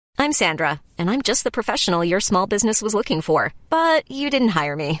I'm Sandra, and I'm just the professional your small business was looking for. But you didn't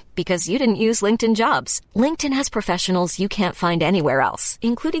hire me because you didn't use LinkedIn Jobs. LinkedIn has professionals you can't find anywhere else,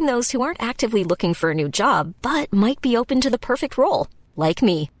 including those who aren't actively looking for a new job, but might be open to the perfect role, like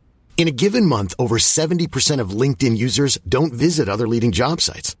me. In a given month, over 70% of LinkedIn users don't visit other leading job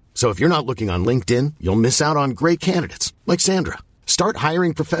sites. So if you're not looking on LinkedIn, you'll miss out on great candidates like Sandra. Start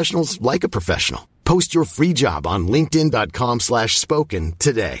hiring professionals like a professional. Post your free job on linkedin.com/spoken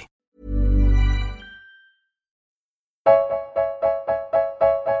today.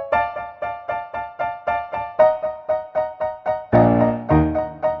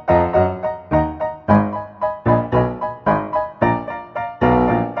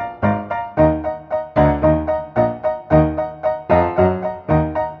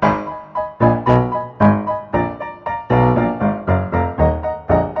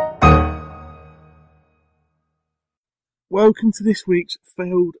 Welcome to this week's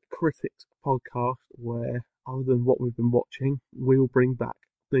Failed Critics podcast, where, other than what we've been watching, we will bring back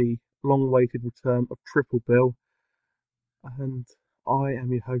the long-awaited return of Triple Bill. And I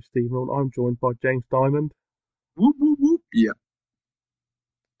am your host, Stephen Orton. I'm joined by James Diamond. Whoop, whoop, whoop. Yeah.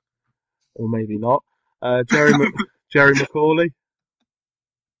 Or maybe not. Jerry McCauley.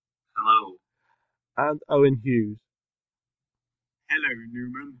 Hello. And Owen Hughes. Hello,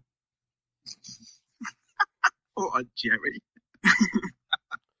 Newman. What a Jerry.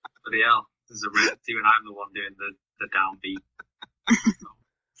 Bloody hell. There's a reality when I'm the one doing the downbeat.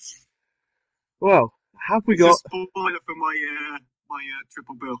 Well, have we It's got... a spoiler for my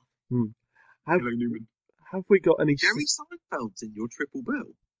Triple Bill. Hello, Newman. Have we got any... Jerry Seinfeld's in your Triple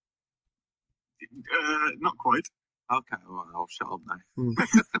Bill? Not quite. Okay, alright, I'll shut up now.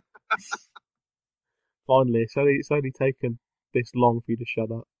 Finally, it's only taken this long for you to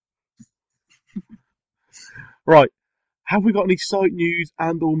shut up. Right, have we got any site news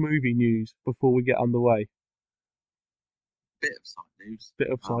and or movie news before we get underway? Bit of site news.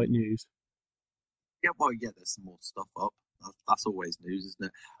 News. Yeah, well, yeah, there's some more stuff up. That's always news, isn't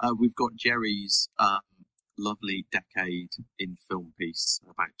it? We've got Jerry's lovely decade in film piece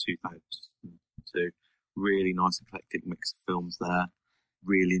about 2002. Really nice eclectic mix of films there.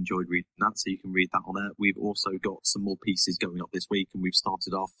 Really enjoyed reading that, so you can read that on there. We've also got some more pieces going up this week, and we've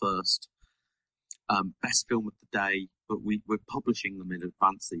started our first best film of the day, but we're publishing them in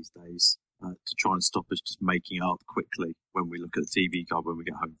advance these days to try and stop us just making it up quickly when we look at the TV guide when we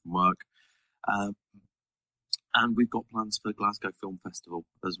get home from work. And we've got plans for Glasgow Film Festival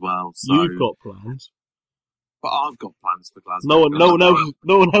as well. So, you've got plans, but I've got plans for Glasgow.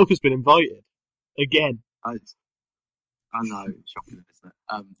 No one else has been invited. Again, I know, it's shocking, isn't it?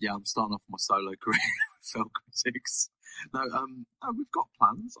 Yeah, I'm starting off my solo career with film critics. No, we've got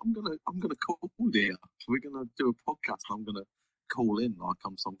plans. I'm gonna call here. We're gonna do a podcast. I'm gonna call in like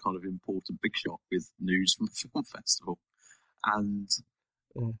I'm some kind of important big shot with news from the film festival. And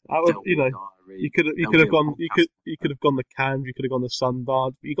you could have gone the Cannes, you could have gone the Sundance,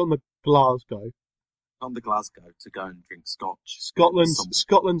 but you gone the Glasgow. Gone to Glasgow to go and drink scotch. Scotland's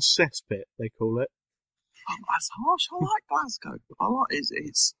cesspit, they call it. Oh, that's harsh. I like Glasgow. I like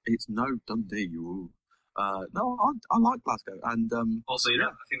it's no Dundee. No, I like Glasgow, and also,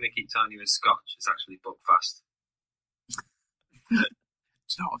 I think they keep telling you it's Scotch. It's actually Buckfast. Do you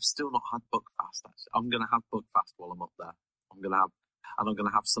know, I've still not had Buckfast. Actually, I'm going to have Buckfast while I'm up there. I'm going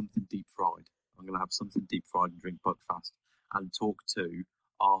to have something deep fried. I'm going to have something deep fried and drink Buckfast and talk to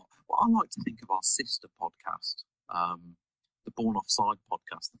what I like to think of our sister podcast, the Born Offside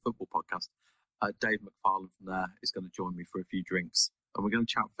podcast, the football podcast. Dave McFarlane from there is going to join me for a few drinks, and we're going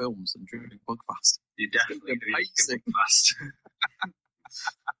to chat films and drink Buckfast. You're definitely going to drink Buckfast.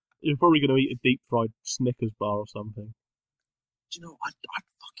 You're probably going to eat a deep fried Snickers bar or something. Do you know, I'd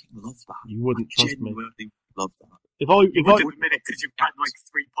fucking love that. You wouldn't trust me. Genuinely love that. If I admit it, because you've had like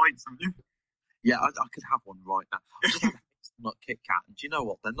 3 pints, haven't you? Yeah, I could have one right now. I just had a hazelnut Kit Kat, and do you know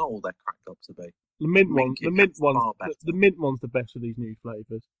what? They're not all they're cracked up to be. The mint one's the best of these new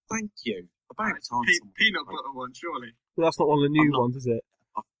flavours. Thank you. About time. Peanut butter one, surely. But that's not one of the new ones, is it?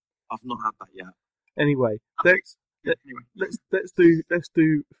 I've not had that yet. Anyway, let's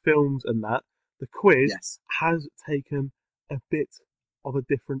do films and that. The quiz has taken a bit of a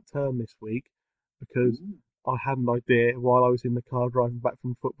different turn this week because I had an idea while I was in the car driving back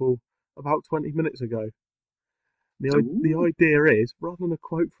from football about 20 minutes ago. The idea is, rather than a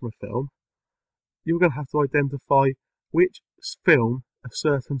quote from a film, you're going to have to identify which film a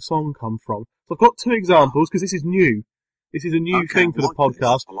certain song comes from. So I've got 2 examples because this is new. This is a new thing for the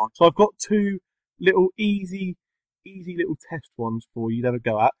podcast. So I've got 2 little easy little test ones for you to have a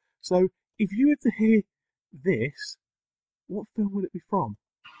go at. So if you were to hear this, what film would it be from?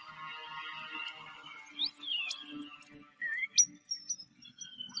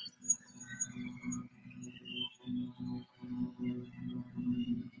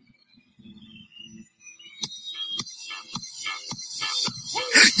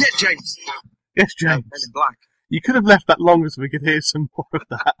 James. Yes, James. Men in Black. You could have left that longer so we could hear some more of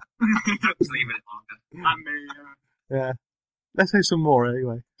that. Just leaving it longer. And me, Yeah. Let's hear some more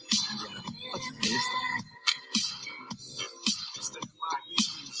anyway.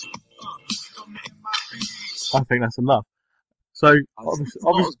 I think that's enough. So It's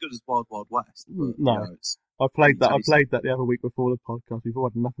not as good as Wild Wild West. But, no, you know, it's I played that. I tasty. played that the other week before the podcast. We've all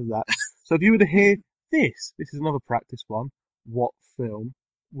had enough of that. So if you were to hear this is another practice one. What film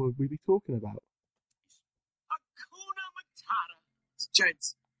would we be talking about? Hakuna Matata. It's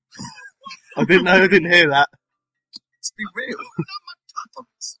James. I didn't hear that. Let's be real.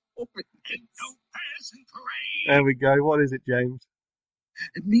 There we go. What is it, James?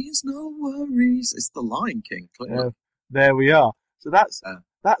 It means no worries. It's the Lion King. There we are. So that's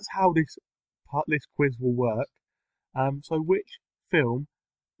how this quiz will work. So which film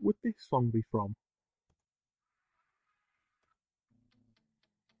would this song be from?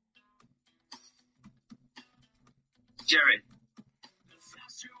 Jerry.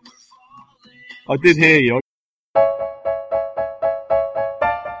 I did hear you.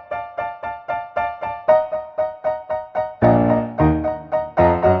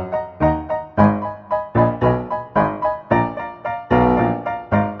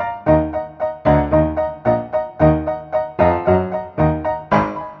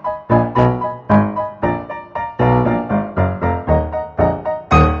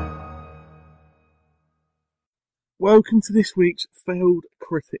 Welcome to this week's Failed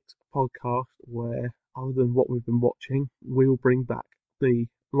Critics podcast, where, other than what we've been watching, we'll bring back the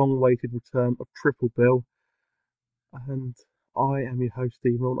long-awaited return of Triple Bill. And I am your host,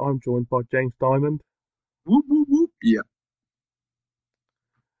 Stephen Orton. I'm joined by James Diamond. Whoop, whoop, whoop. Yeah.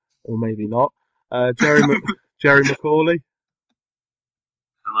 Or maybe not. Jerry Macaulay.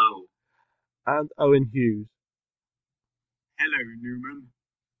 Hello. And Owen Hughes. Hello, Newman.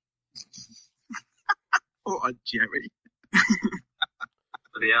 What a Jerry.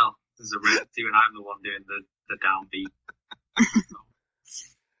 Bloody hell. This is a rarity when I'm the one doing the downbeat.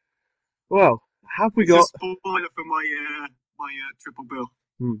 Well, have we got... It's a spoiler for my Triple Bill.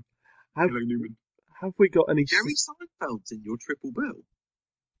 Hello, Newman. Have we got any... Jerry Seinfeld's in your Triple Bill?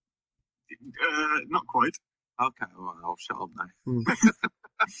 Not quite. Okay, alright, I'll shut up now.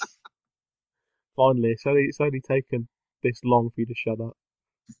 Finally, it's only taken this long for you to shut up.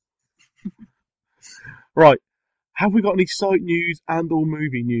 Right, have we got any site news and or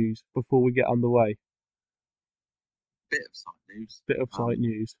movie news before we get underway? Bit of site news.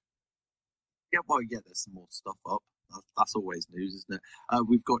 News. Yeah, well, yeah, there's some more stuff up. That's always news, isn't it?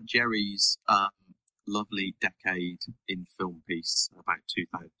 We've got Jerry's lovely decade in film piece about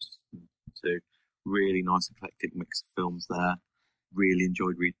 2002. Really nice eclectic mix of films there. Really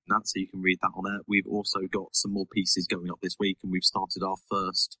enjoyed reading that, so you can read that on there. We've also got some more pieces going up this week, and we've started our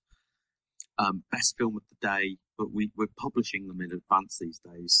first best film of the day, but we're publishing them in advance these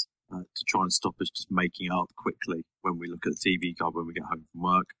days to try and stop us just making it up quickly when we look at the TV guide when we get home from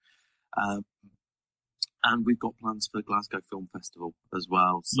work. And we've got plans for the Glasgow Film Festival as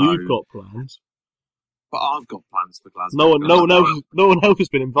well. So, you've got plans, but I've got plans for Glasgow. No one else has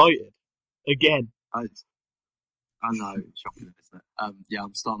been invited. Again, I know, it's shocking, isn't it? Yeah,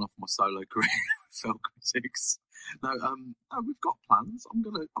 I'm starting off my solo career with film critics. No, we've got plans. I'm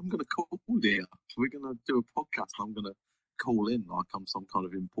gonna call here. We're gonna do a podcast. I'm gonna call in like I'm some kind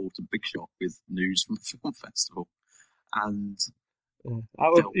of important big shot with news from the film festival. And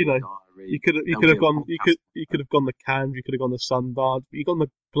you could have gone the Cannes, you could have gone the Sundance, but you gone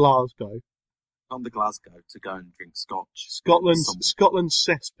the Glasgow. Gone to Glasgow to go and drink scotch. Scotland's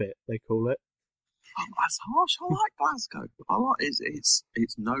cesspit, they call it. Oh, that's harsh. I like Glasgow. I like it's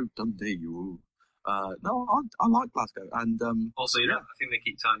no Dundee. No, I like Glasgow, and also, I think they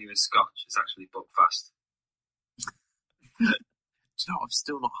keep telling you it's scotch. It's actually Buckfast. Do you know, I've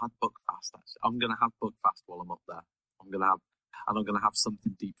still not had Buckfast. Actually, I'm going to have Buckfast while I'm up there. I'm going to have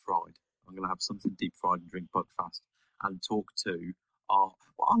something deep fried. I'm going to have something deep fried and drink Buckfast and talk to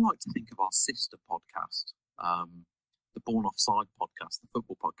what I like to think of our sister podcast, the Born Offside podcast, the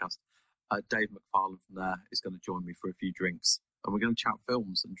football podcast. Dave McFarlane from there is going to join me for a few drinks, and we're going to chat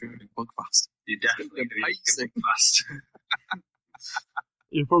films and drink Buckfast. You're definitely going to drink Buckfast.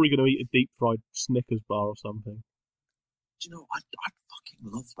 You're probably going to eat a deep fried Snickers bar or something. Do you know, I'd fucking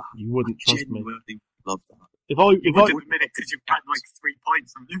love that. You wouldn't trust me. Genuinely love that. If I admit it because you've had like 3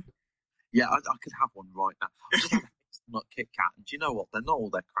 pints, haven't you? Yeah, I could have one right now. I just had a nut Kit Kat, and do you know what? They're not all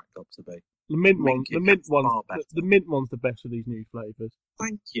they're cracked up to be. The mint one's the best of these new flavours.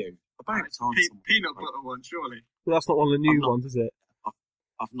 Thank you. About time. Peanut butter one, surely. But that's not one of the new ones, is it?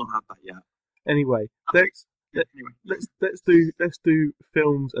 I've not had that yet. Anyway, Anyway. Let's do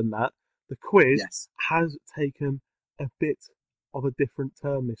films and that. The quiz has taken a bit of a different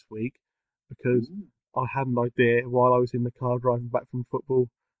turn this week because I had an idea while I was in the car driving back from football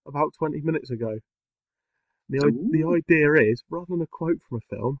about 20 minutes ago. The idea is, rather than a quote from a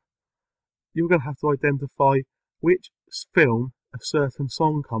film, you're going to have to identify which film a certain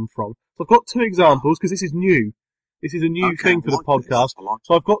song comes from. So I've got two examples because this is new. This is a new thing for the podcast.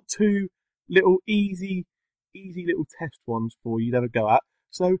 So I've got two little easy little test ones for you to have a go at.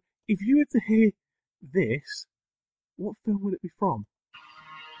 So if you were to hear this, what film would it be from?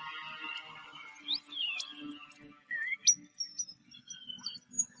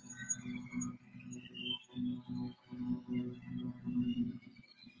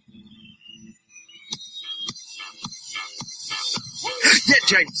 Yeah,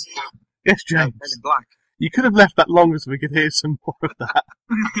 James. Yes, James. Men in Black. You could have left that longer so we could hear some more of that.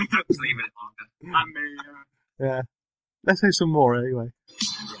 Just leaving it longer. And me. Yeah. Let's hear some more anyway.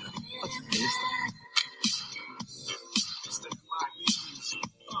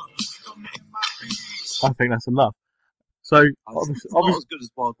 I think that's enough. So It's not as good as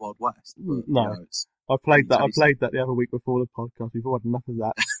Wild Wild West. But, no, I played that the other week before the podcast. We've all had enough of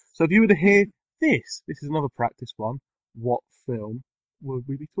that. So if you were to hear this is another practice one. What film would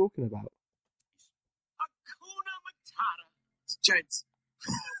we be talking about? Hakuna Matata. It's James.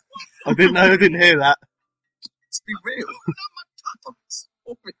 I didn't hear that. Let's be real.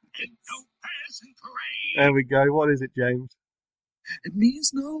 There we go. What is it, James? It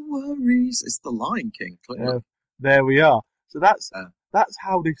means no worries. It's the Lion King. There we are. So that's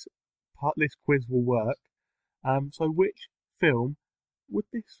how this quiz will work. So which film would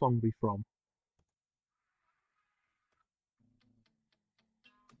this song be from?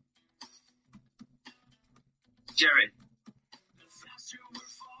 Jerry.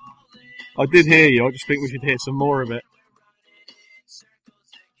 I did hear you. I just think we should hear some more of it.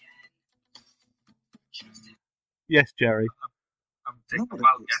 Yes, Jerry. I'm taking a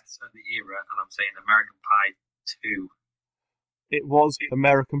wild guess at the era, and I'm saying American Pie 2. It was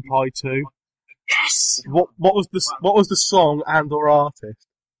American Pie 2. Yes. What was the song and or artist?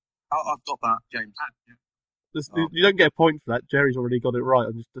 I've got that, James. You don't get a point for that. Jerry's already got it right.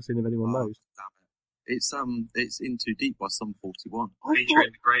 I'm just seeing if anyone knows. Damn it. It's In Too Deep by Sum 41.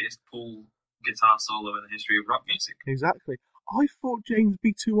 Featuring the greatest Paul guitar solo in the history of rock music. Exactly. I thought James would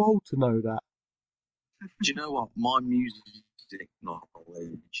be too old to know that. Do you know what? My music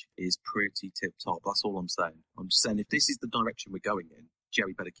knowledge is pretty tip top. That's all I'm saying. I'm just saying if this is the direction we're going in,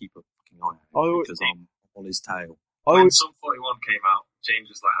 Jerry better keep a fucking eye out because I'm on his tail. When Sum 41 came out, James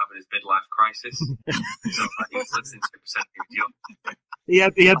was like having his midlife crisis. So he was listening to it he was young.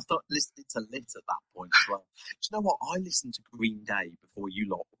 I started listening to Lit at that point as well. Do you know what? I listened to Green Day before you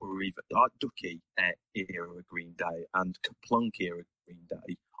lot were even Ducky era Green Day and Kaplunk era Green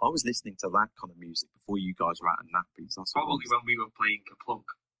Day. I was listening to that kind of music before you guys were out in nappies. That's probably when we were playing Kaplunk.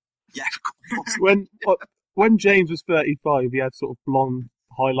 Yeah, of course. when James was 35, he had sort of blonde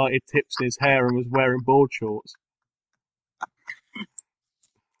highlighted tips in his hair and was wearing board shorts.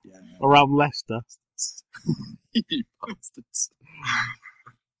 Yeah. Around Leicester. You bastards.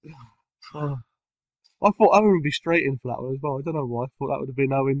 I thought Owen would be straight in for that one as well. I don't know why. I thought that would have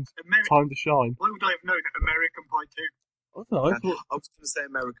been Owen's time to shine. Why would I have known American Pie 2? I don't know. I was going to say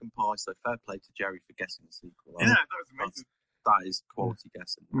American Pie, so fair play to Jerry for guessing the sequel. Yeah, that was amazing. That is quality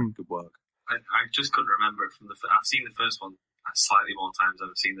guessing. Good work. I just couldn't remember it from I've seen the first one slightly more times than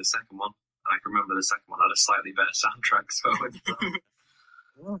I've seen the second one. And I can remember the second one had a slightly better soundtrack. So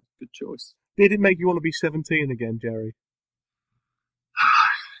good choice. Did it make you want to be 17 again, Jerry?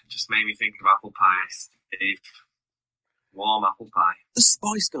 Just made me think of apple pie, Steve. Warm apple pie. The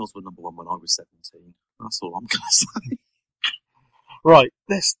Spice Girls were number one when I was 17. That's all I'm going to say. Right,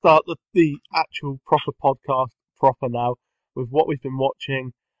 let's start the actual proper podcast proper now with what we've been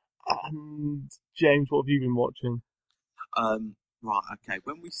watching. And James, what have you been watching? Right, okay.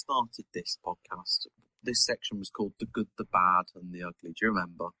 When we started this podcast, this section was called The Good, the Bad, and the Ugly. Do you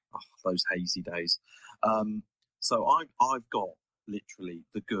remember? Oh, those hazy days. So I've got literally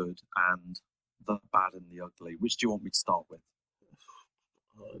the good and the bad and the ugly. Which do you want me to start with?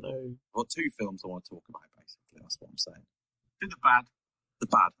 I don't know. I've got two films I want to talk about, basically. That's what I'm saying. Do the bad. The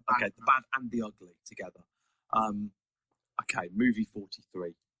bad. Okay, the bad and the ugly together. Okay, movie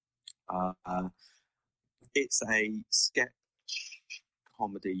 43. It's a sketch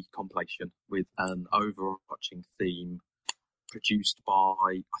comedy compilation with an overarching theme produced by,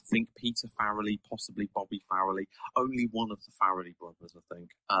 I think, Peter Farrelly, possibly Bobby Farrelly. Only one of the Farrelly brothers, I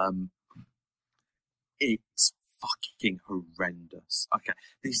think. It's fucking horrendous. Okay,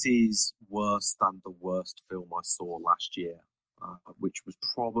 this is worse than the worst film I saw last year, which was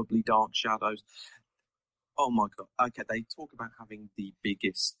probably Dark Shadows. Oh my god. Okay, they talk about having the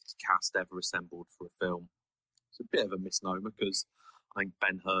biggest cast ever assembled for a film. It's a bit of a misnomer because I think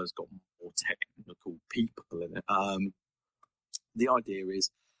Ben-Hur's got more technical people in it. The idea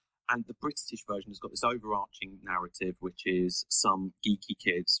is, and the British version has got this overarching narrative, which is some geeky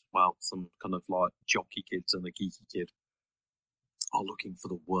kids, well, some kind of like jockey kids and a geeky kid are looking for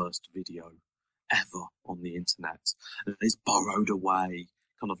the worst video ever on the internet. And it's borrowed away,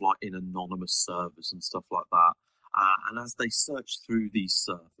 kind of like in anonymous servers and stuff like that. And as they search through these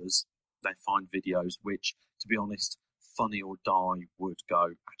servers, they find videos which, to be honest, Funny or Die would go,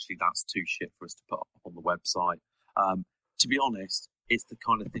 actually, that's too shit for us to put up on the website. To be honest, it's the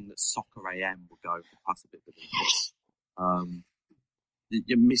kind of thing that Soccer AM would go, that's a bit beneath this.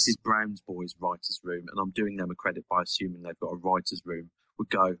 Mrs. Brown's Boys writer's room, and I'm doing them a credit by assuming they've got a writer's room, would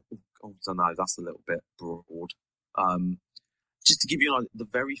go, I don't know, that's a little bit broad. Just to give you an idea, the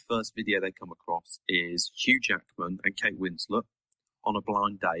very first video they come across is Hugh Jackman and Kate Winslet on a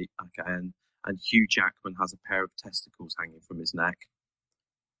blind date, okay, and Hugh Jackman has a pair of testicles hanging from his neck.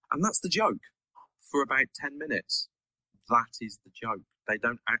 And that's the joke for about 10 minutes. That is the joke. They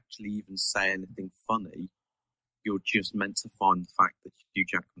don't actually even say anything funny. You're just meant to find the fact that Hugh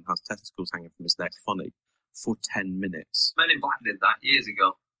Jackman has testicles hanging from his neck funny for 10 minutes. Men in Black did that years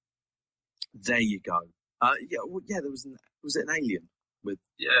ago. There you go. There was it an alien with?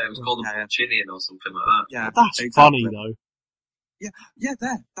 Yeah, it was called a Chinian or something like that. Yeah, that's exactly funny though. Yeah,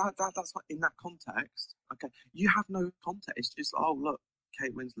 that's like in that context. Okay, you have no context. It's just, oh look,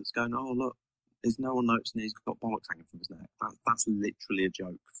 Kate Winslet's going, oh look, there's no one noticing he's got bollocks hanging from his neck. That's literally a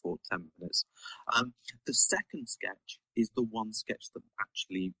joke for 10 minutes. The second sketch is the one sketch that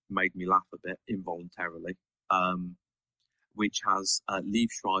actually made me laugh a bit involuntarily, which has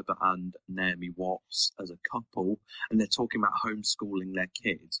Liev Schreiber and Naomi Watts as a couple, and they're talking about homeschooling their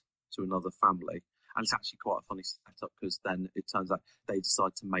kid to another family. And it's actually quite a funny setup because then it turns out they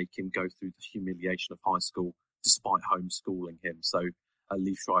decide to make him go through the humiliation of high school despite homeschooling him. So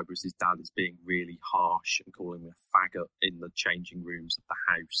Liev Schreiber as his dad is being really harsh and calling him a faggot in the changing rooms of the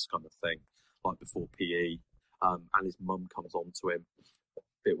house kind of thing, like before PE. And his mum comes on to him. A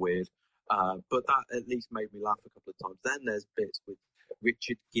bit weird. But that at least made me laugh a couple of times. Then there's bits with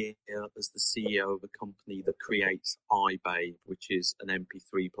Richard Gere as the CEO of a company that creates iBabe, which is an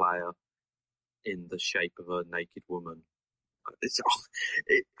MP3 player in the shape of a naked woman. It's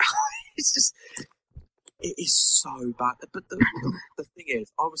just, it is so bad. But the thing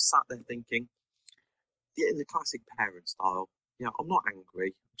is, I was sat there thinking, in the classic parent style, I'm not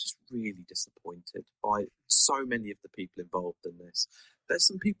angry, I'm just really disappointed by so many of the people involved in this. There's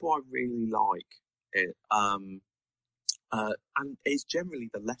some people I really like it, and it's generally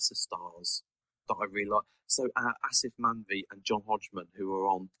the lesser stars that I really like. So Asif Manvi and John Hodgman, who are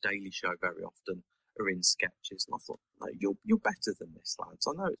on The Daily Show very often, are in sketches. And I thought, no, you're better than this, lads.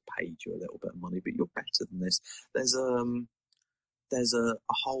 I know it's paid you a little bit of money, but you're better than this. There's a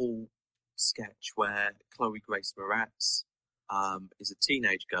whole sketch where Chloe Grace Moretz is a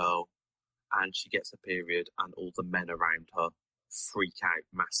teenage girl, and she gets a period, and all the men around her freak out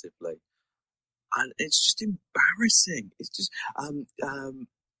massively. And it's just embarrassing. It's just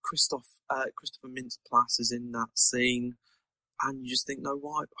Christopher Mintz-Plasse is in that scene, and you just think, no,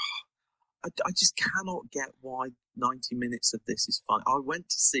 why? I just cannot get why 90 minutes of this is fun. I went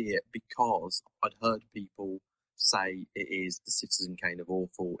to see it because I'd heard people say it is the Citizen Kane of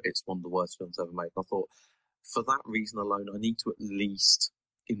awful. It's one of the worst films ever made. I thought, for that reason alone, I need to at least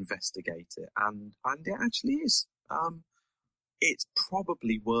investigate it, and it actually is. It's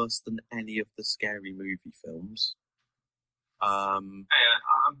probably worse than any of the Scary Movie films. I'm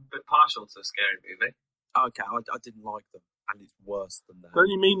a bit partial to Scary Movie. Okay, I didn't like them, and it's worse than them. Don't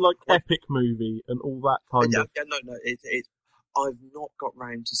you mean like Epic Movie and all that kind of? Yeah, no. I've not got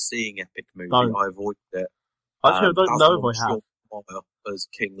round to seeing Epic Movie. No. I avoided it. Actually, I don't know if I have. As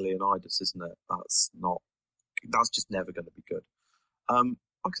King Leonidas, isn't it? That's just never going to be good. Like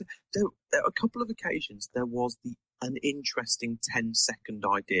I said, there a couple of occasions there was an interesting 10-second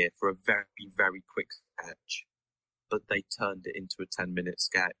idea for a very, very quick sketch, but they turned it into a 10-minute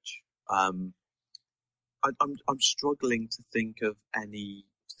sketch. I'm struggling to think of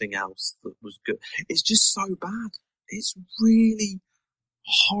anything else that was good. It's just so bad. It's really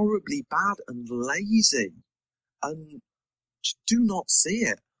horribly bad and lazy. And do not see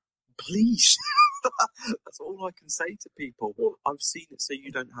it, please. That's all I can say to people. I've seen it, so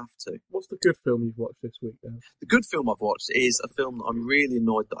you don't have to. What's the good film you've watched this week, then? The good film I've watched is a film that I'm really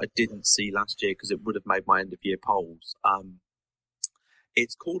annoyed that I didn't see last year because it would have made my end of year polls.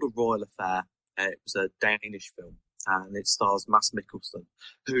 It's called A Royal Affair. It was a Danish film, and it stars Mads Mikkelsen,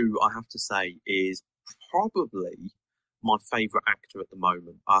 who I have to say is probably my favourite actor at the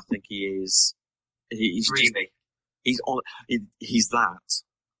moment. I think he is. He's really. He's that.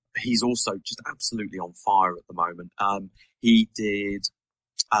 He's also just absolutely on fire at the moment. He did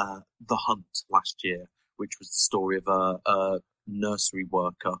The Hunt last year, which was the story of a nursery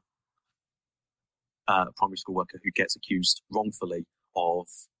worker, primary school worker, who gets accused wrongfully of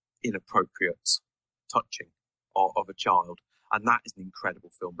inappropriate touching of a child. And that is an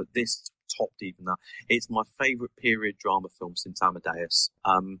incredible film, but this topped even that. It's my favourite period drama film since Amadeus.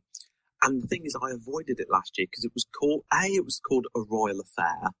 And the thing is, I avoided it last year because it was called A Royal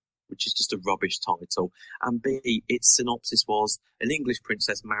Affair, which is just a rubbish title, and B, its synopsis was an English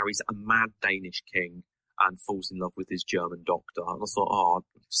princess marries a mad Danish king and falls in love with his German doctor. And I thought,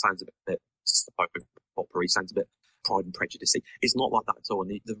 it sounds a bit opera-y, sounds a bit Pride and Prejudice. It's not like that at all.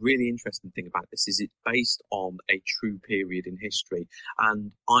 And the really interesting thing about this is it's based on a true period in history.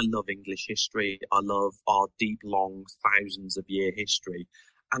 And I love English history. I love our deep, long, thousands of year history.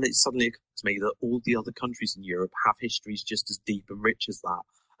 And it suddenly occurred to me that all the other countries in Europe have histories just as deep and rich as that.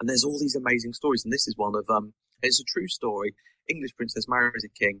 And there's all these amazing stories. And this is one of it's a true story. English princess marries a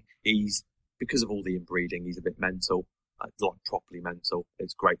king. He's, because of all the inbreeding, he's a bit mental, like properly mental.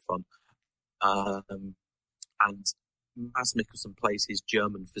 It's great fun. And Mads Mikkelsen plays his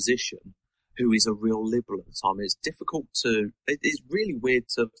German physician, who is a real liberal at the time. It's really weird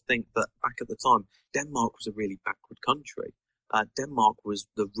to think that back at the time, Denmark was a really backward country. Denmark was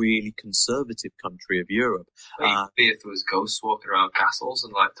the really conservative country of Europe. If there was ghosts walking around castles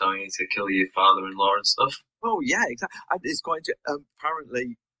and telling you to kill your father-in-law and stuff. Oh yeah, exactly. It's quite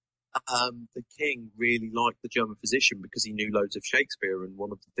apparently the king really liked the German physician because he knew loads of Shakespeare, and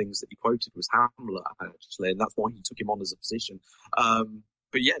one of the things that he quoted was Hamlet actually, and that's why he took him on as a physician.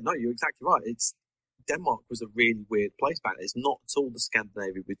 But yeah, no, you're exactly right. Denmark was a really weird place back then. It's not at all the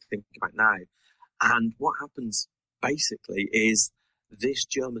Scandinavia we think about now. And what happens basically is this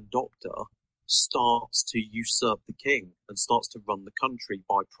German doctor starts to usurp the king and starts to run the country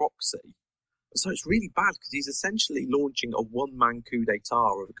by proxy. So it's really bad because he's essentially launching a one-man coup d'etat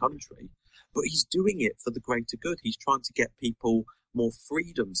of a country, but he's doing it for the greater good. He's trying to get people more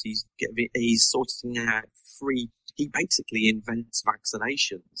freedoms. He's sorting out free. He basically invents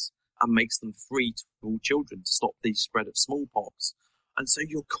vaccinations and makes them free to all children to stop the spread of smallpox. And so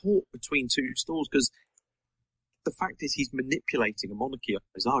you're caught between two stools because the fact is he's manipulating a monarchy of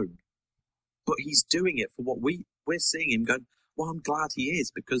his own, but he's doing it for what we're seeing him going, well, I'm glad he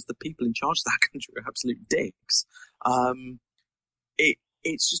is, because the people in charge of that country are absolute dicks.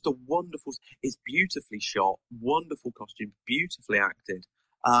 It's just it's beautifully shot, wonderful costume, beautifully acted,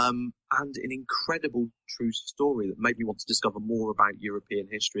 and an incredible true story that made me want to discover more about European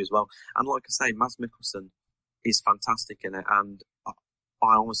history as well. And like I say, Mads Mikkelsen is fantastic in it, and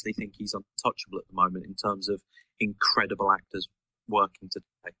I honestly think he's untouchable at the moment in terms of incredible actors working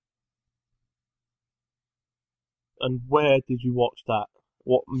today. And where did you watch that?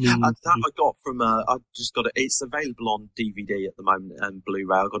 What means I got from I just got it. It's available on DVD at the moment and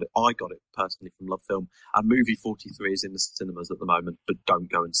Blu-ray. I got it personally from Love Film. And Movie 43 is in the cinemas at the moment, but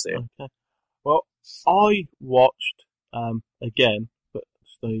don't go and see it. Okay. Well, I watched again, but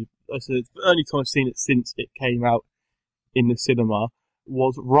the only time I've seen it since it came out in the cinema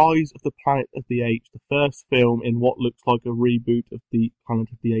was Rise of the Planet of the Apes, the first film in what looks like a reboot of the Planet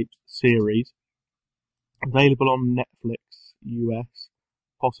of the Apes series. Available on Netflix US,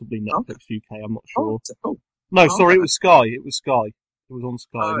 possibly Netflix UK, I'm not sure. No, sorry, it was Sky. It was Sky. It was on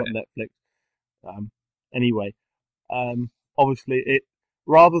Sky, not Netflix. Anyway, obviously, it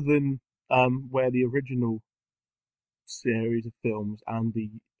rather than where the original series of films and the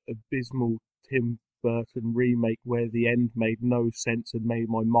abysmal Tim Burton remake, where the end made no sense and made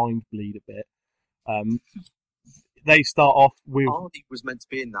my mind bleed a bit. They start off with... Arnie was meant to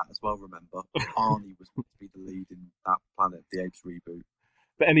be in that as well, remember? Arnie was meant to be the lead in that Planet of the Apes reboot.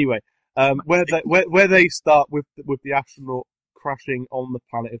 But anyway, where they start with the astronaut crashing on the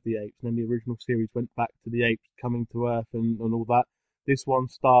Planet of the Apes, and then the original series went back to the apes coming to Earth and all that. This one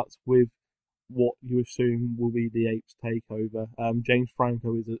starts with what you assume will be the apes takeover. James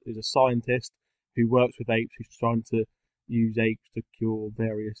Franco is a scientist who works with apes, who's trying to use apes to cure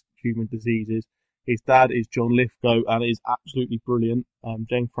various human diseases. His dad is John Lithgow and is absolutely brilliant.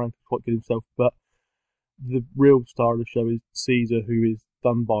 James Franco's quite good himself, but the real star of the show is Caesar, who is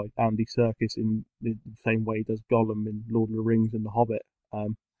done by Andy Serkis in the same way he does Gollum in Lord of the Rings and The Hobbit.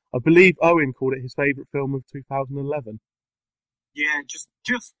 I believe Owen called it his favourite film of 2011. Yeah, just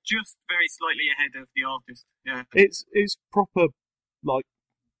very slightly ahead of The Artist. Yeah, it's proper like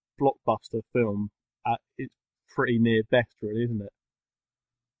blockbuster film. It's pretty near best, really, isn't it?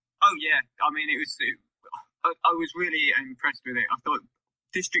 Oh yeah, I mean I was really impressed with it. I thought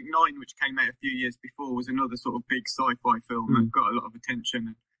District 9, which came out a few years before, was another sort of big sci-fi film that got a lot of attention.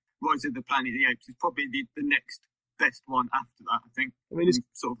 And Rise of the Planet of the Apes is probably the next best one after that, I think. I mean, it's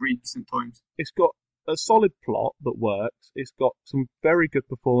sort of recent times. It's got a solid plot that works. It's got some very good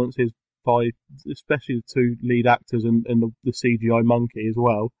performances by especially the two lead actors and the CGI monkey as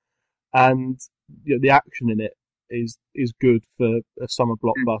well. And the action in it is good for a summer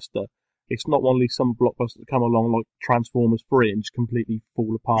blockbuster. It's not one of these summer blockbusters that come along like Transformers 3 and just completely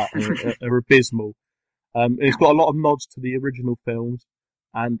fall apart and are abysmal. It's got a lot of nods to the original films,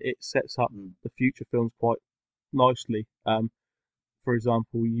 and it sets up the future films quite nicely. For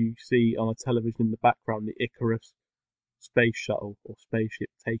example, you see on a television in the background the Icarus space shuttle or spaceship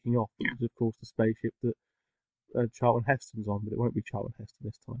taking off, which is of course the spaceship that Charlton Heston's on, but it won't be Charlton Heston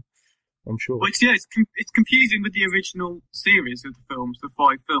this time, I'm sure. Well, it's confusing with the original series of the films, the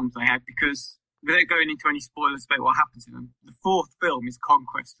 5 films they had, because without going into any spoilers about what happens in them, the 4th film is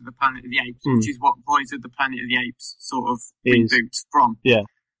Conquest of the Planet of the Apes, which is what Rise of the Planet of the Apes sort of reboots from. Yeah.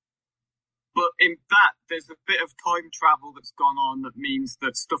 But in that, there's a bit of time travel that's gone on that means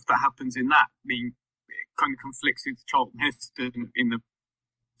that stuff that happens in that it kind of conflicts with Charlton Heston in the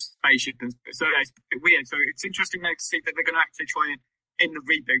spaceship. And so it's a bit weird. So it's interesting now to see that they're going to actually try and, in the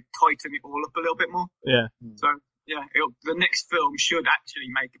reboot, tighten it all up a little bit more. Yeah. So, yeah, the next film should actually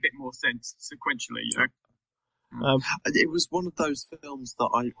make a bit more sense sequentially, you know. It was one of those films that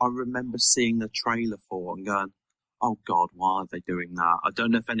I remember seeing the trailer for and going, oh God, why are they doing that? I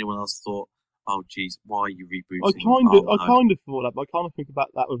don't know if anyone else thought, oh geez, why are you rebooting? I kind of thought that, but I kind of think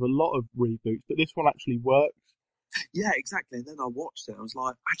about that with a lot of reboots, but this one actually works. Yeah, exactly. And then I watched it. I was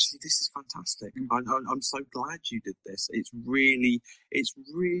like, actually, this is fantastic. I'm so glad you did this. It's really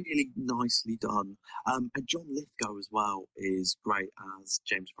nicely done. And John Lithgow as well is great as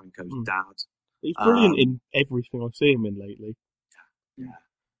James Franco's dad. He's brilliant in everything I see him in lately. Yeah.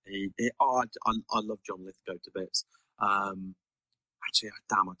 I love John Lithgow to bits. Actually,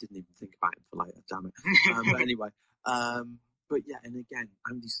 damn, I didn't even think about him for later. Damn it. But anyway, but yeah, and again,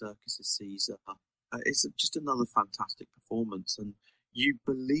 Andy Serkis as Caesar. It's just another fantastic performance, and you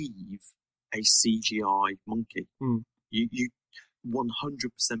believe a CGI monkey. You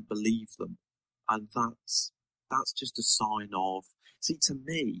 100% believe them, and that's just a sign of. See, to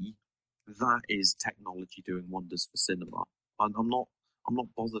me, that is technology doing wonders for cinema. And I'm not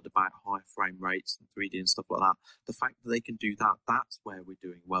bothered about high frame rates and 3D and stuff like that. The fact that they can do that, that's where we're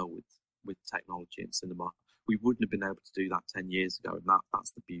doing well with technology in cinema. We wouldn't have been able to do that 10 years ago, and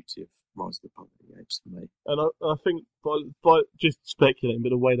that's the beauty of Rise of the Planet of the Apes for me. And I think by just speculating, but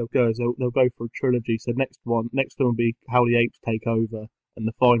the way they'll go is they'll go for a trilogy. So next film will be How the Apes Take Over, and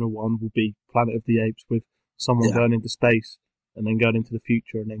the final one will be Planet of the Apes with someone going into space and then going into the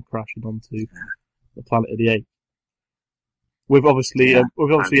future and then crashing onto the Planet of the Apes. With obviously a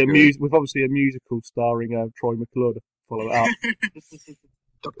musical starring Troy McClure to follow it up.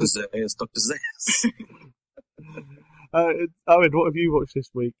 Dr. Zaius. Owen, what have you watched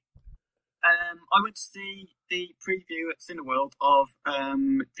this week? I went to see the preview at Cineworld of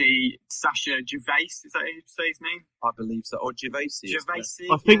the Sasha Gervais. Is that how you say his name? I believe so. Or Gervais.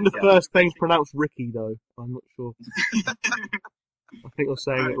 I think the first name's pronounced Ricky, though. I'm not sure. I think I'm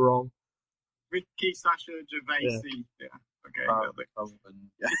saying it wrong. Ricky Sasha Gervais. Yeah. Okay.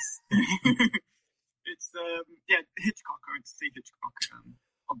 It's Hitchcock. I went to see Hitchcock.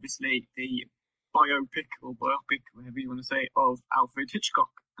 Obviously, the biopic, whatever you want to say, of Alfred Hitchcock.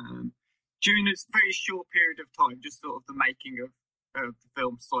 During this very short period of time, just sort of the making of the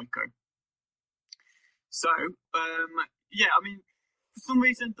film Psycho. So, I mean, for some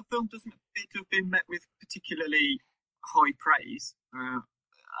reason, the film doesn't appear to have been met with particularly high praise.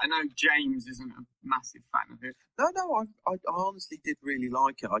 I know James isn't a massive fan of it. No, I honestly did really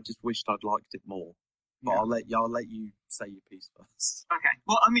like it. I just wished I'd liked it more. But I'll let you say your piece first. Okay.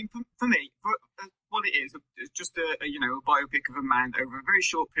 Well, I mean, for me, what it is, it's just a biopic of a man over a very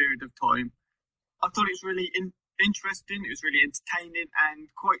short period of time. I thought it was really interesting. It was really entertaining and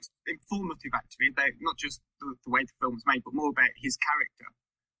quite informative, actually, about not just the way the film was made, but more about his character.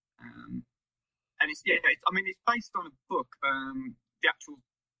 And it's based on a book. The actual,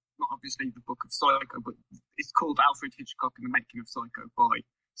 not obviously the book of Psycho, but it's called Alfred Hitchcock and the Making of Psycho by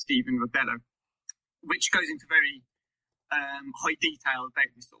Stephen Rebello, which goes into very high detail about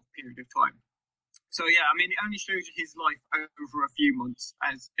this sort of period of time. So yeah, I mean, it only shows you his life over a few months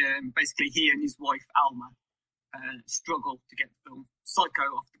as basically he and his wife Alma struggle to get the film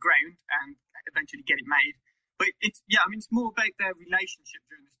Psycho off the ground and eventually get it made. But it's more about their relationship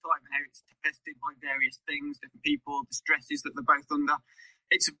during this time and how it's tested by various things, different people, the stresses that they're both under.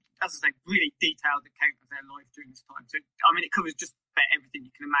 It's, as I say, really detailed account of their life during this time. So, I mean, it covers just about everything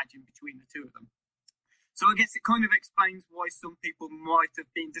you can imagine between the two of them. So I guess it kind of explains why some people might have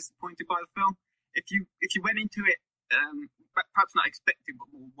been disappointed by the film. If you went into it, perhaps not expecting, but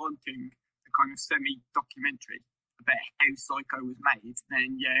more wanting a kind of semi-documentary about how Psycho was made,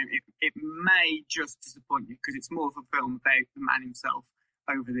 then yeah, it may just disappoint you because it's more of a film about the man himself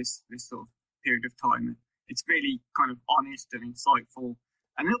over this sort of period of time. It's really kind of honest and insightful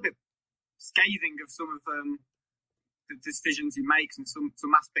and a little bit scathing of some of the decisions he makes and some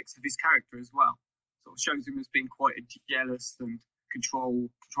aspects of his character as well. Sort of shows him as being quite a jealous and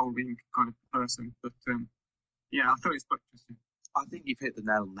controlling kind of person. But yeah, I thought it's quite interesting. I think you've hit the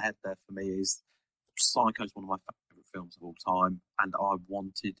nail on the head there for me. Is Psycho is one of my favourite films of all time, and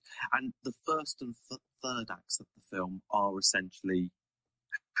and the first and third acts of the film are essentially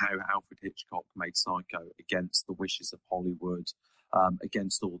how Alfred Hitchcock made Psycho against the wishes of Hollywood,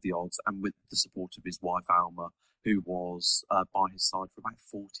 against all the odds, and with the support of his wife Alma, who was by his side for about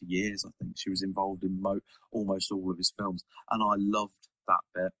 40 years, I think. She was involved in almost all of his films, and I loved that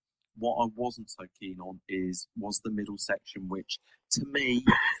bit. What I wasn't so keen on was the middle section, which to me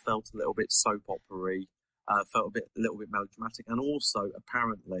felt a little bit soap opera-y, felt a little bit melodramatic, and also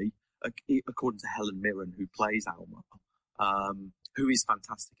apparently, according to Helen Mirren, who plays Alma, who is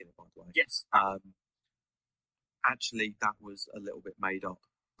fantastic in it, by the way. Yes. Actually, that was a little bit made up.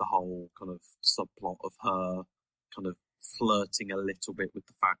 The whole kind of subplot of her kind of flirting a little bit with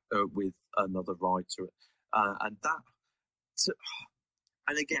with another writer, and that.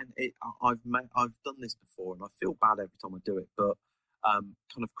 And again, I've done this before, and I feel bad every time I do it. But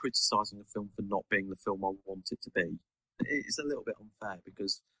kind of criticising a film for not being the film I want it to be, it's a little bit unfair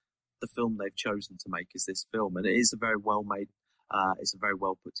because the film they've chosen to make is this film, and it is a very well made. It's a very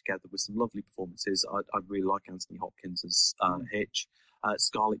well put together with some lovely performances. I really like Anthony Hopkins as Hitch.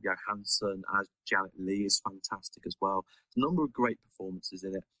 Scarlett Johansson as Janet Leigh is fantastic as well. A number of great performances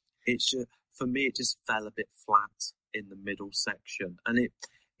in it. It's just, for me, it just fell a bit flat in the middle section, and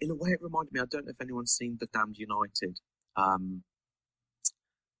in a way, it reminded me. I don't know if anyone's seen The Damned United,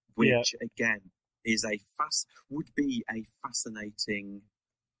 which again is would be a fascinating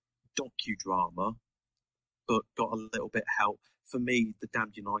docudrama, but got a little bit help. For me, The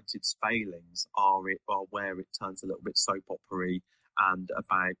Damned United's failings are where it turns a little bit soap opera-y and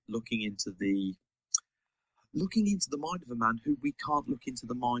about looking into the mind of a man who we can't look into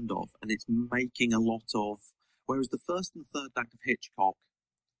the mind of, and it's making a lot of. Whereas the first and third act of Hitchcock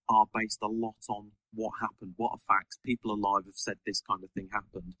are based a lot on what happened, what are facts, people alive have said this kind of thing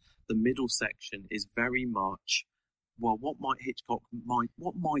happened. The middle section is very much, well, what might he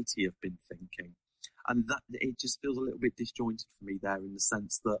have been thinking? And that it just feels a little bit disjointed for me there, in the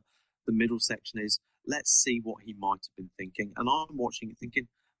sense that the middle section is, let's see what he might have been thinking. And I'm watching it thinking,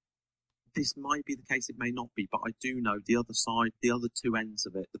 this might be the case, it may not be, but I do know the other side, the other two ends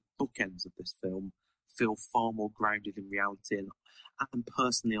of it, the bookends of this film, feel far more grounded in reality. And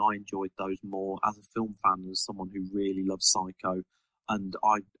personally, I enjoyed those more as a film fan and as someone who really loves Psycho. And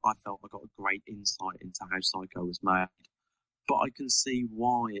I felt I got a great insight into how Psycho was made. But I can see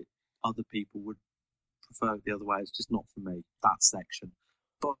why other people would prefer it the other way. It's just not for me, that section.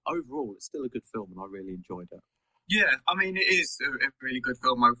 But overall, it's still a good film, and I really enjoyed it. Yeah, I mean, it is a really good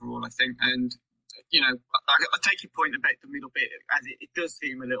film overall, I think. And, you know, I take your point about the middle bit, as it does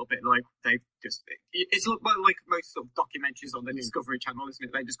seem a little bit like they've just... It's like most sort of documentaries on the Discovery Channel, isn't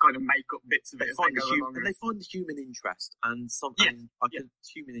it? They just kind of make up bits of it as they go along. And they find the human interest, and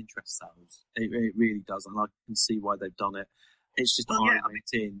human interest sells. It really does, and I can see why they've done it. It's just I went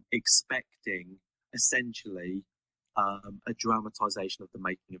in expecting, essentially, a dramatisation of the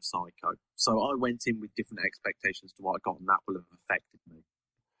making of Psycho. So I went in with different expectations to what I got, and that will have affected me.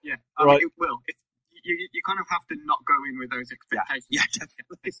 Yeah, I mean, it will. You kind of have to not go in with those expectations. Yeah,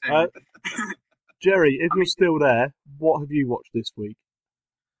 definitely. Jerry, if you're still there, what have you watched this week?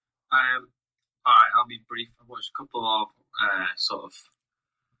 Alright, I'll be brief. I've watched a couple of sort of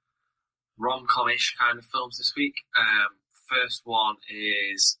rom-com-ish kind of films this week. First one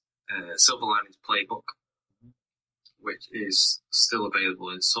is Silver Linings Playbook, which is still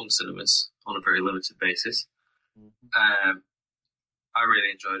available in some cinemas on a very limited basis. I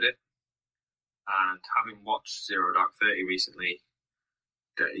really enjoyed it, and having watched Zero Dark 30 recently,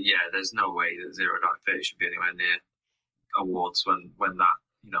 there's no way that Zero Dark 30 should be anywhere near awards when that,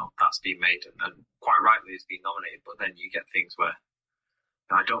 that's been made and quite rightly has been nominated. But then you get things where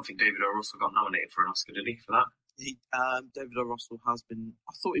I don't think David O. Russell got nominated for an Oscar, did he, for that? David O. Russell has been.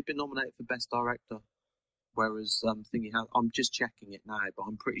 I thought he'd been nominated for Best Director, whereas I'm just checking it now, but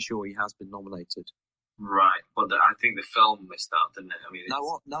I'm pretty sure he has been nominated. Right, but I think the film missed out, didn't it? I mean,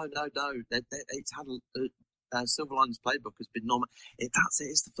 no. It's had Silver Linings Playbook has been nominated.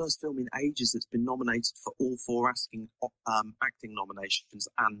 It's the first film in ages that's been nominated for all 4 acting nominations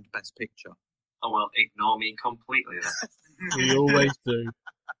and Best Picture. Oh well, ignore me completely then. We always do.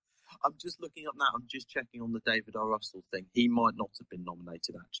 I'm just looking up now. I'm just checking on the David O. Russell thing. He might not have been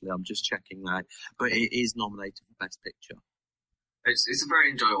nominated, actually. I'm just checking now. But it is nominated for Best Picture. It's a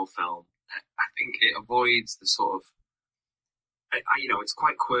very enjoyable film. I think it avoids the sort of... it's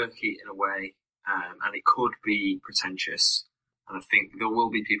quite quirky in a way, and it could be pretentious. And I think there will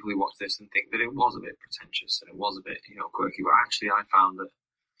be people who watch this and think that it was a bit pretentious and it was a bit, quirky. But actually, I found that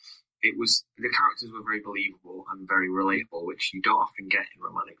the characters were very believable and very relatable, which you don't often get in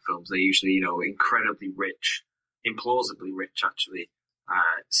romantic films. They're usually, incredibly rich, implausibly rich, actually,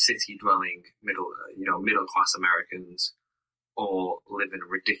 city-dwelling middle-class Americans, or live in a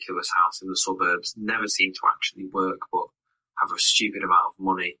ridiculous house in the suburbs, never seem to actually work, but have a stupid amount of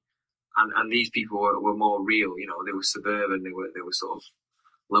money. And these people were more real. They were suburban. They were sort of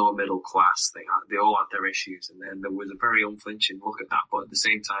lower middle class. They all had their issues, and then there was a very unflinching look at that. But at the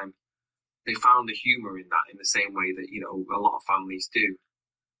same time, they found the humour in that in the same way that, a lot of families do.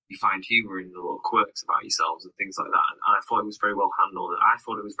 You find humour in the little quirks about yourselves and things like that. And I thought it was very well handled. I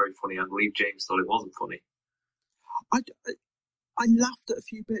thought it was very funny. I believe James thought it wasn't funny. I laughed at a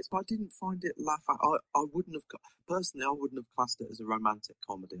few bits, but I didn't find it laugh at. I wouldn't have classed it as a romantic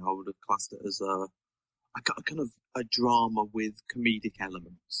comedy. I would have classed it as a kind of a drama with comedic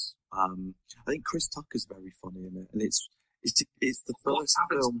elements. I think Chris Tucker's very funny in it, and it's the first What's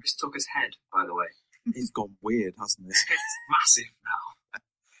happened film. to Chris Tucker's head, by the way? He's gone weird, hasn't he? It's massive now.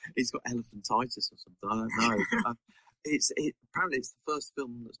 He's got elephantitis or something. I don't know. Apparently it's the first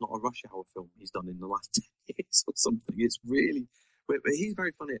film that's not a Rush Hour film he's done in the last 10 years or something. It's really... But he's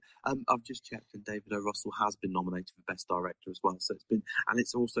very funny. I've just checked, and David O. Russell has been nominated for Best Director as well. So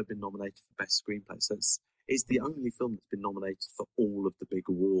it's also been nominated for Best Screenplay. So it's the only film that's been nominated for all of the big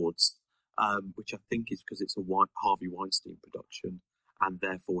awards, which I think is because it's a Harvey Weinstein production, and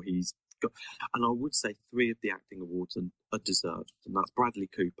therefore he's got. And I would say 3 of the acting awards are deserved, and that's Bradley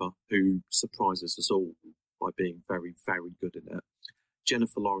Cooper, who surprises us all by being very, very good in it.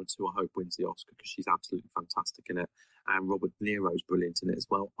 Jennifer Lawrence, who I hope wins the Oscar because she's absolutely fantastic in it, and Robert De Niro's brilliant in it as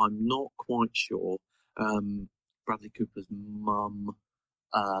well. I'm not quite sure. Bradley Cooper's mum,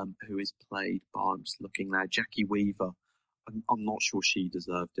 who is played by, I'm just looking now, Jackie Weaver. I'm not sure she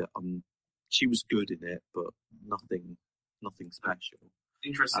deserved it. She was good in it, but nothing special.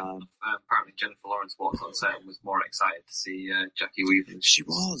 Interesting. Apparently, Jennifer Lawrence walked on set and was more excited to see Jackie Weaver. She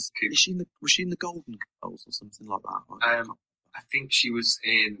was. Was she in the Golden Girls or something like that? I think she was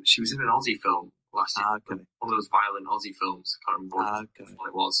in an Aussie film last year. Okay. One of those violent Aussie films. I can't remember what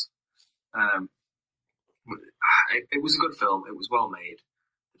it was. It was a good film. It was well made.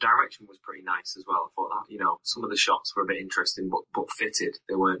 The direction was pretty nice as well. I thought that, some of the shots were a bit interesting, but fitted.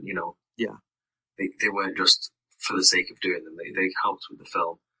 They weren't, they weren't just for the sake of doing them. They helped with the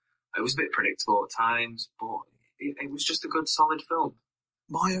film. It was a bit predictable at times, but it was just a good, solid film.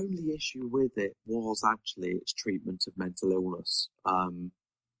 My only issue with it was actually its treatment of mental illness, and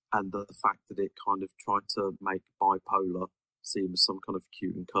the fact that it kind of tried to make bipolar seem as some kind of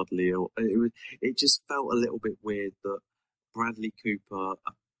cute and cuddly. It just felt a little bit weird that Bradley Cooper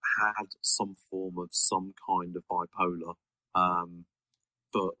had some form of some kind of bipolar,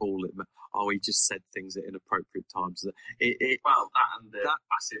 but he just said things at inappropriate times. That and the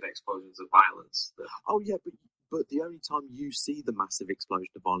massive explosions of violence. But the only time you see the massive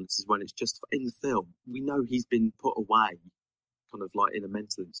explosion of violence is when it's just in the film. We know he's been put away, kind of like in a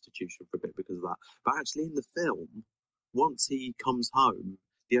mental institution for a bit because of that. But actually in the film, once he comes home,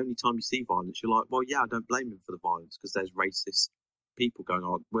 the only time you see violence, you're like, well, yeah, I don't blame him for the violence because there's racist people going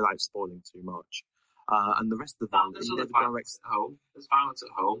on without spoiling too much. And the rest of the violence, he never directs at home. There's violence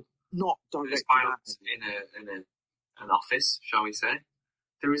at home. Not directly. There's violence in an office, shall we say?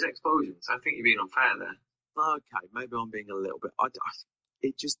 There is explosions. I think you're being unfair there. Okay, maybe I'm being a little bit.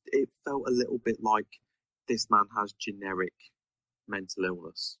 It felt a little bit like this man has generic mental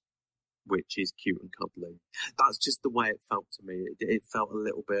illness, which is cute and cuddly. That's just the way it felt to me. It felt a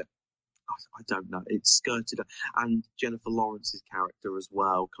little bit. I don't know. It skirted, and Jennifer Lawrence's character as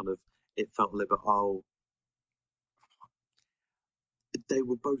well. Kind of, it felt a little bit. they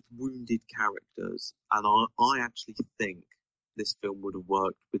were both wounded characters, and I actually think this film would have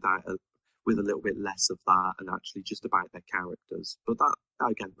worked with a little bit less of that and actually just about their characters. But that,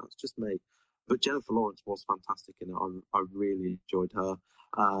 again, that's just me. But Jennifer Lawrence was fantastic in it. I really enjoyed her.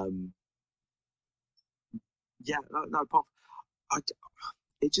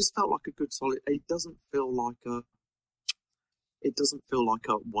 It just felt like a good solid. It doesn't feel like a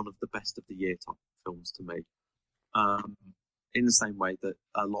one of the best of the year type films to me. In the same way that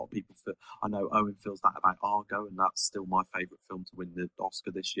a lot of people feel, I know Owen feels that about Argo, and that's still my favourite film to win the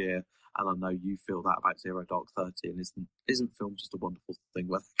Oscar this year. And I know you feel that about Zero Dark 30, and isn't film just a wonderful thing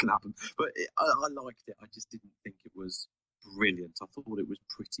where that can happen? But I liked it. I just didn't think it was brilliant. I thought it was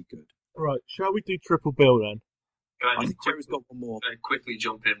pretty good. Right, shall we do Triple Bill then? I think Jerry's got one more. Quickly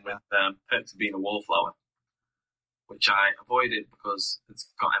jump in with Perks of Being a Wallflower, which I avoided because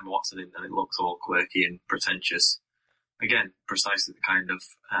it's got Emma Watson in and it looks all quirky and pretentious. Again, precisely the kind of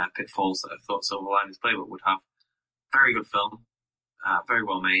pitfalls that I thought Silver Linings Playbook would have. Very good film, very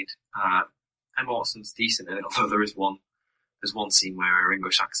well made. Emma Watson's decent in it, although there's one scene where her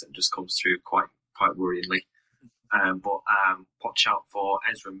English accent just comes through quite worryingly. But watch out for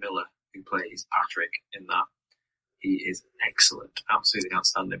Ezra Miller, who plays Patrick in that. He is excellent, absolutely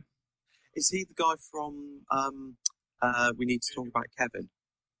outstanding. Is he the guy from We Need to Talk About Kevin?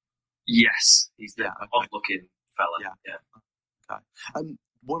 Yes, he's the odd-looking fella. Yeah. Okay.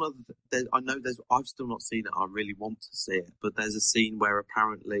 One of I know I've still not seen it. I really want to see it, but there's a scene where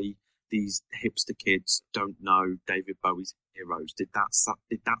apparently these hipster kids don't know David Bowie's Heroes. Did that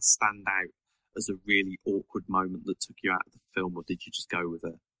stand out as a really awkward moment that took you out of the film, or did you just go with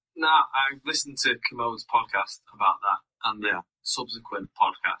it? No, I listened to Commode's podcast about that, and the subsequent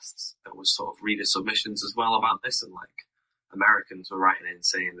podcasts that was sort of reader submissions as well about this, and like Americans were writing in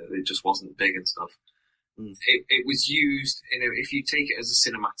saying that it just wasn't big and stuff. It was used if you take it as a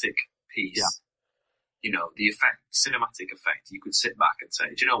cinematic piece, you know, the cinematic effect, you could sit back and say,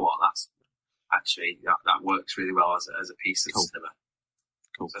 do you know what, that's actually that works really well as a piece of cinema.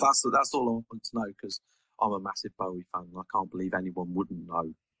 Cool. So that's all I want to know, because I'm a massive Bowie fan and I can't believe anyone wouldn't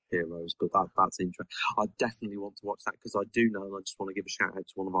know Heroes, but that's interesting. I definitely want to watch that, because I do know, and I just want to give a shout out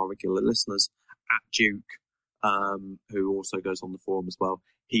to one of our regular listeners, at Duke, who also goes on the forum as well.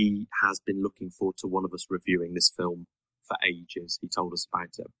 He has been looking forward to one of us reviewing this film for ages. He told us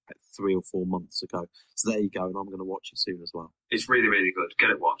about it about 3 or 4 months ago. So there you go, and I'm going to watch it soon as well. It's really, really good. Get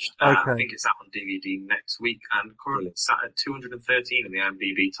it watched. Okay. I think it's out on DVD next week, and currently sat at 213 in the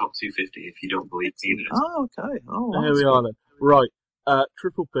IMDb Top 250, if you don't believe me. Oh, okay. Oh, there we are then. Right.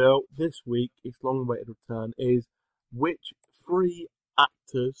 Triple Bill this week, its long-awaited return, is which 3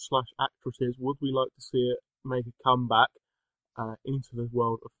 actors/actresses would we like to see it make a comeback into the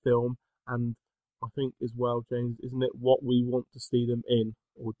world of film? And I think as well, James, isn't it what we want to see them in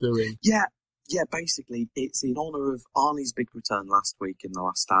or doing? Yeah, basically, it's in honour of Arnie's big return last week in The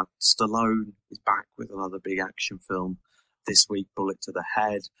Last Stand. Stallone is back with another big action film this week, Bullet to the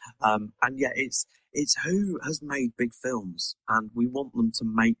Head. And yeah, it's who has made big films, and we want them to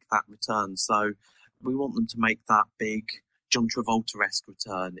make that return. So we want them to make that big John Travolta-esque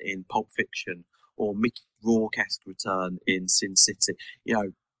return in Pulp Fiction, or Mickey Rourke-esque return in Sin City. You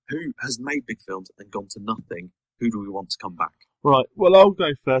know, who has made big films and gone to nothing? Who do we want to come back? Right, well, I'll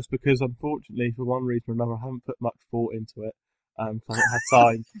go first, because unfortunately, for one reason or another, I haven't put much thought into it, so I haven't had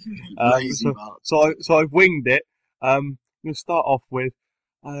time. Lazy so I've winged it. I'm going to start off with,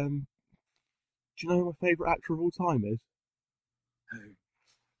 do you know who my favourite actor of all time is? Who?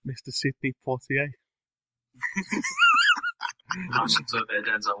 Mr. Sidney Poitier. I should have a bit of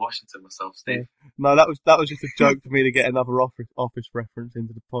Denzel Washington myself, Steve. No, that was just a joke for me to get another office reference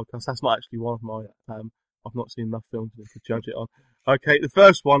into the podcast. That's not actually one of my. I've not seen enough films to judge it on. Okay, the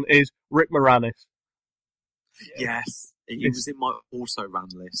first one is Rick Moranis. Yes, he was in my also ran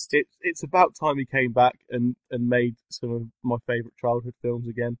list. It's about time he came back and made some of my favourite childhood films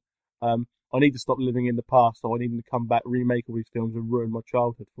again. I need to stop living in the past, so I need him to come back, remake all these films, and ruin my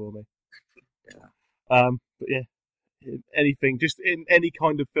childhood for me. Yeah. But yeah. Anything, just in any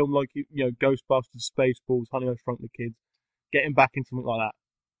kind of film like, you know, Ghostbusters, Spaceballs, Honey, I Shrunk the Kids, getting back in something like that.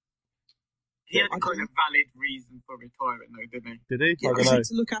 He had a kind of valid reason for retiring, though, didn't he? Did he? Yeah, I don't know.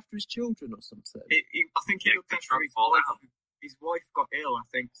 to look after his children or something. I think he looked after his wife. His wife got ill, I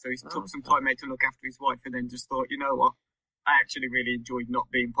think, so he took some time out to look after his wife, and then just thought, you know what, I actually really enjoyed not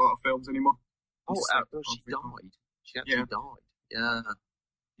being part of films anymore. She died. She actually died. Yeah.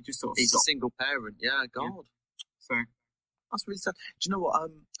 He just sort of He's stopped. a single parent. Yeah, God. Yeah. So that's really sad. Do you know what?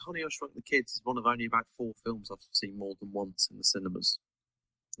 Honey, I Shrunk the Kids is one of only about 4 films I've seen more than once in the cinemas.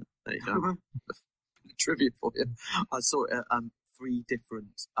 There you go. Trivia for you. I saw it at 3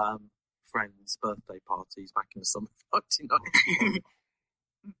 different friends' birthday parties back in the summer of 1991.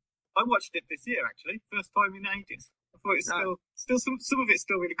 I watched it this year, actually. First time in ages. I thought it's still some of it's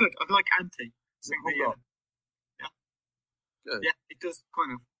still really good. I like Auntie. Good. Yeah, it does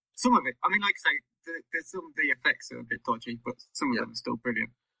kind of. Some of it. I mean, like I say, there's some of the effects are a bit dodgy, but some of them are still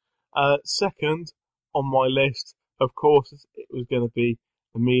brilliant. Second on my list, of course, it was going to be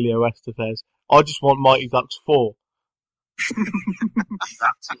Emilio Estevez. I just want Mighty Ducks 4.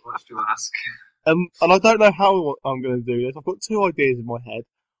 That's too much to ask. And I don't know how I'm going to do this. I've got 2 ideas in my head.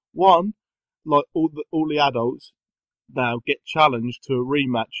 One, like all the adults now get challenged to a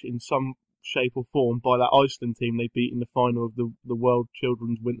rematch in some shape or form by that Iceland team they beat in the final of the World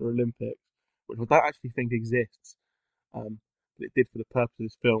Children's Winter Olympics, which I don't actually think exists. But it did for the purpose of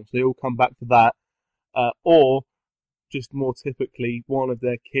this film. So they all come back to that. Or, just more typically, one of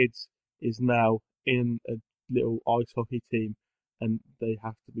their kids is now in a little ice hockey team and they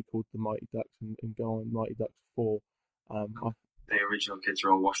have to be called the Mighty Ducks and go on Mighty Ducks 4. The original kids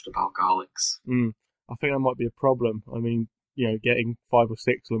are all washed up alcoholics. I think that might be a problem. I mean, getting 5 or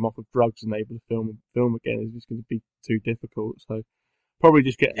 6 of them off of drugs and able to film again is just going to be too difficult. So probably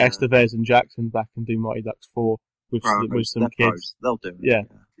just get Estevez and Jackson back and do Mighty Ducks 4 with some kids. Pros. They'll do it.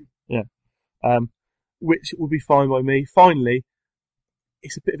 Yeah. Which would be fine by me. Finally,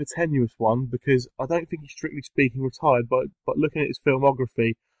 it's a bit of a tenuous one because I don't think he's strictly speaking retired, but looking at his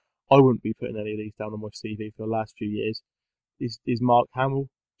filmography, I wouldn't be putting any of these down on my CV for the last few years. Is Mark Hamill.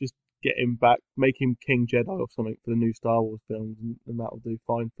 Just get him back, make him King Jedi or something for the new Star Wars films, and that'll do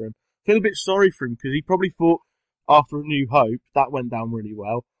fine for him. I feel a bit sorry for him because he probably thought after A New Hope, that went down really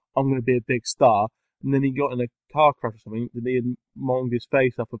well. I'm going to be a big star. And then he got in a car crash or something, and he had monged his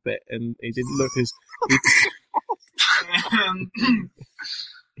face up a bit, and he didn't look as...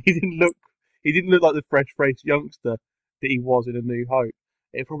 He didn't look like the fresh-faced youngster that he was in A New Hope.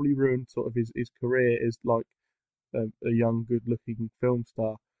 It probably ruined sort of his career as like a young, good-looking film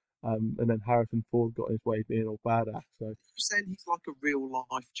star. And then Harrison Ford got in his way being all badass. So you're saying he's like a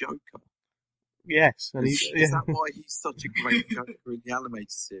real-life Joker? Yes. And is that why he's such a great Joker in the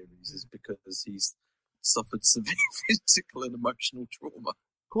animated series? Is because he's suffered severe physical and emotional trauma?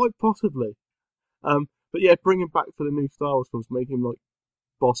 Quite possibly. But yeah, bring him back for the new Star Wars films, make him like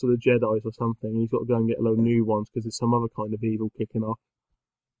boss of the Jedis or something. He's got to go and get a load of new ones because there's some other kind of evil kicking off.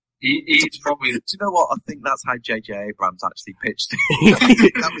 He's probably... Do you know what? I think that's how J.J. Abrams actually pitched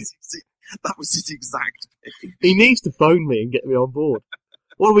it. that was his exact pitch. He needs to phone me and get me on board.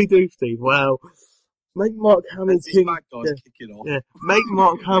 What do we do, Steve? Well, make Mark Hamill King... make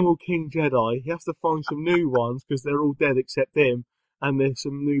Mark Hamill King Jedi. He has to find some new ones because they're all dead except him. And there's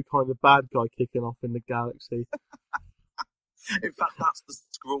some new kind of bad guy kicking off in the galaxy. In fact, that's the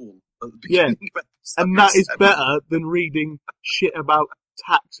scroll at the beginning of episode and that 7. is better than reading shit about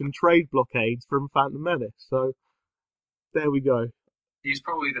tax and trade blockades from Phantom Menace. So, there we go. He's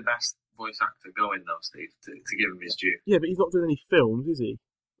probably the best voice actor going, though, Steve, to give him his due. Yeah, but he's not doing any films, is he?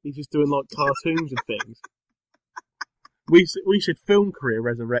 He's just doing, like, cartoons and things. We should film career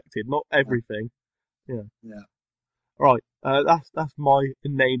resurrected, not everything. Yeah. Right, that's my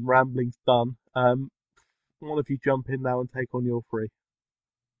inane ramblings done. One of you jump in now and take on your 3.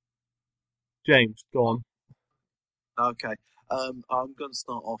 James, go on. Okay. I'm going to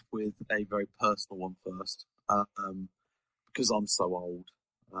start off with a very personal one first, because I'm so old.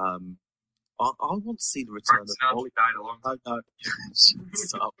 I want to see the return of Molly. Died a long time. No,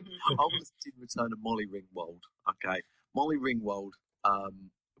 stop. I want to see the return of Molly Ringwald. Okay, Molly Ringwald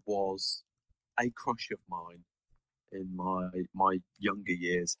was a crush of mine in my younger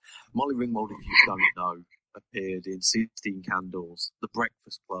years. Molly Ringwald, if you don't know, appeared in 16 Candles, The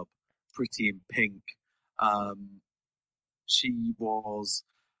Breakfast Club, Pretty in Pink. She was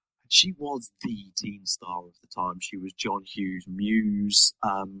the teen star of the time. She was John Hughes' muse.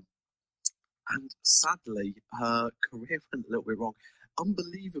 And sadly, her career went a little bit wrong.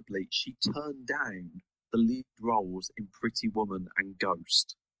 Unbelievably, she turned down the lead roles in Pretty Woman and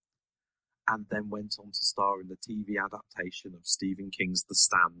Ghost, and then went on to star in the TV adaptation of Stephen King's The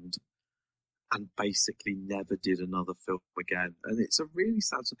Stand, and basically never did another film again. And it's a really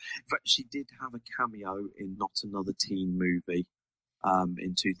sad story. In fact, she did have a cameo in Not Another Teen Movie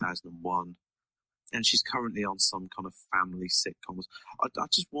in 2001. And she's currently on some kind of family sitcoms. I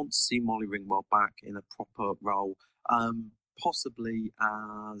just want to see Molly Ringwald back in a proper role, possibly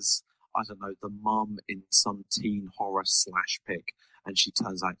as, I don't know, the mum in some teen horror slash pick, and she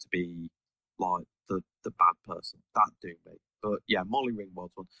turns out to be like the bad person. That'd do me. But yeah, Molly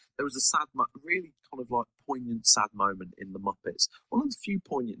Ringwald's one. There was a really kind of like poignant, sad moment in The Muppets. One of the few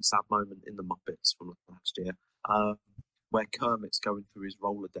poignant, sad moments in The Muppets from last year. where Kermit's going through his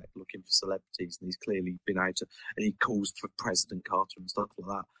roller deck looking for celebrities, and he's clearly been out to, and he calls for President Carter and stuff like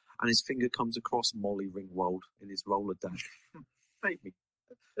that, and his finger comes across Molly Ringwald in his roller deck. Made me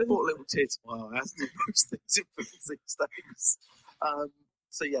brought a little tear to my eye, as do most things in films these days.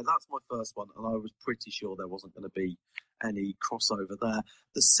 So yeah, that's my first one, and I was pretty sure there wasn't going to be any crossover there.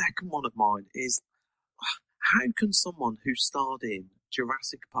 The second one of mine is, how can someone who starred in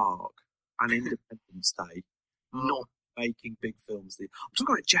Jurassic Park and Independence Day not making big films? I'm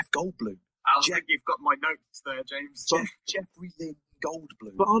talking about Jeff Goldblum. I think you've got my notes there, James. Jeffrey Lynn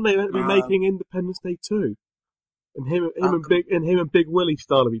Goldblum. But aren't they meant to be making Independence Day 2? And him and Big Willie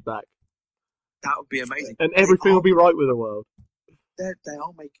style will be back. That would be amazing. And everything will be right with the world. They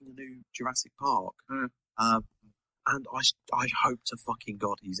are making a new Jurassic Park, and I hope to fucking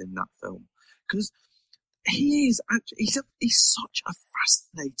God he's in that film, because he is actually he's such a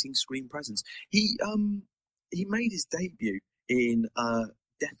fascinating screen presence. He made his debut in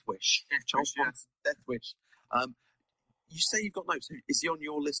Death Wish. Death Wish. You say you've got notes. Is he on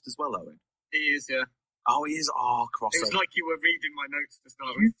your list as well, Owen? He is, yeah. Oh, he is. Oh, crossover. It was like you were reading my notes to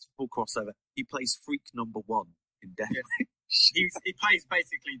start with. Beautiful crossover. He plays freak number 1 in Death Wish. He plays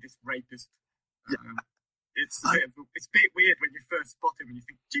basically this rapist. It's a bit weird when you first spot him and you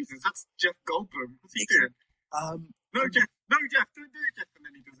think, Jesus, that's Jeff Goldblum. What's he doing? No, Jeff, don't do it, Jeff. And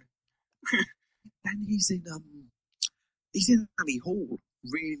then he does it. Then he's in Annie Hall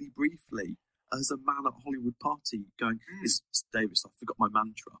really briefly as a man at a Hollywood party going, "This is Davis, I forgot my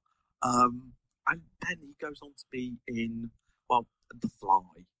mantra." And then he goes on to be in, The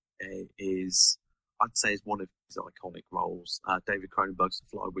Fly is, I'd say, is one of his iconic roles. David Cronenberg's The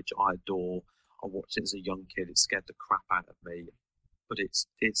Fly, which I adore. I watched it as a young kid. It scared the crap out of me, but it's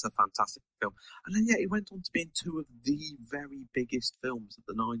a fantastic film. And then, he went on to be in 2 of the very biggest films of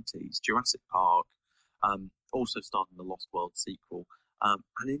the 90s, Jurassic Park, also starring the Lost World sequel,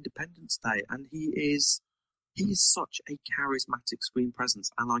 and Independence Day. And he is such a charismatic screen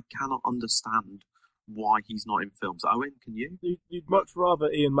presence, and I cannot understand why he's not in films. Owen, can you? You'd much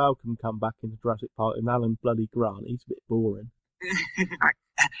rather Ian Malcolm come back into Jurassic Park than Alan bloody Grant. He's a bit boring.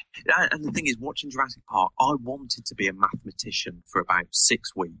 And the thing is, watching Jurassic Park, I wanted to be a mathematician for about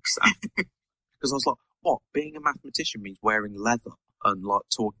 6 weeks. Because I was like, what? Being a mathematician means wearing leather and like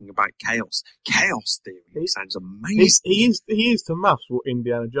talking about chaos. Chaos theory sounds amazing. He is to maths what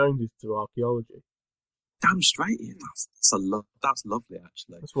Indiana Jones is to archaeology. Damn straight, Ian. That's lovely,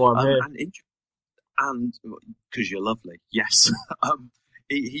 actually. That's why I'm here. And because you're lovely, yes.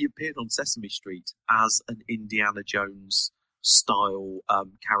 He appeared on Sesame Street as an Indiana Jones style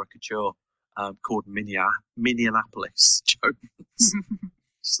caricature called Minneapolis Jones.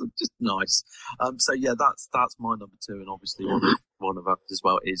 So just nice. So yeah, that's my number 2, and obviously one of ours as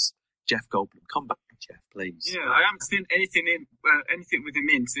well is Jeff Goldblum. Come back, Jeff, please. Yeah, I haven't seen anything with him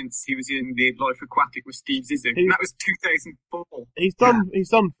in since he was in The Life Aquatic with Steve Zissou. And that was 2004. He's done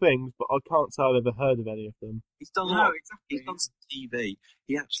things, but I can't say I've ever heard of any of them. He's done He's done some TV.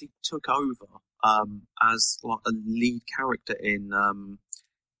 He actually took over as like a lead character in Law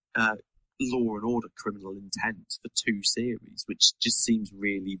and Order: Criminal Intent for 2 series, which just seems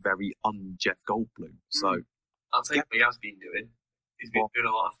really very un-Jeff Goldblum. So I'll tell you what he has been doing. He's been doing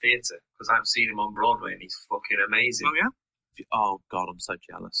a lot of theatre, because I've seen him on Broadway and he's fucking amazing. Oh, yeah? Oh, God, I'm so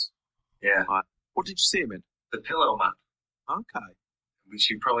jealous. Yeah. What did you see him in? The Pillow Man. Okay. Which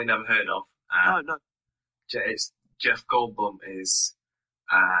you've probably never heard of. No. It's Jeff Goldblum is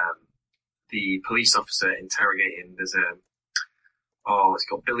the police officer interrogating. There's it's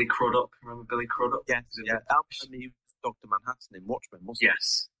got Billy Crudup. Remember Billy Crudup? Yes, yeah. He was Dr. Manhattan in Watchmen, wasn't he?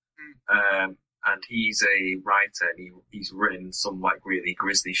 Yes. And he's a writer, and he's written some like really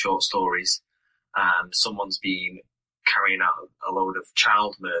grisly short stories, and someone's been carrying out a load of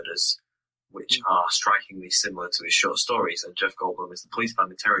child murders, which are strikingly similar to his short stories, and Jeff Goldblum is the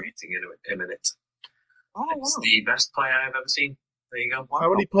policeman interrogating him in it. Oh, it's the best play I've ever seen. There you go. How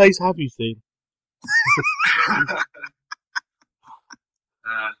many plays have you seen?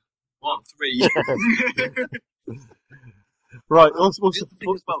 1, 3. Right. What's the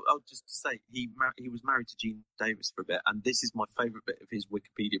thing as well? Just to say, he was married to Gene Davis for a bit, and this is my favourite bit of his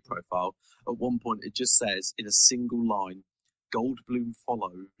Wikipedia profile. At one point, it just says in a single line, "Goldblum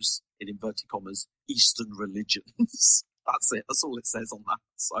follows," in inverted commas, "Eastern religions." That's it. That's all it says on that.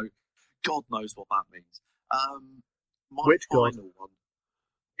 So, God knows what that means. Which final one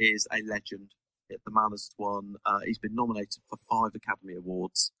is a legend. The man has won. He's been nominated for 5 Academy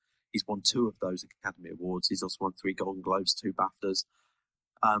Awards. He's won 2 of those Academy Awards. He's also won 3 Golden Globes, 2 BAFTAs.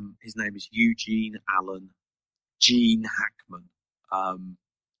 His name is Eugene Allen Gene Hackman.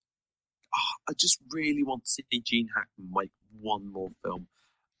 I just really want to see Gene Hackman make one more film.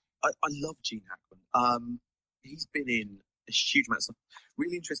 I love Gene Hackman. He's been in a huge amount of stuff.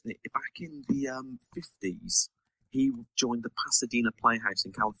 Really interesting. Back in the 50s, he joined the Pasadena Playhouse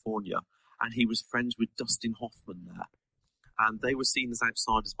in California, and he was friends with Dustin Hoffman there. And they were seen as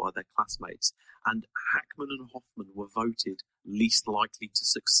outsiders by their classmates. And Hackman and Hoffman were voted least likely to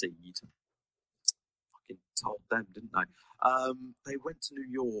succeed. Fucking told them, didn't they? They went to New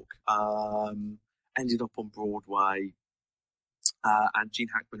York, ended up on Broadway, and Gene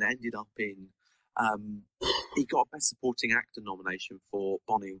Hackman ended up in... he got a Best Supporting Actor nomination for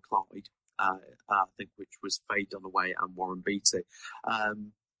Bonnie and Clyde, I think, which was Faye Dunaway and Warren Beatty.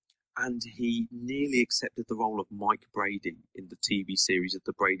 And he nearly accepted the role of Mike Brady in the TV series of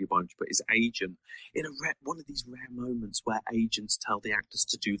The Brady Bunch, but his agent, in one of these rare moments where agents tell the actors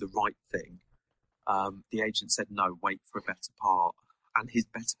to do the right thing, the agent said, no, wait for a better part. And his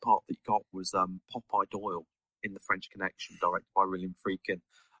better part that he got was Popeye Doyle in The French Connection, directed by William Friedkin,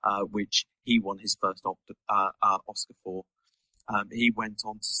 which he won his first Oscar for. He went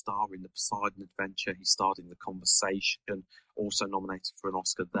on to star in The Poseidon Adventure. He starred in The Conversation, also nominated for an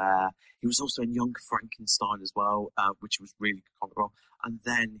Oscar there. He was also in Young Frankenstein as well, which was really good comic role. And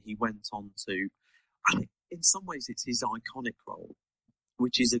then he went on to, I think in some ways it's his iconic role,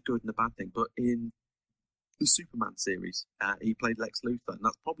 which is a good and a bad thing, but in the Superman series, he played Lex Luthor, and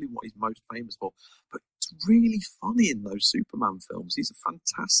that's probably what he's most famous for. But it's really funny in those Superman films. He's a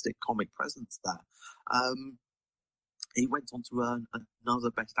fantastic comic presence there. He went on to earn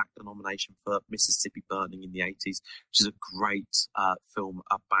another Best Actor nomination for Mississippi Burning in the 80s, which is a great film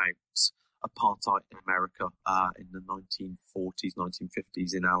about apartheid in America in the 1940s,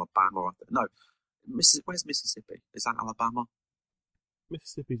 1950s in Alabama. No, where's Mississippi? Is that Alabama?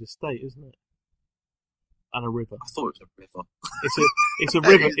 Mississippi's a state, isn't it? And a river. I thought it was a river. It's a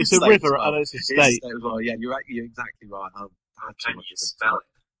river. It's a river, and it's a state. It's a state as well. Yeah, you're exactly right. Can you spell it?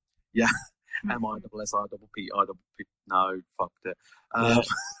 Yeah. M-I-S-S-I-P-P. No, fucked it.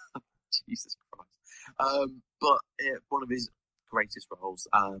 Jesus Christ. But one of his greatest roles,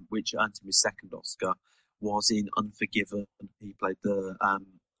 which earned him his second Oscar, was in Unforgiven. He played the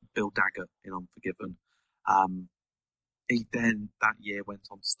Bill Daggett in Unforgiven. He then that year went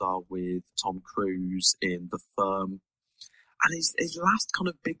on to star with Tom Cruise in The Firm. And his last kind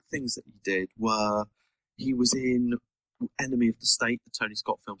of big things that he did were he was in Enemy of the State, the Tony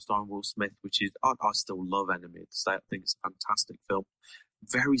Scott film starring Will Smith, which is, I still love Enemy of the State. I think it's a fantastic film.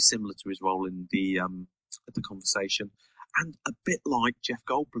 Very similar to his role in The Conversation. And a bit like Jeff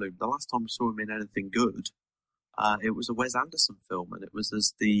Goldblum. The last time we saw him in anything good, it was a Wes Anderson film, and it was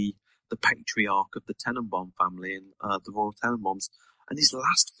as the patriarch of the Tenenbaum family in the Royal Tenenbaums. And his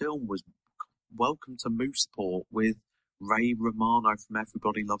last film was Welcome to Mooseport with Ray Romano from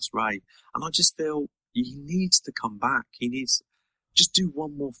Everybody Loves Ray. And I just feel he needs to come back. He needs just do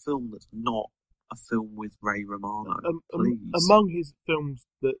one more film that's not a film with Ray Romano, please. Among his films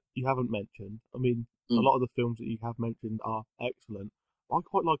that you haven't mentioned, I mean, a lot of the films that you have mentioned are excellent. I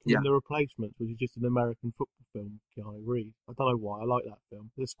quite like him in The Replacements, which is just an American football film, Keanu Reeves. I don't know why, I like that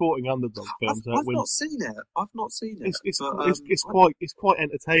film. The sporting underdog film. I've not seen it. It's quite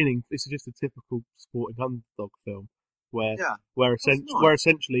entertaining. It's just a typical sporting underdog film where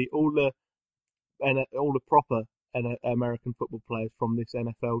essentially all the proper American football players from this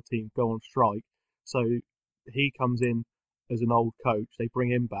NFL team go on strike. So he comes in as an old coach. They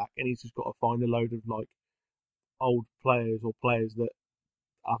bring him back, and he's just got to find a load of like old players or players that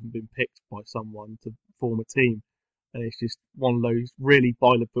haven't been picked by someone to form a team. And it's just one of those really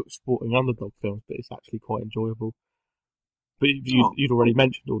by the book sporting underdog films, but it's actually quite enjoyable. But you'd already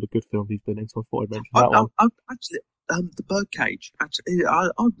mentioned all the good films he's been in, so I thought I'd mention that one. Actually, The Birdcage. Actually, I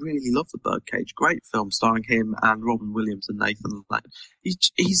really love The Birdcage. Great film starring him and Robin Williams and Nathan Lane.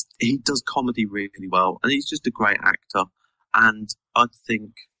 He does comedy really well, and he's just a great actor. And I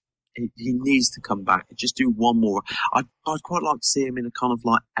think he needs to come back and just do one more. I'd quite like to see him in a kind of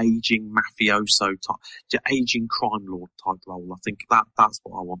like aging mafioso type, aging crime lord type role. I think that's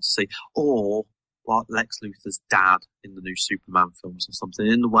what I want to see. Or like Lex Luthor's dad in the new Superman films or something,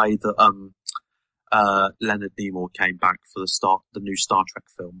 in the way that Leonard Nimoy came back for the new Star Trek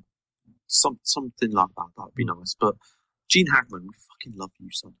film. Something like that. That'd be nice. But Gene Hackman, we fucking love you,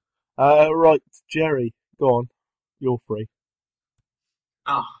 son. Right, Jerry, go on. You're free.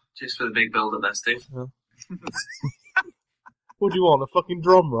 Oh, just for the big build up there, Steve. Yeah. What do you want? A fucking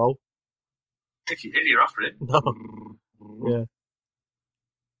drum roll? If you're offering it. No. Yeah.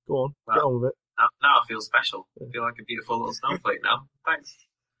 Go on, get on with it. Now I feel special. I feel like a beautiful little snowflake now. Thanks.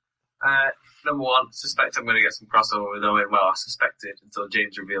 Number one, suspect I'm going to get some crossover with Owen. Well, I suspected until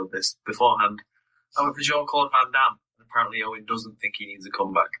James revealed this beforehand. I went for Jean-Claude Van Damme. Apparently Owen doesn't think he needs a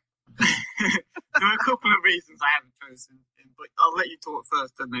comeback. There are a couple of reasons I haven't chosen him, but I'll let you talk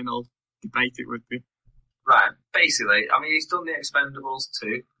first and then I'll debate it with you. Right, basically, I mean, he's done The Expendables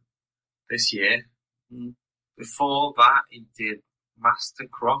 2 this year. Before that, he did Master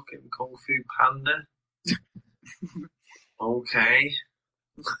Croc and Kung Fu Panda. Okay.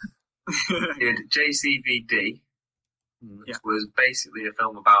 He did JCVD, which was basically a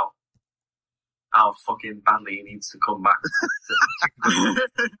film about how fucking badly he needs to come back. And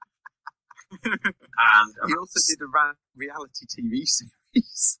he also did a reality TV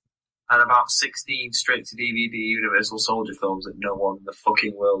series. And about 16 straight-to-DVD Universal Soldier films that no one in the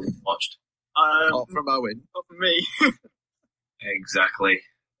fucking world has watched. Apart from Owen. Not from me. Exactly.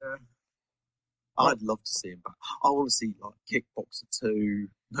 I'd love to see him back. I want to see, like, Kickboxer 2,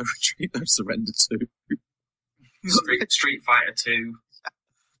 No Retreat, No Surrender 2. Street Fighter 2.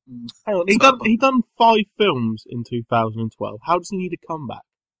 Hang on, he done 5 films in 2012. How does he need a comeback?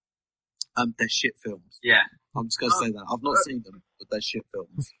 They're shit films. Yeah. I'm just going to say that. I've not seen them, but they're shit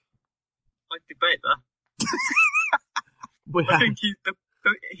films. I'd debate that. I think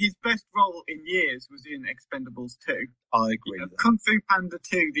his best role in years was in Expendables 2. I agree with that. Kung Fu Panda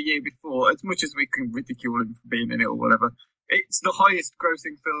 2 the year before, as much as we can ridicule him for being in it or whatever, it's the highest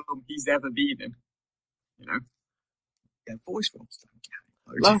grossing film he's ever been in. You know? Yeah, voice roles don't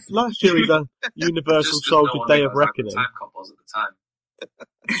count. Last year he done Universal Soldier Day of Reckoning. Time cop was at the time.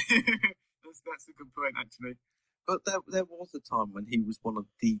 That's a good point, actually. But there was a time when he was one of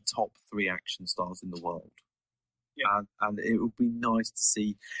the top 3 action stars in the world. Yeah. And it would be nice to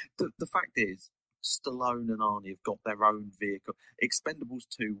see. The fact is, Stallone and Arnie have got their own vehicle. Expendables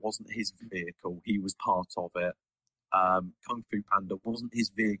 2 wasn't his vehicle. He was part of it. Kung Fu Panda wasn't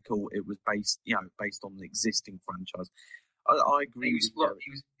his vehicle. It was based on the existing franchise. I agree. He was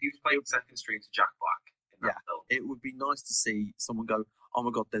playing second string to Jack Black in that film. It would be nice to see someone go, oh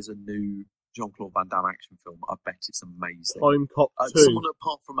my God, there's a new Jean-Claude Van Damme action film. I bet it's amazing. Time Cop 2. Someone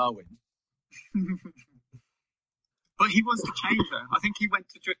apart from Owen. But he was a changer. I think he went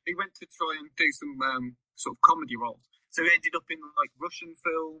to try and do some sort of comedy roles. So he ended up in like Russian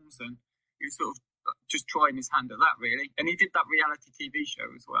films, and he was sort of just trying his hand at that, really. And he did that reality TV show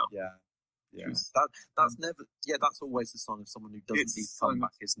as well. Yeah. That's always a sign of someone who doesn't need to come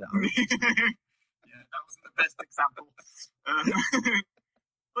back, isn't it? Yeah, that wasn't the best example.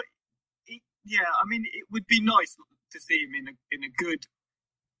 But I mean, it would be nice to see him in a good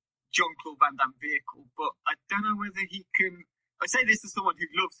Jean-Claude Van Damme vehicle, but I don't know whether he can. I say this as someone who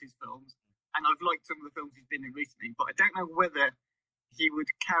loves his films, and I've liked some of the films he's been in recently, but I don't know whether he would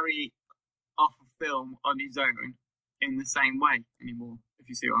carry off a film on his own in the same way anymore,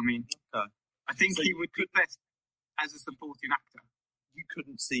 if you see what I mean. Okay. I think he would do best as a supporting actor. You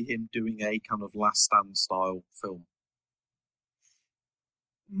couldn't see him doing a kind of Last Stand style film?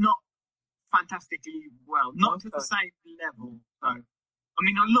 Not fantastically well. Not to the same level, though. I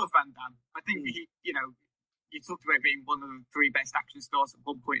mean, I love Van Damme. I think he, you talked about being one of the 3 best action stars at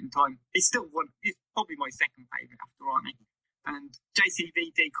one point in time. He's probably my second favourite after Arnie. And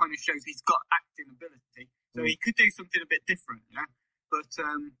JCVD kind of shows he's got acting ability. So he could do something a bit different, But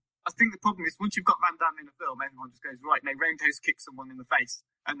I think the problem is once you've got Van Damme in a film, everyone just goes, right, now roundhouse kick someone in the face.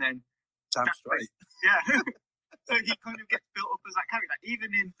 And then... Damn straight. Yeah. So he kind of gets built up as that character.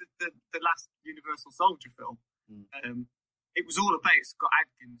 Even in the last Universal Soldier film, it was all about Scott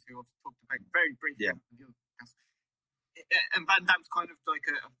Adkins, who I've talked about very briefly. Yeah. And Van Damme's kind of like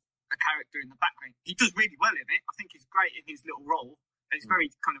a character in the background. He does really well in it. I think he's great in his little role. It's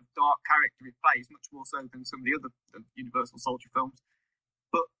very kind of dark character he plays, much more so than some of the other Universal Soldier films.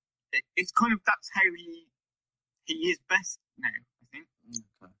 But it's kind of, that's how he is best now, I think.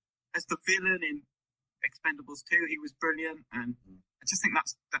 Okay. As the villain in Expendables 2, he was brilliant, and I just think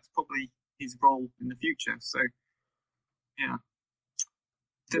that's probably his role in the future. So, yeah.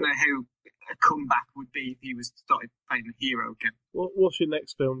 Don't know how a comeback would be if he was started playing the hero again. What's your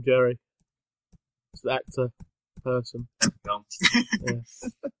next film, Jerry? It's the actor, person. Yeah.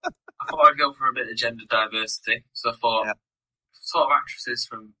 I thought I'd go for a bit of gender diversity. So I thought sort of actresses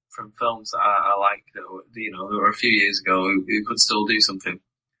from films that I like, that were a few years ago who could still do something.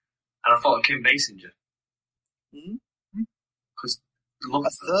 And I thought of Kim Basinger. Because a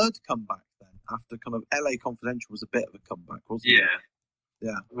third comeback then, after kind of LA Confidential was a bit of a comeback, wasn't it?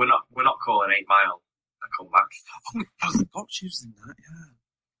 Yeah. We're not calling 8 Mile a comeback. Oh, I forgot she was in that.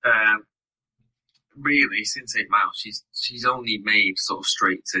 Yeah. Really, since 8 Mile, she's only made sort of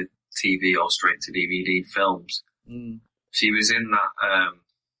straight to TV or straight to DVD films. She was in that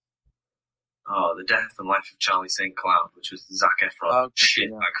The Death and Life of Charlie St. Cloud, which was the Zac Efron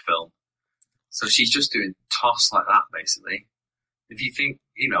shitbag film. So she's just doing toss like that, basically. If you think,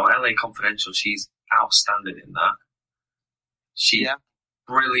 LA Confidential, she's outstanding in that. She's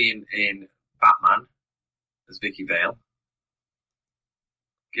brilliant in Batman as Vicky Vale.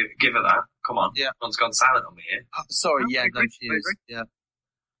 Give her that. Come on. Yeah. Everyone's gone silent on me here. Sorry, she is. Yeah.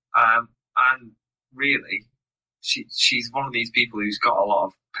 And really, she's one of these people who's got a lot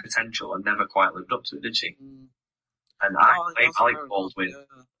of potential and never quite lived up to it, did she? Mm. And Alec Baldwin.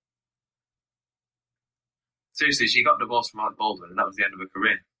 Yeah. Seriously, she got divorced from Alec Baldwin, and that was the end of her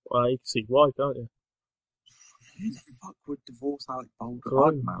career. Well, you can see why, can't you? Who the fuck would divorce Alec Baldwin?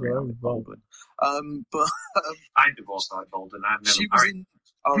 I'd marry Alec Baldwin. But I divorced Alec Baldwin. I've never married.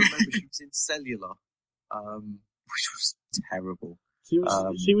 I remember she was in Cellular, which was terrible. She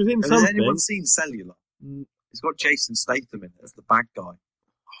was in something. Has anyone seen Cellular? It's got Jason Statham in it as the bad guy. Oh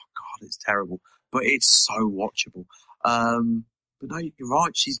God, it's terrible, but it's so watchable. But no, you're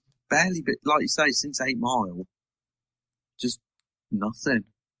right. She's barely, like you say, since 8 Mile, just nothing.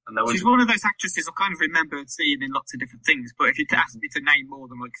 She's one of those actresses I kind of remember seeing in lots of different things, but if you asked me to name more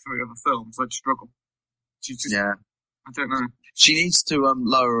than like 3 other films, I'd struggle. She's just, I don't know. She needs to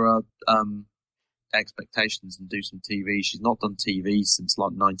lower her expectations and do some TV. She's not done TV since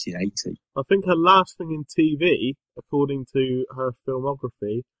like 1980. I think her last thing in TV, according to her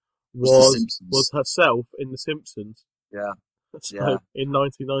filmography, was herself in The Simpsons. Yeah. So, in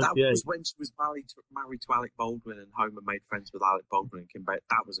 1998. That was when she was married to Alec Baldwin, and Homer made friends with Alec Baldwin and Kim Bate.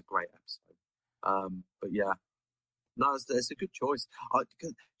 That was a great episode. But yeah, no, it's a good choice.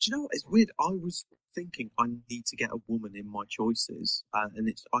 Do you know what? It's weird. I was thinking I need to get a woman in my choices,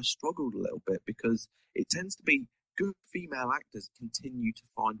 and I struggled a little bit because it tends to be good female actors continue to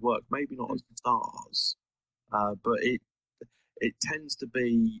find work. Maybe not as stars, but it tends to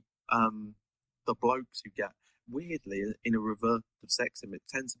be the blokes who get. Weirdly, in a reverse of sexism, it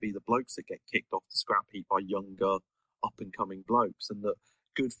tends to be the blokes that get kicked off the scrap heap by younger, up-and-coming blokes, and that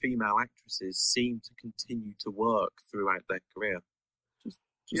good female actresses seem to continue to work throughout their career. Just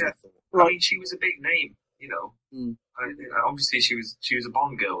yeah. I mean, she was a big name, obviously, she was a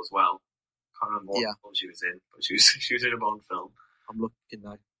Bond girl as well. Can't remember what film she was in, but she was in a Bond film. I'm looking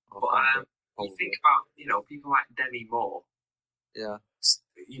now. But you think about people like Demi Moore. Yeah.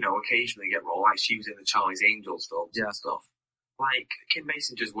 Occasionally get role, like she was in the Charlie's Angels films and stuff. Like, Kim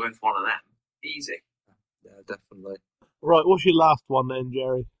Basinger's worth one of them. Easy. Yeah, definitely. Right, what's your last one then,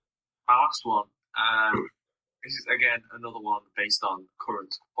 Jerry? My last one, this is, again, another one based on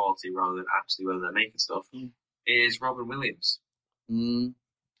current quality rather than actually whether they're making stuff, is Robin Williams.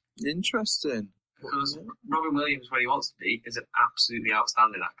 Interesting. Because Robin Williams, when he wants to be, is an absolutely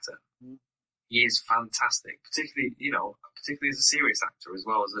outstanding actor. He is fantastic, particularly as a serious actor as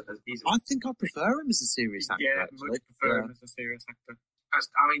well as he's. I think I prefer him as a serious actor. Yeah, I much prefer him as a serious actor. I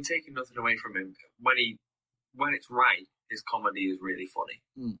mean, taking nothing away from him, when it's right, his comedy is really funny.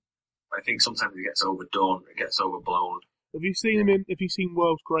 I think sometimes it gets overdone, it gets overblown. Have you seen him in? Have you seen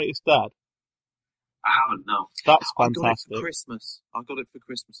World's Greatest Dad? I haven't. No. That's fantastic. I got it for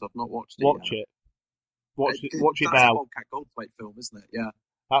Christmas. I've not watched it. Watch it. Watch it now. That's a Bobcat Goldthwait film, isn't it? Yeah.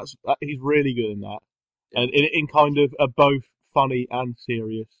 He's really good in that, and in kind of a both funny and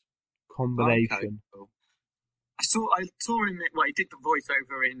serious combination. Okay, cool. I saw him. He did the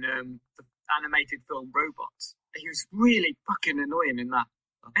voiceover in the animated film Robots. He was really fucking annoying in that.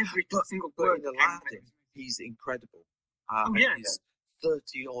 Every single word. In Aladdin, he's incredible. His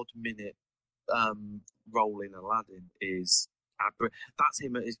 30-odd minute role in Aladdin is. That's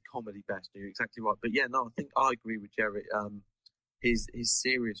him at his comedy best. You're exactly right. But yeah, no, I think I agree with Jerry. His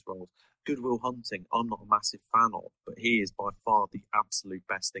serious roles. Good Will Hunting, I'm not a massive fan of, but he is by far the absolute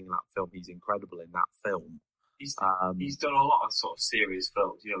best thing in that film. He's incredible in that film. He's done a lot of sort of serious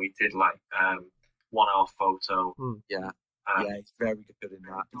films. He did like 1 Hour Photo. Yeah, he's very good in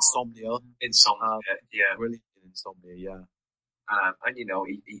that. Insomnia. Yeah. Brilliant in Insomnia, yeah. And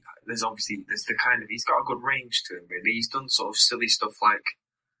there's the kind of, he's got a good range to him, really. He's done sort of silly stuff like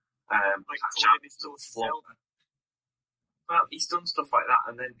well, he's done stuff like that,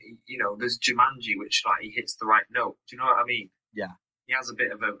 and then there's Jumanji, which like he hits the right note. Do you know what I mean? Yeah. He has a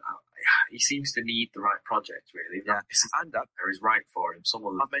bit of he seems to need the right project, really. Yeah. And that is right for him.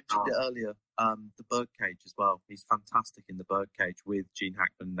 I mentioned it earlier. The Birdcage as well. He's fantastic in The Birdcage with Gene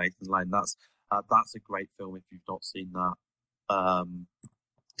Hackman and Nathan Lane. That's a great film if you've not seen that.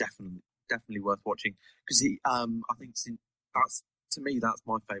 Definitely worth watching because I think that's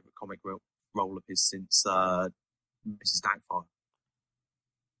my favourite comic role of his since Mrs. Doubtfire.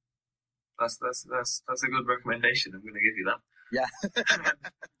 That's a good recommendation. I'm going to give you that. Yeah.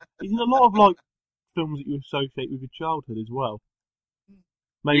 He's in a lot of like films that you associate with your childhood as well.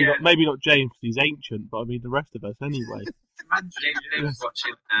 Maybe not James because he's ancient, but I mean the rest of us anyway. James was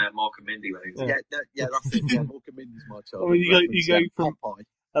watching Mork and Mindy when he was that's it. Yeah, Mork and Mindy's my childhood. I mean, you go from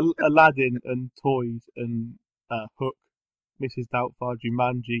Aladdin and Toys and Hook, Mrs. Doubtfire,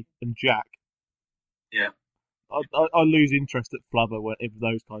 Jumanji, and Jack. Yeah. I lose interest at Flubber if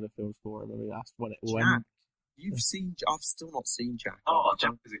those kind of films for him. I mean, that's when it will end. You've seen? I've still not seen Jack. Oh,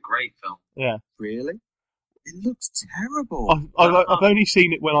 Jack is a great film. Yeah. Really? It looks terrible. I've only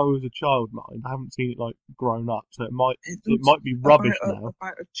seen it when I was a child, mind. I haven't seen it like grown up, so it might be rubbish now.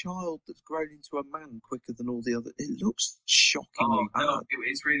 About a child that's grown into a man quicker than all the other. It looks shockingly bad. No,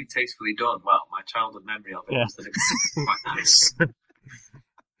 it's really tastefully done. Well, my childhood memory of it was that it was quite nice.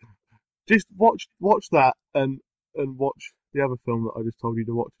 Just watch that and watch the other film that I just told you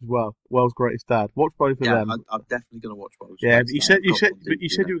to watch as well. World's Greatest Dad. Watch both of them. I'm definitely going to watch both. Yeah, but you said you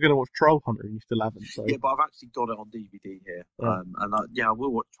were going to watch Troll Hunter and you still haven't. So. Yeah, but I've actually got it on DVD here. Yeah. I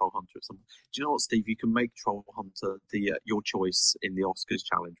will watch Troll Hunter at some point. Do you know what, Steve? You can make Troll Hunter your choice in the Oscars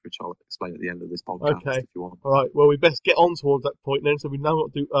challenge, which I'll explain at the end of this podcast if you want. All right. Well, we best get on towards that point then. So we now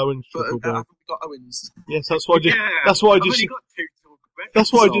got to do Owen's triple bill. Haven't we got Owen's? Yes, that's what I just. That's what I just.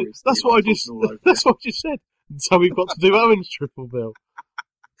 That's what I just said. So we've got to do Owen's triple bill.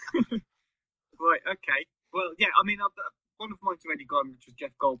 Right, okay. Well, yeah, I mean, one of mine's already gone, which was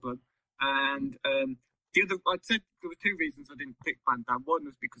Jeff Goldblum. And the other, I'd said there were two reasons I didn't pick Van Damme. One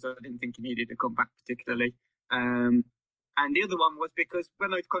was because I didn't think he needed to come back particularly. And the other one was because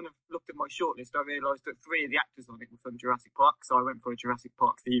when I kind of looked at my shortlist, I realised that 3 of the actors on it were from Jurassic Park, so I went for a Jurassic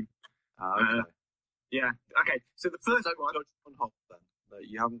Park theme. Okay. Yeah, okay. So the first one... Judge Reinhold, then. No,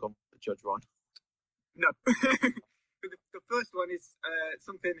 you haven't gone for Judge Reinhold. No. The first one is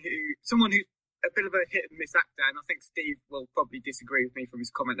someone who's a bit of a hit and miss actor, and I think Steve will probably disagree with me from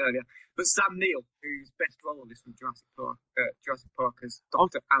his comment earlier. But Sam Neill, whose best role is from Jurassic Park as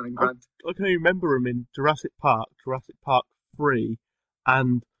Dr. Alan Grant. I can remember him in Jurassic Park 3,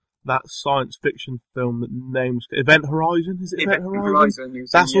 and that science fiction film that names Event Horizon. Is it Event Horizon?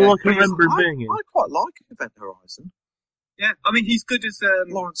 That's all I can remember him being in. I quite like Event Horizon. Yeah, I mean he's good as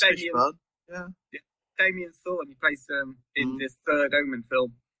Lawrence Fishburne. Yeah. Damien Thorne. He plays in the third Omen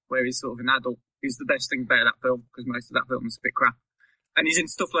film, where he's sort of an adult. He's the best thing about that film, because most of that film is a bit crap. And he's in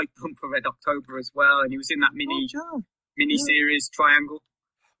stuff like Hunt for Red October as well, and he was in that mini-series Triangle.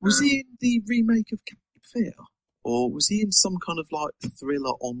 Was he in the remake of Cape Fear? Or was he in some kind of like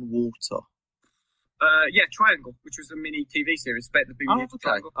thriller on water? Yeah, Triangle, which was a mini TV series about the BBC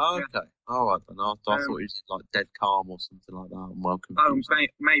Triangle. Okay. All right, then. I thought he was like Dead Calm or something like that. I'm welcome.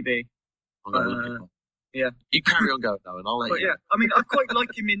 Maybe. Yeah. You carry on going, though, and I'll let you. Yeah, I mean, I quite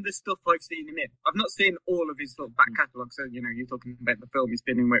like him in the stuff I've seen him in. I've not seen all of his sort of back catalogue, so, you know, you're talking about the film he's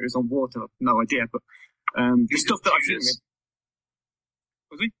been in where it was on water, I've no idea, but the stuff that I've seen him in.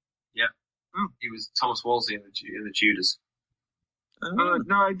 Was he? Yeah. Oh. He was Thomas Wolsey in the Tudors.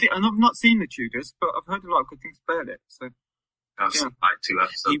 No, I've not seen the Tudors, but I've heard a lot of good things about it, so... I've seen like 2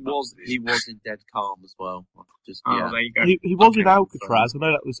 episodes. He was in Dead Calm as well. There you go. He was in Alcatraz. I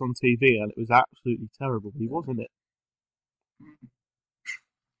know that was on TV and it was absolutely terrible, but he was in it.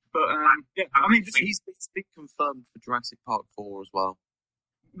 But yeah, I mean, he's been confirmed for Jurassic Park 4 as well.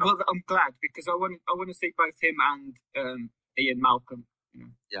 Well, I'm glad because I want to see both him and Ian Malcolm,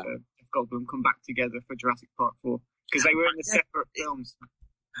 Jeff Goldblum, come back together for Jurassic Park 4 because they were in the separate films.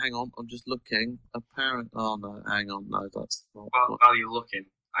 Hang on, I'm just looking. Oh no, hang on, no, that's not. While you're looking,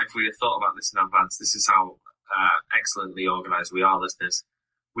 if we'd have thought about this in advance, this is how excellently organised we are, listeners.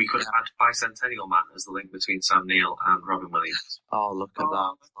 We could have had Bicentennial Man as the link between Sam Neill and Robin Williams. Oh, look at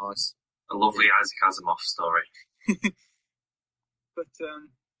that, that's nice. A lovely Isaac Asimov story. But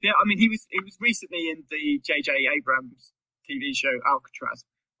yeah, I mean, he was recently in the J.J. Abrams TV show Alcatraz.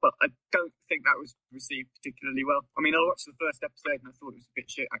 But I don't think that was received particularly well. I mean, I watched the first episode and I thought it was a bit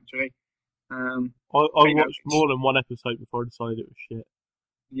shit, actually. I watched more than one episode before I decided it was shit.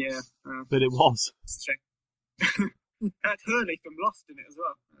 Yeah. But it was. It had Hurley from Lost in it as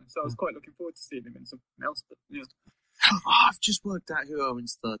well. So I was quite looking forward to seeing him in something else. But yeah. I've just worked out who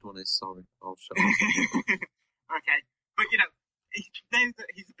Owen's third one is. Sorry. I'll show you. Okay. But, now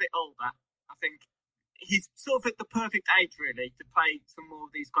that he's a bit older, I think he's sort of at the perfect age, really, to play some more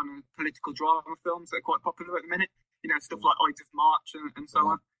of these kind of political drama films that are quite popular at the minute. Stuff like Ides of March and so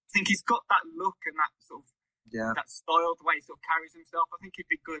on. I think he's got that look and that sort of that style, the way he sort of carries himself. I think he'd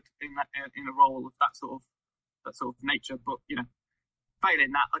be good in a role of that sort of nature. But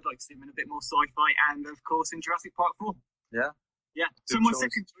failing that, I'd like to see him in a bit more sci-fi, and of course in Jurassic Park 4. Yeah. So my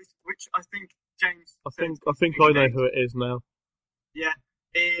second choice, which I think James. I think I know who it is now. Yeah,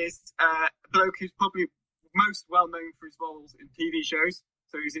 is a bloke who's probably most well known for his roles in TV shows.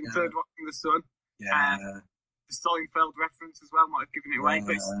 So he's in Third Rock from the Sun. Yeah. The Seinfeld reference as well might have given it away,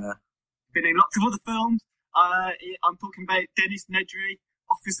 but he's been in lots of other films. I'm talking about Dennis Nedry,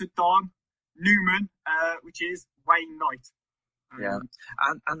 Officer Don, Newman, which is Wayne Knight. And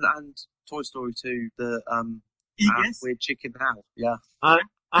Toy Story 2, the Weird Chicken Hal. Yeah.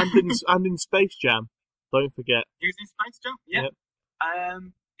 And in Space Jam, don't forget. He was in Space Jam. Yeah. Yep.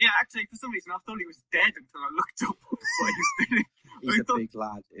 Actually, for some reason, I thought he was dead until I looked up what he was doing. He's a big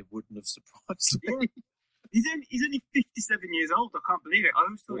lad. It wouldn't have surprised me. He's only 57 years old. I can't believe it. I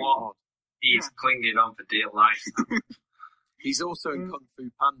always thought he's clinging on for dear life. He's also in Kung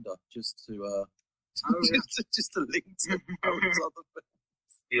Fu Panda, just to link to his other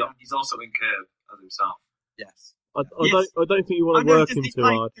films. He's also in Curb as himself. Yes. I don't think you want to work him too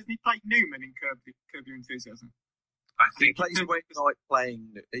hard. Doesn't he play Newman in Curb Your Enthusiasm? I think he plays Wayne Knight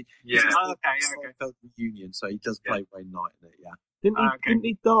playing. Yeah. Seinfeld reunion, so he does play Wayne Knight in it. Yeah. Didn't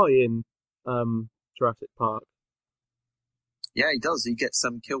he die in Jurassic Park? Yeah, he does. He gets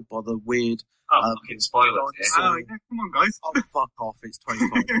killed by the weird. Fucking spoilers. Come on, guys. Oh, fuck off! It's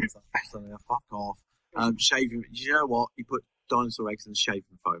 25 minutes. Fuck off. Shaving. You know what? He put dinosaur eggs in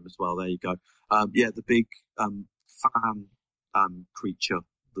shaving foam as well. There you go. The big fan creature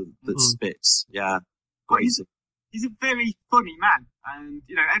that spits. Yeah, crazy. He's a very funny man, and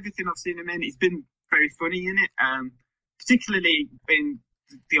everything I've seen him in, he's been very funny in it. Particularly in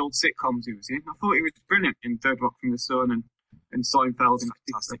the old sitcoms he was in. I thought he was brilliant in Third Rock from the Sun and Seinfeld.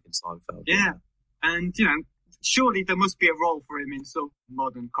 Fantastic in Seinfeld. Yeah. And surely there must be a role for him in some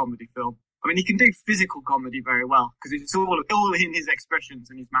modern comedy film. I mean, he can do physical comedy very well because it's all in his expressions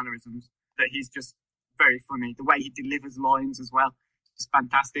and his mannerisms that he's just very funny. The way he delivers lines as well is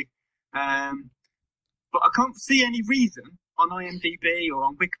fantastic. But I can't see any reason on IMDb or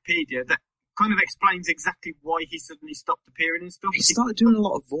on Wikipedia that kind of explains exactly why he suddenly stopped appearing and stuff. He started doing a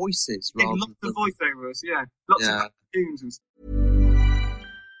lot of voices. Lots of voiceovers, lots of cartoons and stuff.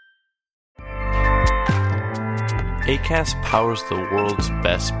 Acast powers the world's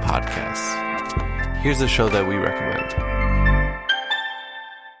best podcasts. Here's a show that we recommend.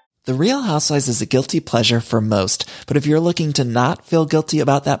 The Real Housewives is a guilty pleasure for most, but if you're looking to not feel guilty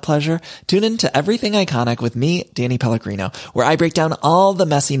about that pleasure, tune in to Everything Iconic with me, Danny Pellegrino, where I break down all the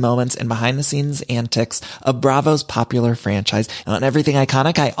messy moments and behind-the-scenes antics of Bravo's popular franchise. And on Everything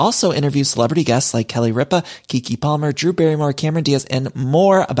Iconic, I also interview celebrity guests like Kelly Ripa, Keke Palmer, Drew Barrymore, Cameron Diaz, and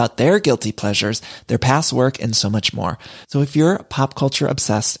more about their guilty pleasures, their past work, and so much more. So if you're pop culture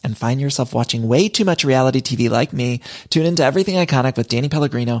obsessed and find yourself watching way too much reality TV like me, tune into Everything Iconic with Danny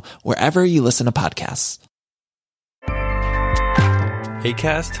Pellegrino, wherever you listen to podcasts.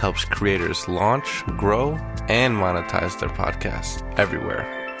 Acast helps creators launch, grow, and monetize their podcasts everywhere.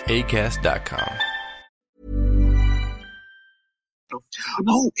 Acast.com.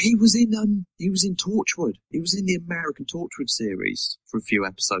 Oh, he was in Torchwood. He was in the American Torchwood series for a few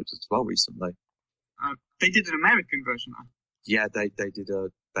episodes as well recently. They did an American version. Yeah, they did.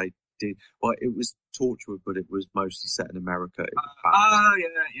 Well, it was Torchwood, but it was mostly set in America.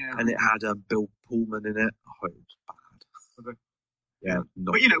 Yeah. And it had Bill Pullman in it. Oh, it was bad. Yeah.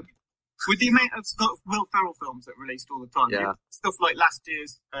 But with the amount of Will Ferrell films that released all the time, stuff like last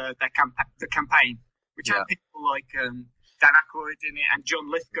year's the campaign, which had people like Dan Aykroyd in it and John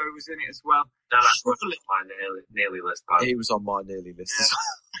Lithgow was in it as well. Dan Aykroyd was on my nearly list. He was on my nearly list.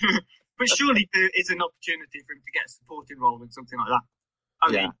 Yeah. But surely there is an opportunity for him to get a supporting role in something like that.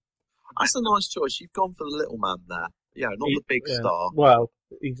 I mean, that's a nice choice. You've gone for the little man there. Yeah, not the big star. Well,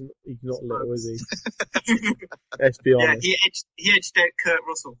 he's not little, is he? Let's be honest. Yeah, he edged out Kurt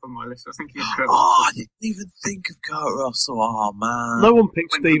Russell from my list. I think he's Kurt Russell. I didn't even think of Kurt Russell. Oh man. No one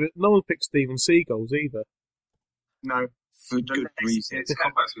picked Steven Seagulls either. No. For good reason. It's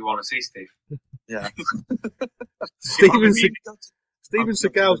complex we want to see, Steve. Yeah. Steven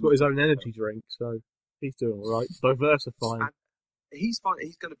Seagal's got his own energy drink, so he's doing all right. It's diversifying. He's fine.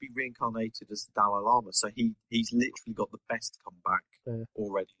 He's going to be reincarnated as the Dalai Lama, so he's literally got the best comeback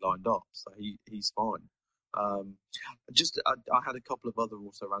already lined up. So he's fine. I had a couple of other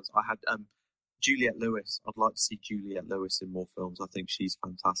also rounds. I had Juliette Lewis. I'd like to see Juliette Lewis in more films. I think she's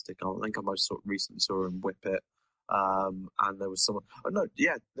fantastic. I think I most recently saw her in Whip It. And there was someone. Oh no,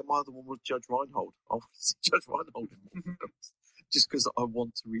 yeah. My other one was Judge Reinhold. I want to see Judge Reinhold in more films, just because I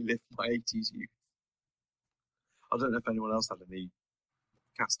want to relive my 80s youth. I don't know if anyone else had any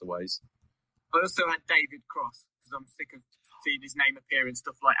castaways. I also had David Cross, because I'm sick of seeing his name appear in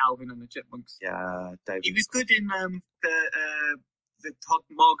stuff like Alvin and the Chipmunks. Yeah, David. He was good in the Todd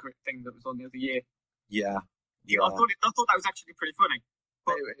Margaret thing that was on the other year. Yeah. I thought that was actually pretty funny.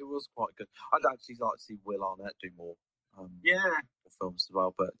 But it was quite good. I'd actually like to see Will Arnett do more. Films as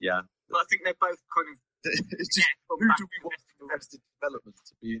well, but yeah. But I think they're both kind of. It's just who do we want from Arrested Development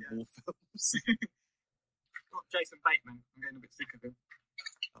to be in more films? Not Jason Bateman. I'm getting a bit sick of him.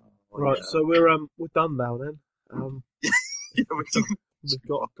 Right, so we're done now then. Yeah, we're done.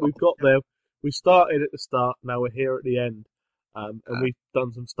 We've got there. We started at the start. Now we're here at the end, and we've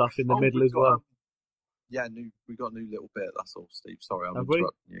done some stuff in the middle as well. We got a new little bit. That's all, Steve. Sorry, I'm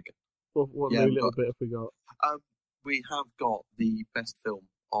interrupting you again. What new little bit have we got? We have got the best film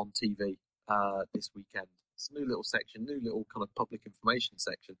on TV this weekend. It's a new little section, new little kind of public information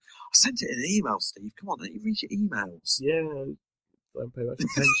section. I sent it in an email, Steve. Come on, don't you read your emails? Yeah, don't pay much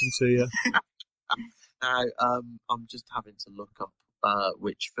attention to you. Now, I'm just having to look up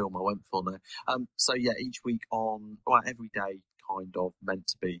which film I went for now. So yeah, each week every day, kind of meant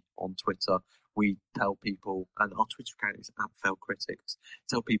to be on Twitter, we tell people, and our Twitter account is @FailCritics,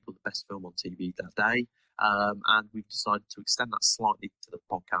 tell people the best film on TV that day. And we've decided to extend that slightly to the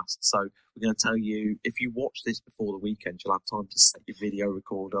podcast. So we're going to tell you, if you watch this before the weekend, you'll have time to set your video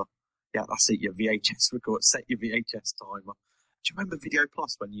recorder. Yeah, that's it, your VHS recorder. Set your VHS timer. Do you remember Video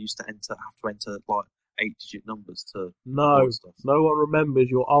Plus when you used to have to enter like 8-digit numbers to record stuff? No one remembers.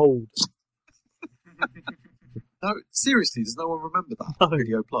 You're old. No, seriously, does no one remember that? No.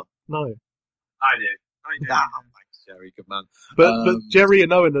 Video Plus? No. I do. Thanks, Jerry. Good man. But Jerry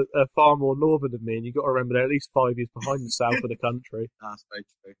and Owen are far more northern than me, and you've got to remember they're at least 5 years behind the south of the country. That's very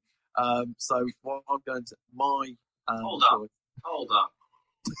true. So what I'm going to Hold up.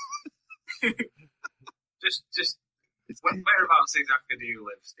 just whereabouts exactly do you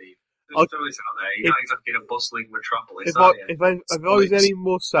live, Steve? Just throw this out there. You're not exactly in a bustling metropolis, If are you? if I was any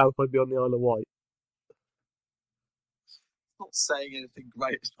more south, I'd be on the Isle of Wight. Not saying anything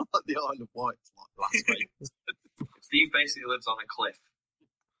great. It's not like the Isle of Wight like last week. Steve basically lives on a cliff.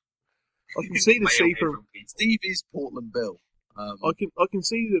 I can see the sea from. Steve is Portland Bill. I can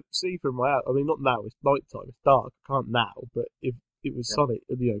see the sea from my house. I mean, not now. It's night time. It's dark. I can't now. But if it was sunny,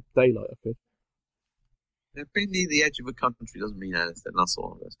 daylight, I could. Being near the edge of a country doesn't mean anything. That's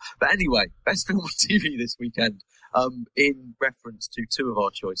all it is. But anyway, best film on TV this weekend. In reference to two of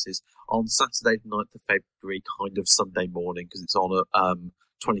our choices on Saturday, the 9th of February, kind of Sunday morning, because it's on at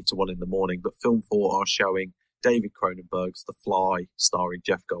 20 to 1 in the morning. But Film 4 are showing David Cronenberg's The Fly, starring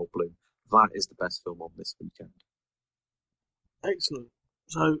Jeff Goldblum. That is the best film on this weekend. Excellent.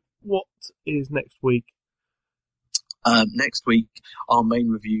 So, what is next week? Next week, our main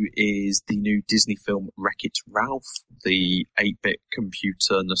review is the new Disney film Wreck-It Ralph, the 8-bit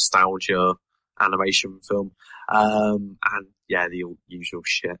computer nostalgia animation film. And yeah, the usual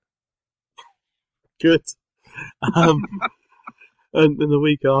shit. Good. And the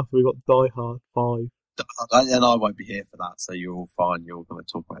week after, we got Die Hard 5. And I won't be here for that, so you're all fine. You're going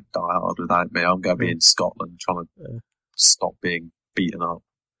to talk about Die Hard without me. I'm going to be in Scotland trying to stop being beaten up.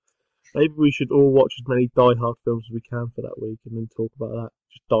 Maybe we should all watch as many Die Hard films as we can for that week and then talk about that.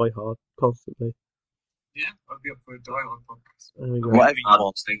 Just Die Hard constantly. Yeah, I'd be up for a Die Hard podcast. There we go. Whatever you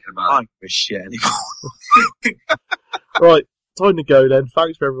want. Thinking about I don't give a shit anymore. Right, time to go then.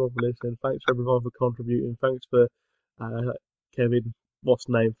 Thanks for everyone for listening. Thanks for everyone for contributing. Thanks for Kevin, what's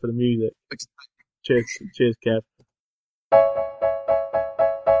the name, for the music. Cheers, Kev.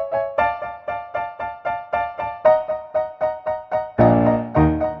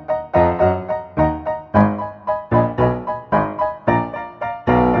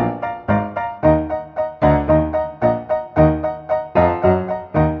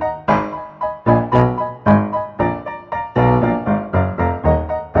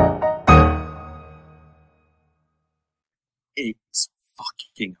 It's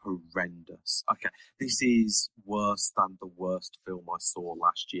fucking horrendous. Okay, this is worse than the worst film I saw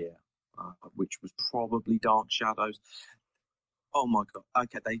last year, which was probably Dark Shadows. Oh my god.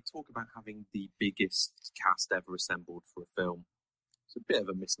 Okay, they talk about having the biggest cast ever assembled for a film. It's a bit of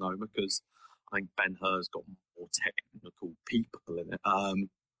a misnomer because I think Ben-Hur's got more technical people in it.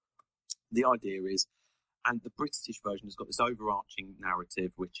 The idea is, and the British version has got this overarching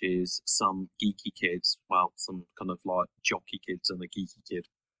narrative, which is some geeky kids, well, some kind of like jockey kids and a geeky kid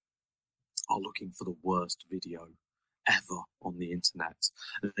are looking for the worst video ever on the internet.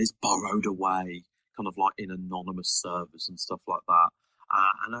 And it's borrowed away, kind of like in anonymous servers and stuff like that.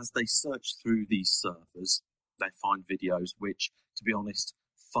 And as they search through these servers, they find videos which, to be honest,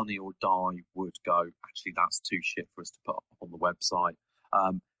 Funny or Die would go, actually, that's too shit for us to put up on the website.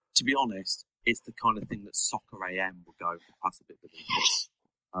 To be honest, it's the kind of thing that Soccer AM would go, that's a bit ridiculous.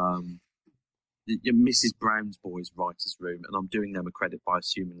 Mrs. Brown's Boys writer's room, and I'm doing them a credit by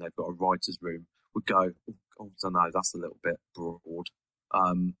assuming they've got a writer's room, would go, oh I don't know, that's a little bit broad.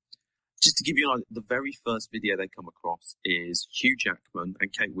 Just to give you an idea, the very first video they come across is Hugh Jackman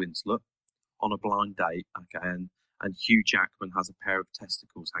and Kate Winslet on a blind date, okay, and Hugh Jackman has a pair of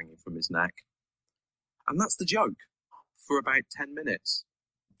testicles hanging from his neck. And that's the joke for about 10 minutes.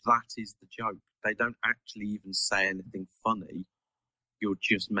 That is the joke. They don't actually even say anything funny. You're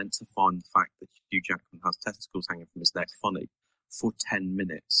just meant to find the fact that Hugh Jackman has testicles hanging from his neck funny for 10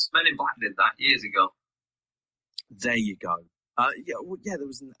 minutes. Men in Black did that years ago. There you go. There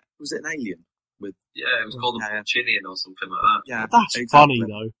was was it an alien with? Yeah, it was called a Chinian or something like that. Yeah, that's exactly.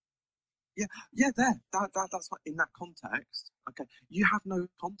 Funny though. Yeah, that's like in that context. Okay, you have no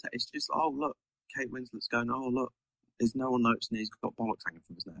context. It's just look, Kate Winslet's going. Oh look, there's no one noticing he's got bollocks hanging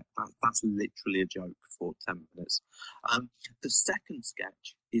from his neck. That's literally a joke for 10 minutes. The second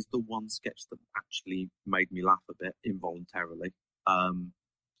sketch is the one sketch that actually made me laugh a bit involuntarily.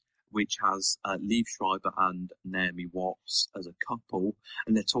 Which has Liev Schreiber and Naomi Watts as a couple,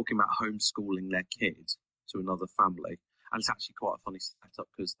 and they're talking about homeschooling their kid to another family. And it's actually quite a funny setup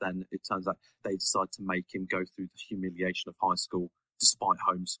because then it turns out they decide to make him go through the humiliation of high school despite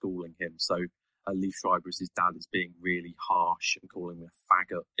homeschooling him. So Liev Schreiber as his dad is being really harsh and calling him a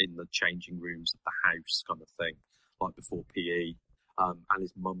faggot in the changing rooms of the house kind of thing, like before PE. And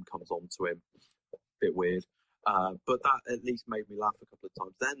his mum comes on to him. A bit weird. But that at least made me laugh a couple of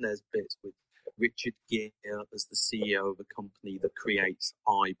times. Then there's bits with Richard Gere as the CEO of a company that creates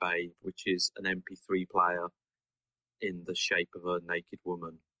iBabe, which is an MP3 player in the shape of a naked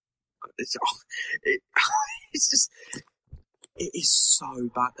woman. It's just, it is so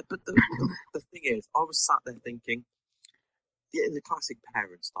bad. But the thing is, I was sat there thinking, in the classic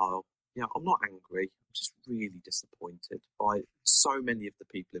parent style, I'm not angry. I'm just really disappointed by so many of the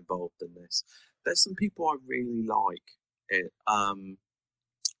people involved in this. There's some people I really like, and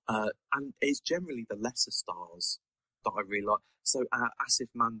it's generally the lesser stars that I really like. So Asif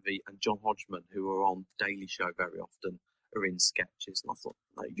Manvi and John Hodgman, who are on The Daily Show very often, are in sketches. And I thought,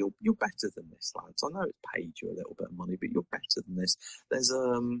 no, you're better than this, lads. I know it's paid you a little bit of money, but you're better than this. There's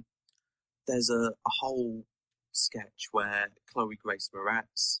a whole sketch where Chloe Grace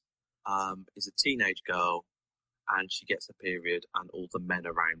Moretz is a teenage girl, and she gets a period, and all the men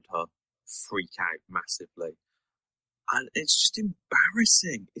around her freak out massively, and it's just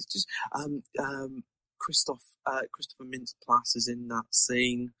embarrassing. It's just Christopher Mintz-Plasse is in that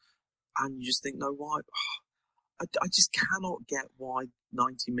scene, and you just think, no, why? I just cannot get why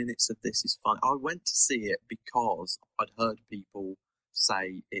 90 minutes of this is fun. I went to see it because I'd heard people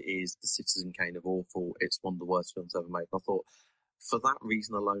say it is the Citizen Kane of awful. It's one of the worst films ever made. And I thought, for that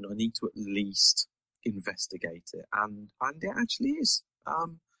reason alone, I need to at least investigate it, and it actually is.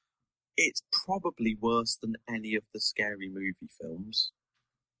 It's probably worse than any of the Scary Movie films.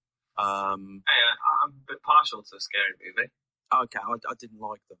 I'm a bit partial to a Scary Movie. Okay, I didn't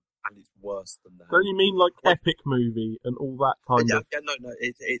like them, and it's worse than that. Don't you mean like Epic Movie and all that kind of? Yeah, no.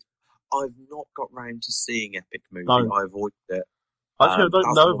 I've not got round to seeing Epic Movie. No. I avoided it. Actually, I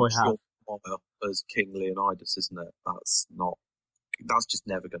don't know if I have. As King Leonidas, isn't it? That's just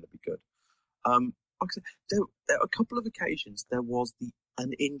never going to be good. Like I said, there are a couple of occasions there was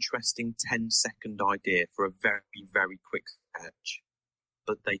an interesting 10-second idea for a very, very quick sketch,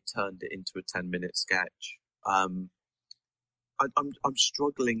 but they turned it into a 10-minute sketch. I'm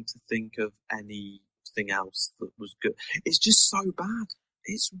struggling to think of anything else that was good. It's just so bad.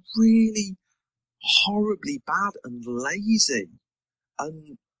 It's really horribly bad and lazy.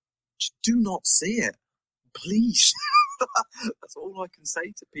 And just do not see it, please. That's all I can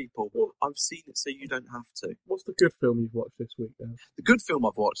say to people. I've seen it, so you don't have to. What's the good film you've watched this week, then? The good film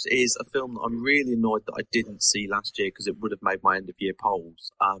I've watched is a film that I'm really annoyed that I didn't see last year because it would have made my end-of-year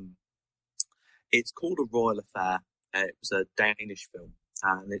polls. It's called A Royal Affair. It was a Danish film,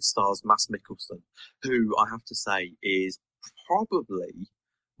 and it stars Mads Mikkelsen, who I have to say is probably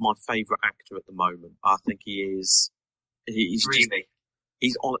my favourite actor at the moment. I think he is. He's really?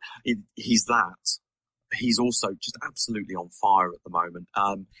 He's that. He's also just absolutely on fire at the moment.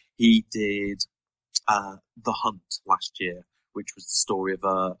 He did The Hunt last year, which was the story of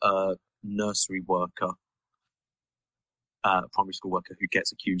a nursery worker, primary school worker, who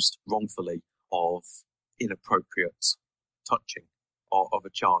gets accused wrongfully of inappropriate touching of a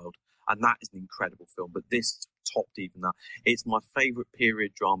child. And that is an incredible film, but this topped even that. It's my favourite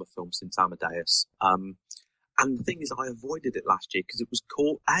period drama film since Amadeus. And the thing is, I avoided it last year because it was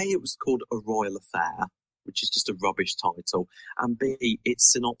called A Royal Affair, which is just a rubbish title, and B,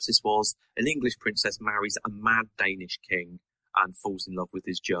 its synopsis was an English princess marries a mad Danish king and falls in love with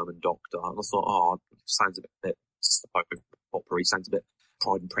his German doctor. And I thought, sounds a bit soap opera-y, sounds a bit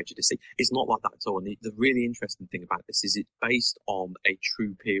Pride and Prejudice. It's not like that at all. And the really interesting thing about this is it's based on a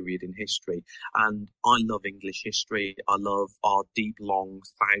true period in history. And I love English history. I love our deep, long,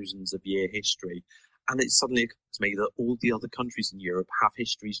 thousands of year history. And it suddenly occurred to me that all the other countries in Europe have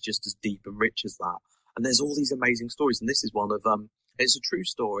histories just as deep and rich as that. And there's all these amazing stories. And this is one of it's a true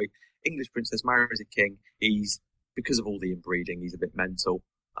story. English princess marries a king. Because of all the inbreeding, he's a bit mental,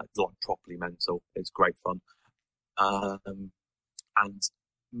 like properly mental. It's great fun. And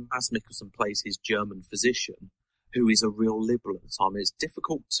Mads Mikkelsen plays his German physician, who is a real liberal at the time.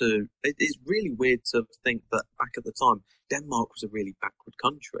 It's really weird to think that back at the time, Denmark was a really backward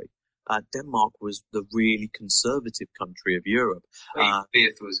country. Denmark was the really conservative country of Europe.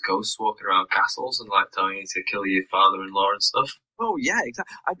 If there was ghosts walking around castles and like telling you to kill your father-in-law and stuff. Oh yeah,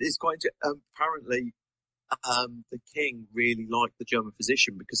 exactly. And it's quite apparently. The king really liked the German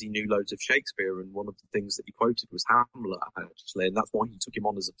physician because he knew loads of Shakespeare, and one of the things that he quoted was Hamlet, actually, and that's why he took him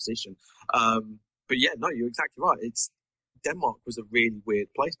on as a physician. But yeah, no, you're exactly right. Denmark was a really weird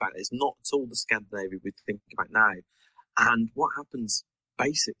place back then. It's not at all the Scandinavia we think about now. And what happens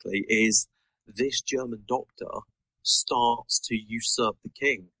basically is this German doctor starts to usurp the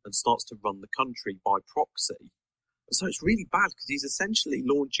king and starts to run the country by proxy. So it's really bad because he's essentially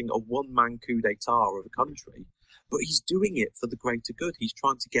launching a one-man coup d'etat of a country, but he's doing it for the greater good. He's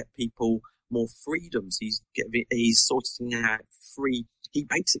trying to get people more freedoms. He's sorting out free. He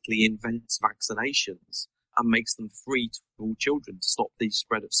basically invents vaccinations and makes them free to all children to stop the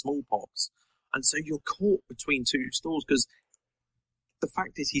spread of smallpox. And so you're caught between two stools because the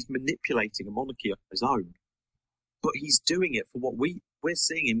fact is he's manipulating a monarchy of his own, but he's doing it for what we're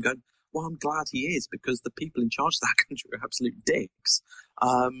seeing him going, well, I'm glad he is, because the people in charge of that country are absolute dicks.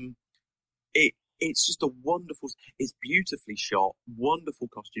 It's just it's beautifully shot, wonderful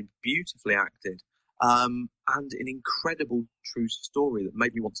costume, beautifully acted, and an incredible true story that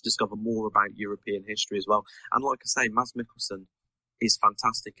made me want to discover more about European history as well. And like I say, Mads Mikkelsen is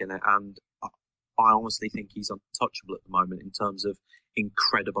fantastic in it, and I honestly think he's untouchable at the moment in terms of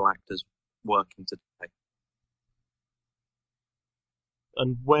incredible actors working today.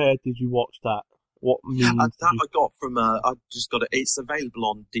 And where did you watch that? What means I got from I just got it. It's available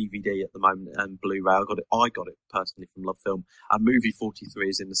on DVD at the moment and Blu-ray. I got it personally from Love Film. And Movie 43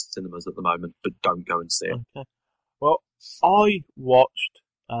 is in the cinemas at the moment, but don't go and see it. Okay. Well, I watched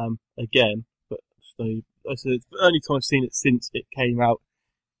again, but the only time I've seen it since it came out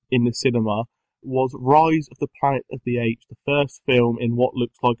in the cinema was Rise of the Planet of the Apes, the first film in what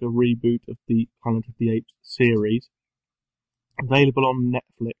looks like a reboot of the Planet of the Apes series. Available on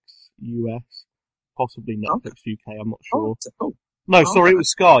Netflix US, possibly Netflix UK, I'm not sure. No, sorry, it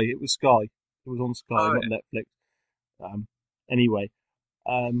was Sky. It was Sky. It was on Sky, not Netflix. Anyway,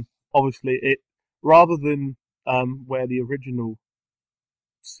 obviously, it rather than where the original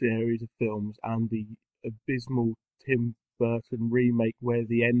series of films and the abysmal Tim Burton remake, where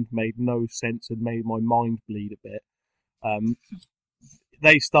the end made no sense and made my mind bleed a bit.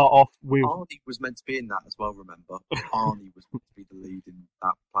 They start off with... Arnie was meant to be in that as well, remember? Arnie was meant to be the lead in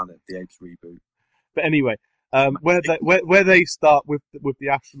that Planet of the Apes reboot. But anyway, where they start with the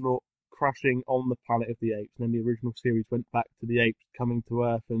astronaut crashing on the Planet of the Apes, and then the original series went back to the apes coming to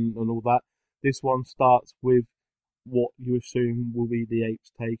Earth and all that. This one starts with what you assume will be the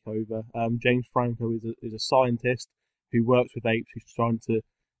apes takeover. James Franco is a scientist who works with apes, who's trying to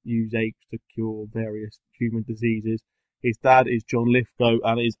use apes to cure various human diseases. His dad is John Lithgow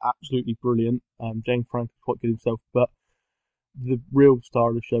and is absolutely brilliant. James Franco's quite good himself, but the real star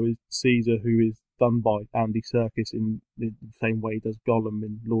of the show is Caesar, who is done by Andy Serkis in the same way he does Gollum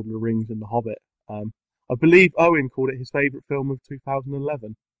in Lord of the Rings and The Hobbit. I believe Owen called it his favourite film of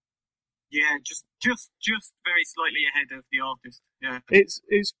 2011. Yeah, just very slightly ahead of The Artist. Yeah,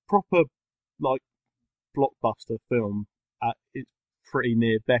 it's proper like blockbuster film. It's pretty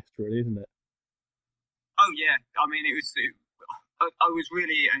near best, really, isn't it? Oh yeah, I mean I was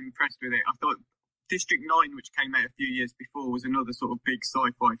really impressed with it. I thought District 9, which came out a few years before, was another sort of big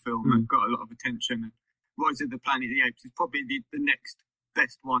sci-fi film that got a lot of attention. And Rise of the Planet of the Apes is probably the next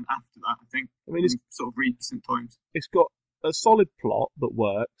best one after that, I think. I mean, it's sort of recent times. It's got a solid plot that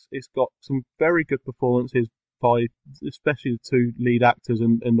works. It's got some very good performances by especially the two lead actors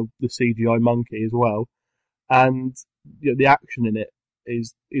and the CGI monkey as well. And the action in it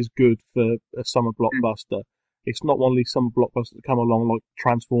is good for a summer blockbuster. It's not one of these summer blockbusters that come along like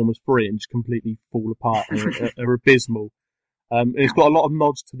Transformers 3 and just completely fall apart and are abysmal. It's got a lot of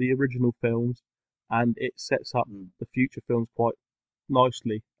nods to the original films, and it sets up the future films quite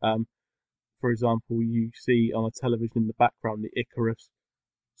nicely. For example, you see on a television in the background the Icarus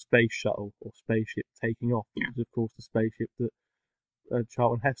space shuttle or spaceship taking off, which is of course the spaceship that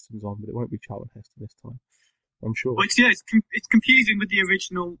Charlton Heston's on, but it won't be Charlton Heston this time, I'm sure. Well, it's confusing with the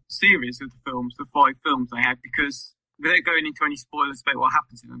original series of the films, the 5 films they had, because without going into any spoilers about what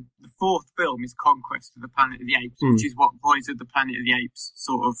happens in them, the 4th film is Conquest of the Planet of the Apes, which is what Rise of the Planet of the Apes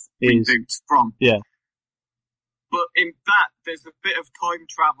sort of reboots from. Yeah. But in that, there's a bit of time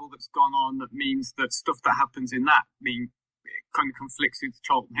travel that's gone on that means that stuff that happens in that it kind of conflicts with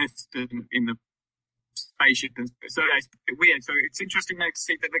Charlton Heston in the spaceship. And so it's a bit weird. So it's interesting now to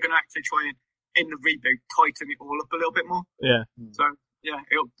see that they're going to actually try and, in the reboot, tighten it all up a little bit more. Yeah. So, yeah,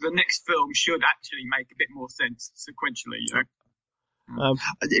 the next film should actually make a bit more sense sequentially, you know.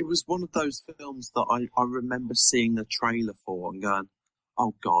 It was one of those films that I remember seeing the trailer for and going,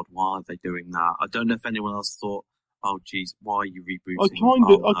 oh God, why are they doing that? I don't know if anyone else thought, oh geez, why are you rebooting?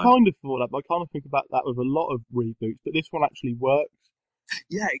 I kind of thought that, but I kind of think about that with a lot of reboots, but this one actually works.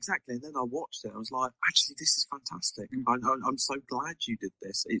 Yeah, exactly. And then I watched it and I was like, actually, this is fantastic. I'm so glad you did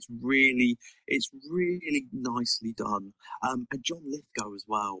this. It's really nicely done. And John Lithgow as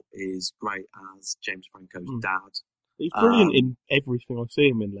well is great as James Franco's dad. He's brilliant in everything I see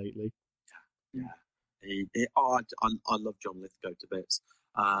him in lately. Yeah. I love John Lithgow to bits.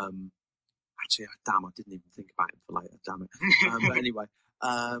 Actually, damn, I didn't even think about him for later. Damn it. But anyway,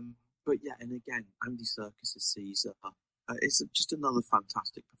 but yeah, and again, Andy Serkis as Caesar. It's just another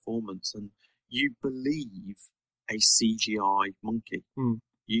fantastic performance, and you believe a CGI monkey.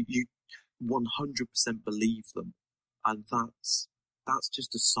 You 100% believe them, and that's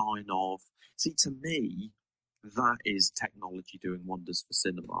just a sign of. See, to me, that is technology doing wonders for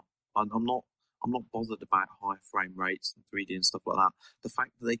cinema. And I'm not bothered about high frame rates and 3D and stuff like that. The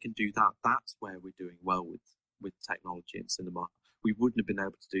fact that they can do that, that's where we're doing well with technology in cinema. We wouldn't have been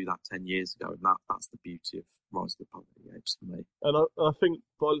able to do that 10 years ago, and that's the beauty of Rise of the Planet of the Apes for me. And I think,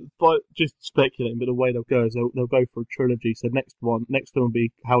 by just speculating, but the way they'll go is they'll go for a trilogy. So next film will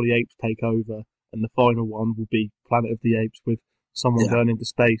be How the Apes Take Over, and the final one will be Planet of the Apes with someone going into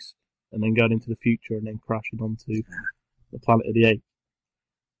space and then going into the future and then crashing onto the Planet of the Apes.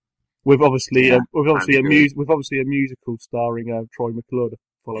 With obviously a musical starring Troy McClure to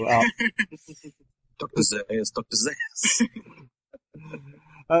follow it up. Dr. Zayas.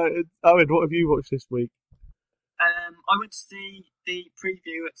 Owen, what have you watched this week? I went to see the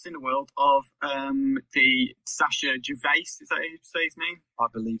preview at Cineworld of the Sasha Gervais. Is that how you say his name? I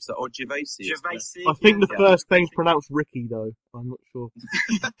believe so. Or Gervais. I think the first name's pronounced Ricky, though. I'm not sure.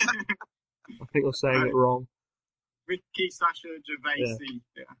 I think I'm saying it wrong. Ricky Sasha Gervais.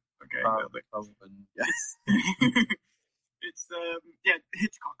 Yeah. Okay. Yes. It's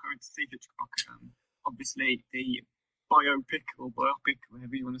Hitchcock. I went to see Hitchcock. Obviously the biopic,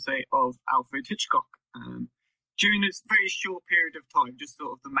 whatever you want to say, of Alfred Hitchcock. During a very short period of time, just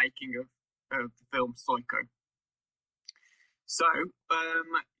sort of the making of the film Psycho. So, I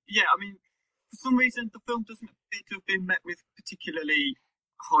mean, for some reason, the film doesn't appear to have been met with particularly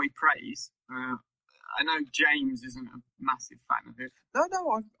high praise. I know James isn't a massive fan of it.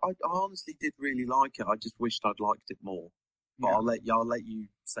 No, I honestly did really like it. I just wished I'd liked it more. But I'll let you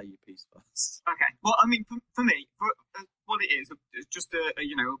say your piece first. Okay. Well, I mean, for me, what it is, it's just a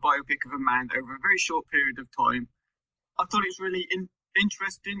biopic of a man over a very short period of time. I thought it was really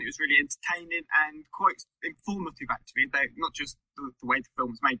interesting. It was really entertaining and quite informative, actually, about not just the way the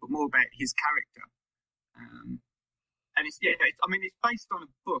film was made, but more about his character. And it's based on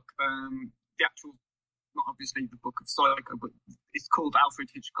a book. The actual, not obviously the book of Psycho, but it's called Alfred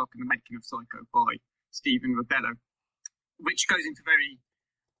Hitchcock and the Making of Psycho by Stephen Rebello, which goes into very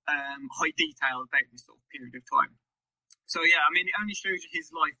high detail about this sort of period of time. So yeah, I mean, it only shows you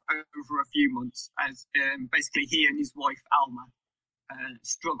his life over a few months as basically he and his wife Alma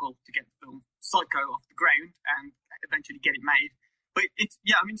struggle to get the film Psycho off the ground and eventually get it made. But it's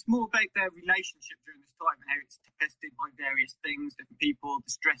more about their relationship during this time and how it's tested by various things, different people,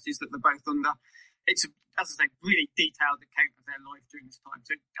 the stresses that they're both under. It's, as I say, really detailed account of their life during this time.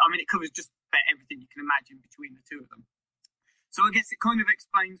 So, I mean, it covers just about everything you can imagine between the two of them. So I guess it kind of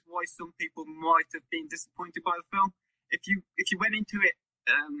explains why some people might have been disappointed by the film. If you went into it,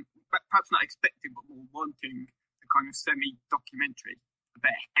 perhaps not expecting, but more wanting a kind of semi-documentary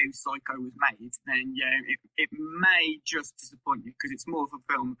about how Psycho was made, then it may just disappoint you because it's more of a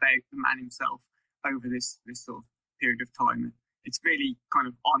film about the man himself over this sort of period of time. It's really kind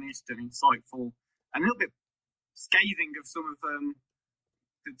of honest and insightful and a little bit scathing of some of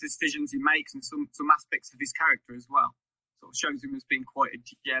the decisions he makes and some aspects of his character as well. Sort of shows him as being quite a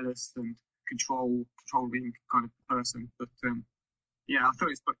jealous and controlling kind of person. But I thought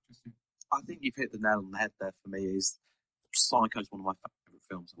it was quite interesting. I think you've hit the nail on the head there for me. Is Psycho's one of my favourite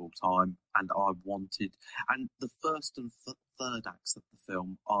films of all time, and the first and third acts of the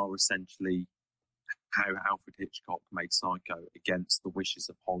film are essentially how Alfred Hitchcock made Psycho against the wishes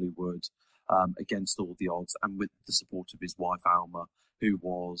of Hollywood, against all the odds, and with the support of his wife Alma, who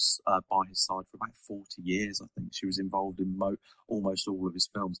was by his side for about 40 years, I think. She was involved in almost all of his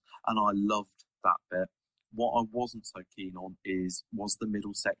films, and I loved that bit. What I wasn't so keen on was the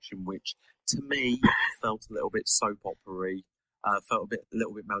middle section, which to me felt a little bit soap opera-y, felt a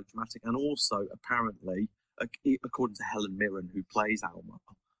little bit melodramatic, and also apparently, according to Helen Mirren, who plays Alma,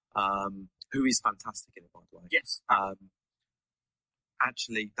 who is fantastic in it, by the way. Yes.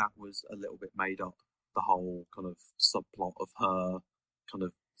 Actually, that was a little bit made up. The whole kind of subplot of her kind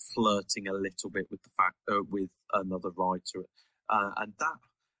of flirting a little bit with with another writer, and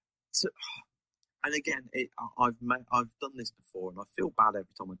that. And again, I've done this before, and I feel bad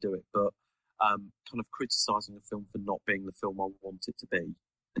every time I do it. But kind of criticising a film for not being the film I want it to be,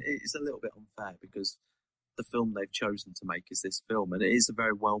 it's a little bit unfair because the film they've chosen to make is this film, and it is a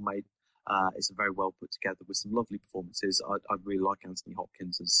very well made. It's a very well put together with some lovely performances. I really like Anthony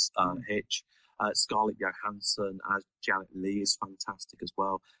Hopkins as Hitch. Scarlett Johansson as Janet Leigh is fantastic as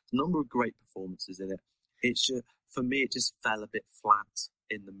well. A number of great performances in it. It's just, for me, it just fell a bit flat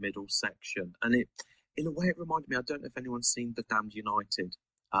in the middle section, and in a way, it reminded me. I don't know if anyone's seen The Damned United,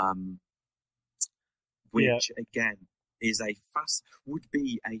 which again is would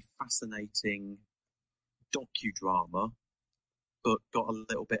be a fascinating docudrama, but got a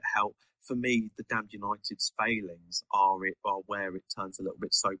little bit help. For me, The Damned United's failings are where it turns a little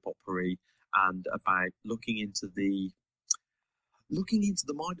bit soap opera-y and about looking into the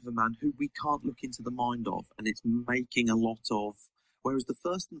mind of a man who we can't look into the mind of, and it's making a lot of. Whereas the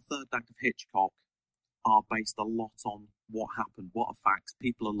first and third act of Hitchcock are based a lot on what happened, what are facts,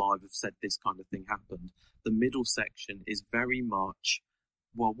 people alive have said this kind of thing happened. The middle section is very much,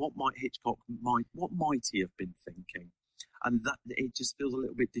 well, what might he have been thinking? And that it just feels a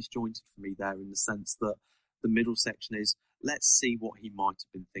little bit disjointed for me there, in the sense that the middle section is, let's see what he might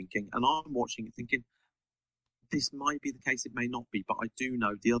have been thinking. And I'm watching it thinking, this might be the case, it may not be, but I do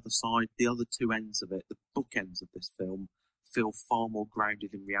know the other side, the other two ends of it, the bookends of this film, feel far more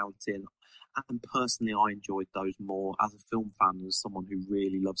grounded in reality. And personally, I enjoyed those more as a film fan, as someone who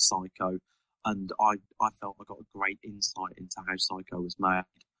really loves Psycho. And I felt I got a great insight into how Psycho was made.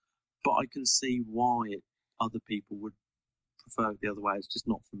 But I can see why other people would prefer it the other way. It's just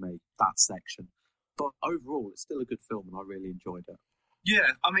not for me, that section. But overall, it's still a good film, and I really enjoyed it.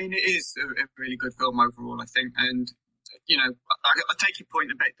 Yeah, I mean, it is a really good film overall, I think. And, you know, I take your point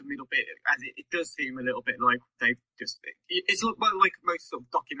about the middle bit, as it does seem a little bit like they've just... It's like most sort of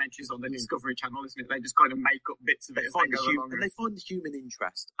documentaries on the Discovery Channel, isn't it? They just kind of make up bits of it as they go along. And they find the human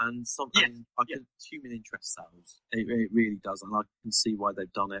interest, and human interest sells. It really does, and I can see why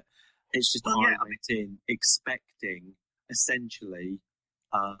they've done it. It's just I went in expecting, essentially,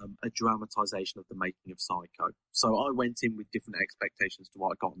 a dramatisation of the making of Psycho. So I went in with different expectations to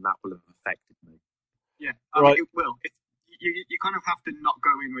what I got, and that will have affected me. Yeah, I mean, it will. You kind of have to not go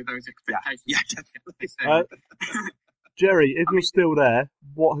in with those expectations. Yeah, definitely. Jerry, if you're still there,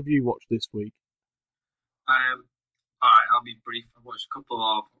 what have you watched this week? All right, I'll be brief. I've watched a couple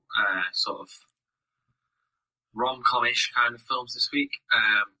of sort of rom-com-ish kind of films this week.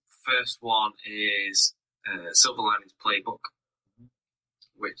 First one is Silver Linings Playbook,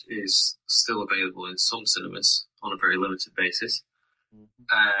 which is still available in some cinemas on a very limited basis.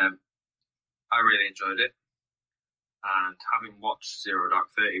 I really enjoyed it, and having watched Zero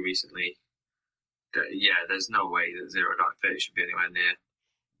Dark 30 recently, there's no way that Zero Dark 30 should be anywhere near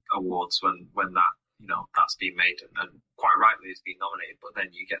awards when that, that's being made, and quite rightly it's been nominated. But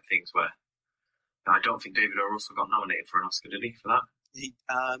then you get things where I don't think David O. Russell got nominated for an Oscar, did he, for that?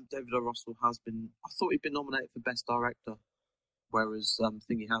 David O. Russell has been. I thought he'd been nominated for Best Director, whereas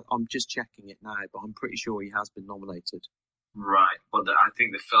I'm just checking it now, but I'm pretty sure he has been nominated. Right, but I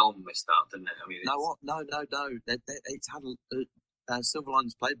think the film missed out, didn't it? I mean, No. It's had Silver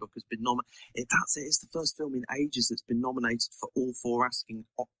Linings Playbook has been nominated. It's the first film in ages that's been nominated for all four acting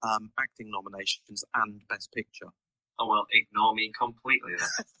nominations and Best Picture. Oh well, ignore me completely then.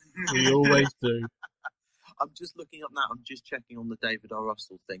 We always do. I'm just looking up now. I'm just checking on the David O.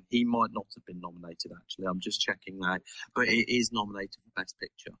 Russell thing. He might not have been nominated, actually. I'm just checking now. But it is nominated for Best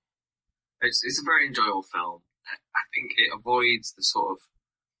Picture. It's a very enjoyable film. I think it avoids the sort of...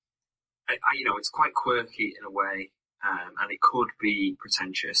 it's quite quirky in a way, and it could be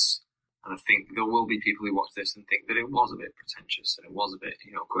pretentious. And I think there will be people who watch this and think that it was a bit pretentious and it was a bit,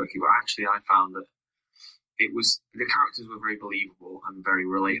 quirky. But actually, I found that the characters were very believable and very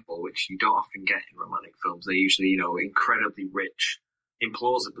relatable, which you don't often get in romantic films. They're usually, incredibly rich,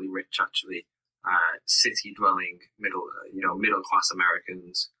 implausibly rich, actually, city-dwelling middle-class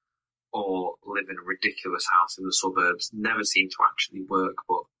Americans, or live in a ridiculous house in the suburbs, never seem to actually work,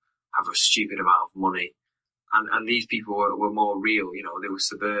 but have a stupid amount of money. And these people were more real, you know, they were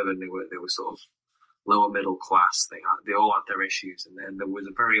suburban, they were sort of lower middle class, they all had their issues, and there was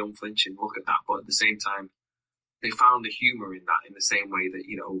a very unflinching look at that, but at the same time, they found the humour in that in the same way that,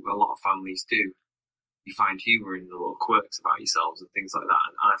 you know, a lot of families do. You find humour in the little quirks about yourselves and things like that,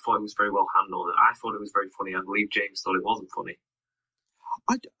 and I thought it was very well handled. I thought it was very funny. I believe James thought it wasn't funny.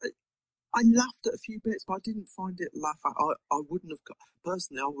 I laughed at a few bits, but I didn't find it laugh at. I wouldn't have,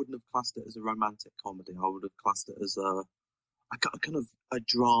 personally, I wouldn't have classed it as a romantic comedy. I would have classed it as a kind of a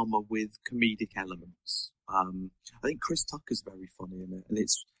drama with comedic elements. I think Chris Tucker's very funny in it, and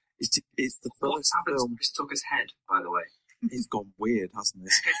it's the first What's happened film. to Chris Tucker's head, by the way? He's gone weird, hasn't he?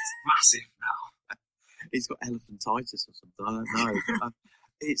 It's massive now. He's got elephantitis or something. I don't know.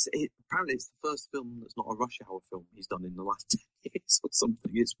 Apparently it's the first film that's not a Rush Hour film he's done in the last 10 years or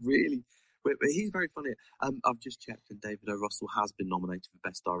something. It's really, but he's very funny. I've just checked, and David O. Russell has been nominated for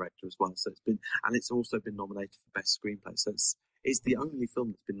Best Director as well. So it's also been nominated for Best Screenplay. So it's the only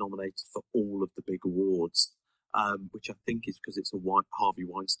film that's been nominated for all of the big awards, which I think is because it's a Harvey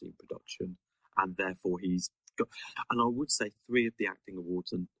Weinstein production, and therefore he's got. And I would say 3 of the acting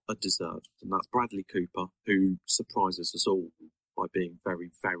awards are deserved, and that's Bradley Cooper, who surprises us all by being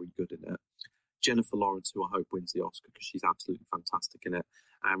very, very good in it. Jennifer Lawrence, who I hope wins the Oscar because she's absolutely fantastic in it,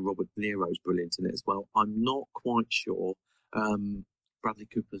 and Robert De Niro's brilliant in it as well. I'm not quite sure. Bradley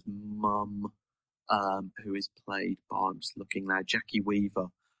Cooper's mum, who is played by, I'm just looking now, Jackie Weaver.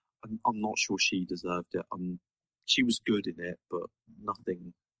 I'm not sure she deserved it. She was good in it, but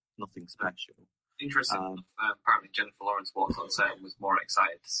nothing special. Interesting. Apparently Jennifer Lawrence walked on set and was more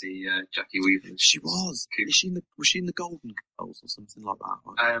excited to see Jackie Weaver. She was. Was she in the Golden Girls or something like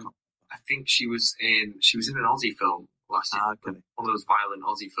that? I think she was in an Aussie film last year. Okay. One of those violent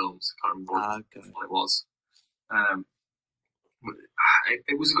Aussie films. I can't remember what it was.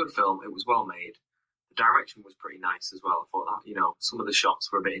 It was a good film. It was well made. The direction was pretty nice as well. I thought that, you know, some of the shots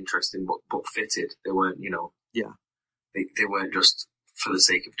were a bit interesting, but fitted. They weren't, you know, they weren't just for the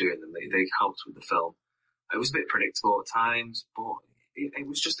sake of doing them. They helped with the film. It was a bit predictable at times, but it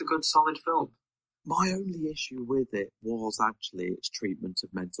was just a good, solid film. My only issue with it was actually its treatment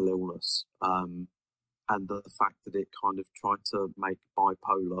of mental illness, and the fact that it kind of tried to make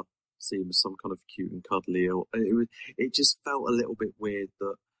bipolar seem as some kind of cute and cuddly. It just felt a little bit weird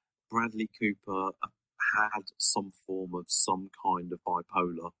that Bradley Cooper had some form of some kind of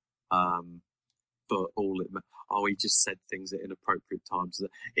bipolar, but he just said things at inappropriate times. That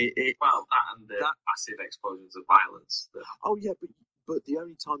and the massive explosions of violence. But the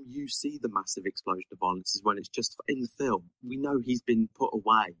only time you see the massive explosion of violence is when it's just in the film. We know he's been put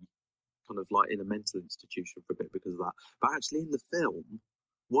away, kind of like in a mental institution for a bit because of that. But actually in the film,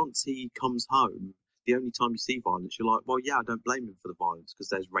 once he comes home, the only time you see violence, you're like, well, yeah, I don't blame him for the violence because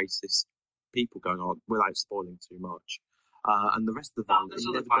there's racist people going on without spoiling too much. And the rest of the violence,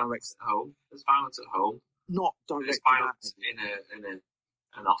 there's violence at home. There's violence at home. Not directly. There's violence in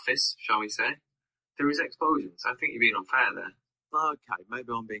an office, shall we say? There is explosions. I think you're being unfair there. Okay,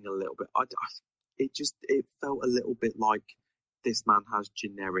 maybe I'm being a little bit. It felt a little bit like this man has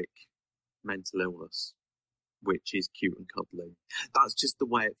generic mental illness, which is cute and cuddly. That's just the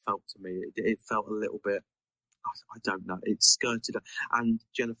way it felt to me. It felt a little bit. I don't know. It skirted, and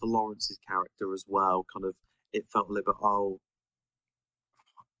Jennifer Lawrence's character as well. Kind of, it felt a little bit.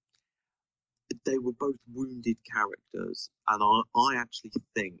 They were both wounded characters, and I actually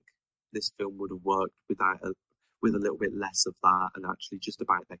think this film would have worked with a little bit less of that and actually just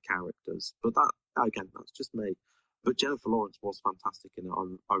about their characters. But that, again, that's just me. But Jennifer Lawrence was fantastic in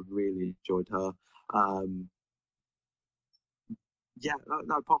it. I really enjoyed her.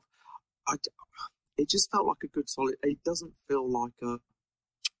 It just felt like a good solid. It doesn't feel like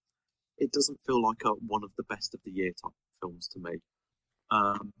one of the best of the year type films to me.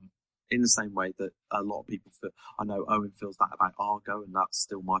 In the same way that a lot of people feel, I know Owen feels that about Argo, and that's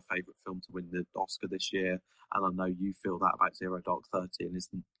still my favourite film to win the Oscar this year. And I know you feel that about Zero Dark 30, and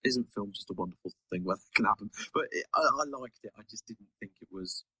isn't film just a wonderful thing where that can happen? But I liked it. I just didn't think it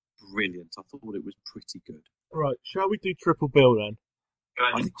was brilliant. I thought it was pretty good. Right, shall we do Triple Bill then?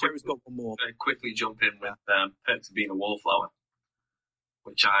 I think Jerry's got one more. Can I quickly jump in with Perks of Being a Wallflower,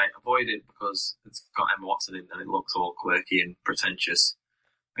 which I avoided because it's got Emma Watson in and it looks all quirky and pretentious.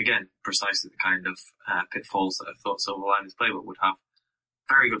 Again, precisely the kind of pitfalls that I thought Silver Linings Playbook would have.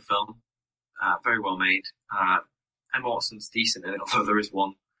 Very good film, very well made. Emma Watson's decent in it, although there's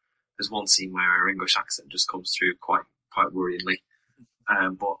one scene where her English accent just comes through quite worryingly.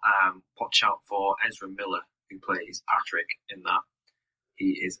 But watch out for Ezra Miller, who plays Patrick in that.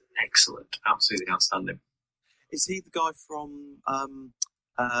 He is excellent, absolutely outstanding. Is he the guy from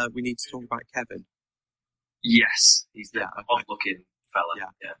We Need to Talk About Kevin? Yes, he's the odd-looking fella.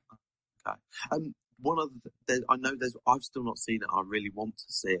 Yeah. Okay. One of I know I've still not seen it. I really want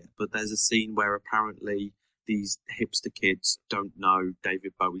to see it, but there's a scene where apparently these hipster kids don't know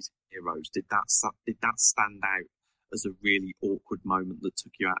David Bowie's Heroes. Did that stand out as a really awkward moment that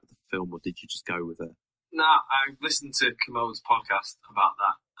took you out of the film, or did you just go with it? No, I listened to Commode's podcast about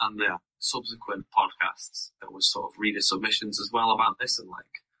that, and the subsequent podcasts. There was sort of reader submissions as well about this, and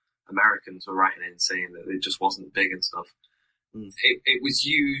like Americans were writing in saying that it just wasn't big and stuff. It was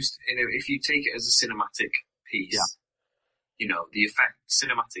used if you take it as a cinematic piece, you know, the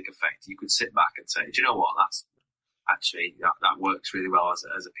cinematic effect. You could sit back and say, do you know what? That's actually that works really well as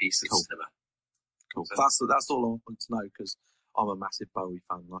a piece of cinema. Cool. So that's all I want to know, because I'm a massive Bowie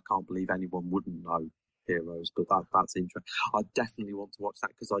fan, and I can't believe anyone wouldn't know Heroes. But that's interesting. I definitely want to watch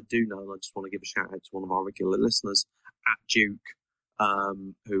that, because I do know, and I just want to give a shout out to one of our regular listeners, at Duke,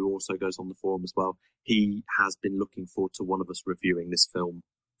 who also goes on the forum as well. He has been looking forward to one of us reviewing this film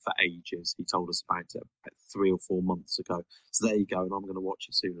for ages. He told us about it about 3 or 4 months ago. So there you go, and I'm going to watch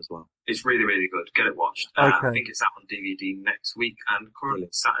it soon as well. It's really, really good. Get it watched. Okay. I think it's out on DVD next week, and currently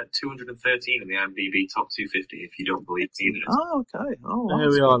sat at 213 in the IMDb top 250, if you don't believe me. Oh, okay. Oh, here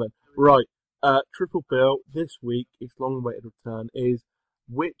we are then. Right. Triple bill this week, its long-awaited return, is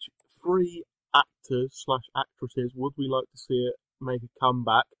which 3 actors/actresses would we like to see it make a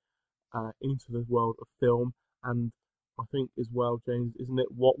comeback into the world of film? And I think as well, James, isn't it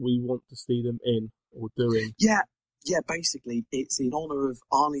what we want to see them in or doing? Yeah, basically, it's in honour of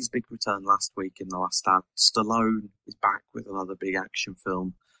Arnie's big return last week in The Last Stand. Stallone is back with another big action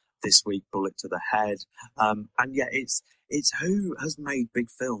film this week, Bullet to the Head. And yeah, it's who has made big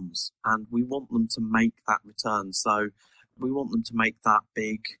films, and we want them to make that return. So we want them to make that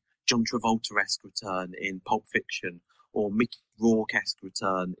big John Travolta-esque return in Pulp Fiction, or Mickey Rourke-esque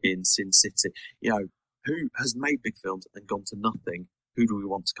return in Sin City. You know, who has made big films and gone to nothing? Who do we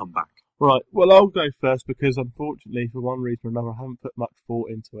want to come back? Right, well, I'll go first, because unfortunately, for one reason or another, I haven't put much thought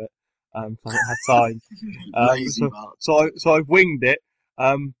into it. So I haven't had time. Lazy so I've winged it.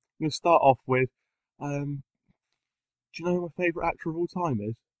 I'm going to start off with, do you know who my favourite actor of all time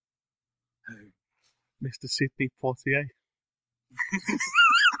is? Who? Mr. Sidney Poitier.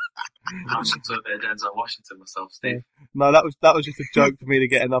 I was into a bit of Denzel Washington myself, Steve. Yeah. No, that was just a joke for me to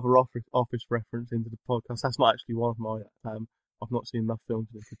get another office reference into the podcast. That's not actually one of my. I've not seen enough films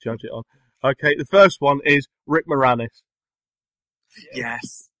to judge it on. Okay, the first one is Rick Moranis.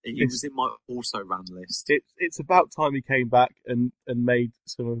 Yes, he was in my also ran list. It's about time he came back and made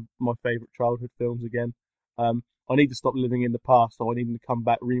some of my favourite childhood films again. I need to stop living in the past, so I need him to come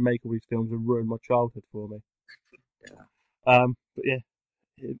back, remake all these films, and ruin my childhood for me. Yeah. But yeah.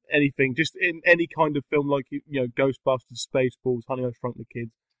 Anything, just in any kind of film, like, you know, Ghostbusters, Spaceballs, Honey, I Shrunk the Kids,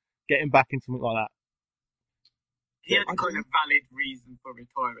 getting back in something like that. He had a kind of valid reason for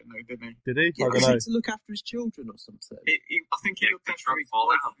retiring, though, didn't he? Did he? Yeah, I don't know. to look after his children or something. I think he looked after his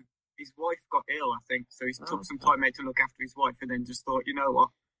wife. His wife got ill, I think, so he took some time out to look after his wife, and then just thought, you know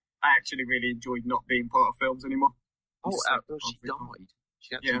what, I actually really enjoyed not being part of films anymore. She died.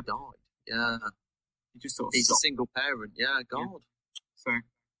 She actually died. Yeah. He just sort of He's stopped. a single parent. Yeah, God. Yeah. So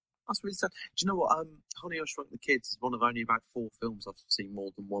that's really sad. Do you know what? Honey, I Shrunk the Kids is one of only about 4 films I've seen more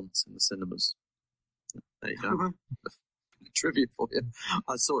than once in the cinemas. There you go. Trivia for you.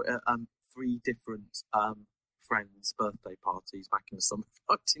 I saw it at 3 different friends' birthday parties back in the summer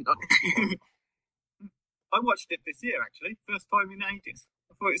of 1990. I watched it this year, actually. First time in ages.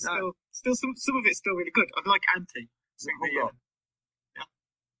 I thought it's still some of it's still really good. I like Auntie. Hold on. Yeah.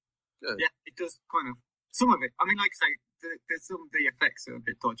 Good. Yeah, it does kind of. Some of it. I mean, like I say, there's some of the effects are a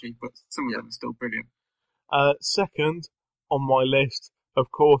bit dodgy, but some of them are still brilliant. Second on my list, of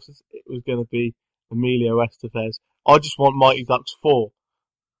course, it was going to be Emilio Estevez. I just want Mighty Ducks 4.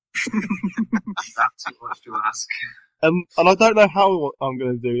 That's too much to ask. And I don't know how I'm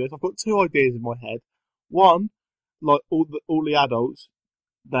going to do this. I've got 2 ideas in my head. One, like all the adults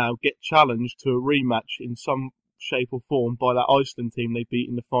now get challenged to a rematch in some shape or form by that Iceland team they beat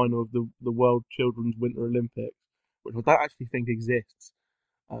in the final of the World Children's Winter Olympics, which I don't actually think exists,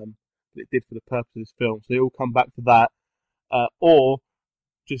 but it did for the purpose of this film. So they all come back to that, or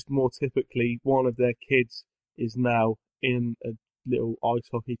just more typically, one of their kids is now in a little ice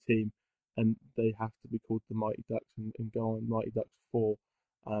hockey team, and they have to be called the Mighty Ducks and go on Mighty Ducks 4.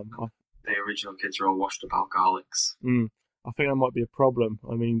 The original kids are all washed up alcoholics. I think that might be a problem.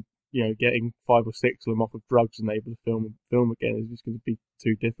 I mean, getting 5 or 6 of them off of drugs and able to film again is just going to be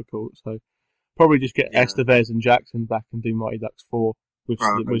too difficult. So probably just get Estevez and Jackson back and do Mighty Ducks 4 with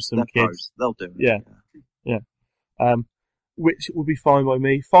some kids. Pros. They'll do it. Yeah. Which will be fine by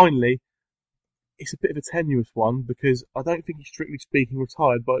me. Finally, it's a bit of a tenuous one because I don't think he's strictly speaking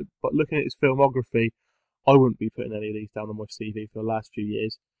retired, but looking at his filmography, I wouldn't be putting any of these down on my CV for the last few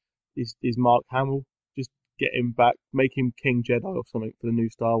years. Is Mark Hamill. Just get him back, make him King Jedi or something for the new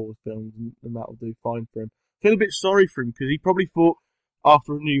Star Wars films, and that'll do fine for him. Feel a bit sorry for him because he probably thought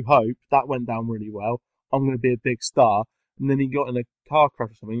after A New Hope that went down really well. I'm going to be a big star, and then he got in a car crash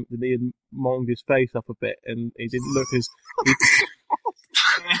or something. Then he had monged his face up a bit, and he didn't look as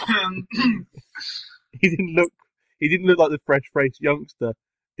he didn't look like the fresh-faced youngster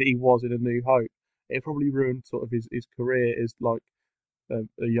that he was in A New Hope. It probably ruined sort of his career as like a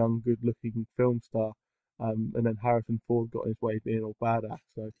young, good-looking film star. And then Harrison Ford got in his way being all badass.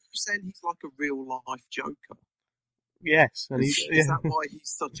 So you're saying he's like a real-life Joker? Yes. And is that why he's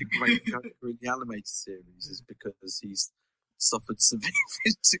such a great Joker in the animated series? Is because he's suffered severe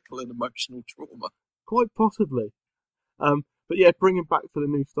physical and emotional trauma? Quite possibly. But yeah, bring him back for the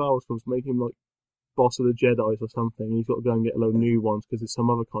new Star Wars films, make him like boss of the Jedis or something, and he's got to go and get a load of new ones because there's some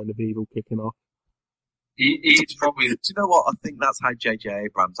other kind of evil kicking off. He's probably. Do you know what? I think that's how J.J.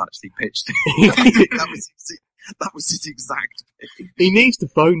 Abrams actually pitched it. that was his exact pitch. He needs to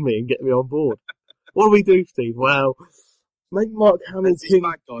phone me and get me on board. What do we do, Steve? Well, make Mark Hamill King.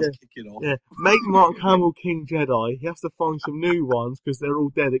 Yeah, make Mark Hamill King Jedi. He has to find some new ones because they're all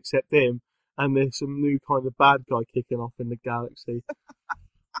dead except him, and there's some new kind of bad guy kicking off in the galaxy.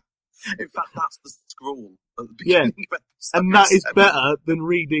 In fact, that's the scroll at the beginning of episode and that 7. is better than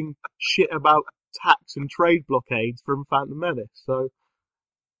reading shit about tax and trade blockades from Phantom Menace. So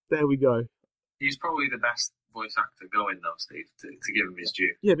there we go. He's probably the best voice actor going though, Steve, to give him his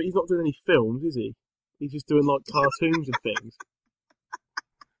due. Yeah, but he's not doing any films, is he? He's just doing like cartoons and things.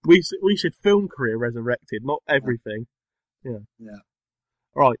 We should film career resurrected, not everything. Yeah.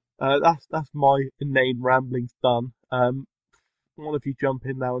 Right, that's my inane ramblings done. One of you jump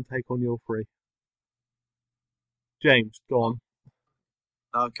in now and take on your 3. James, go on.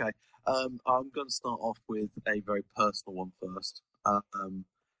 Okay. I'm going to start off with a very personal one first,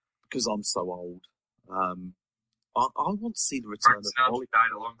 because I'm so old. I want to see the return of Molly.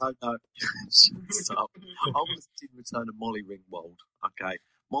 Died a long time. No, shut up. I want to see the return of Molly Ringwald. Okay,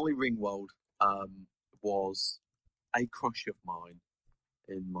 Molly Ringwald was a crush of mine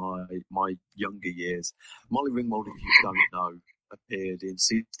in my younger years. Molly Ringwald, if you don't know, appeared in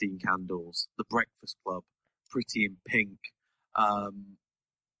 16 Candles, The Breakfast Club, Pretty in Pink.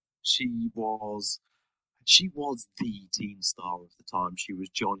 She was the teen star of the time. She was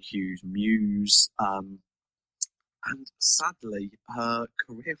John Hughes' muse. And sadly, her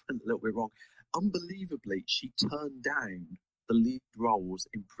career went a little bit wrong. Unbelievably, she turned down the lead roles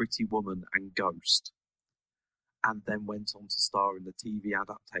in Pretty Woman and Ghost, and then went on to star in the TV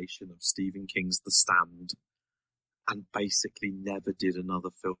adaptation of Stephen King's The Stand, and basically never did another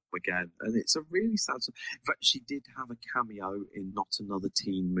film again. And it's a really sad... In fact, she did have a cameo in Not Another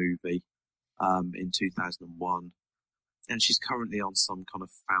Teen Movie in 2001. And she's currently on some kind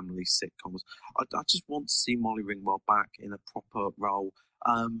of family sitcoms. I just want to see Molly Ringwald back in a proper role,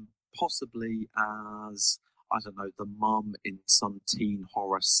 possibly as, I don't know, the mum in some teen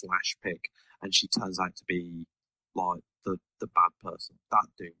horror slash pick, and she turns out to be like the bad person.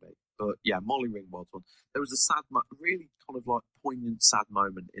 That'd do me. But yeah, Molly Ringwald's one. There was a really kind of like poignant, sad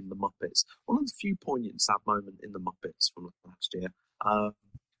moment in The Muppets. One of the few poignant, sad moments in The Muppets from last year.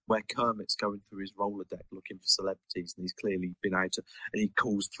 Where Kermit's going through his roller deck looking for celebrities, and he's clearly been out to, and he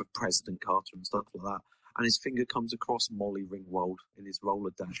calls for President Carter and stuff like that, and his finger comes across Molly Ringwald in his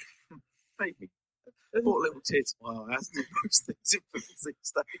roller deck. Maybe. Brought a little tear to my eye, as do most things in films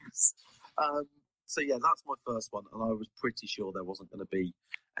these days. So yeah, that's my first one, and I was pretty sure there wasn't going to be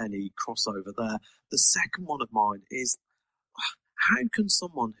any crossover there. The second one of mine is, how can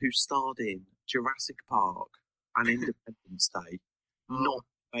someone who starred in Jurassic Park and Independence Day not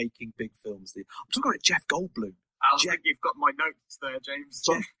making big films? I'm talking about Jeff Goldblum. I think you've got my notes there, James.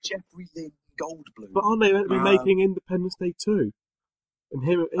 Jeffrey Lynn Goldblum. But aren't they meant to be making Independence Day 2? And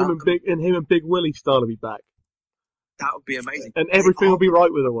him and Big Willie Star will be back. That would be amazing. And everything will be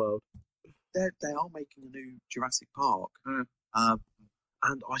right with the world. They are making a new Jurassic Park. And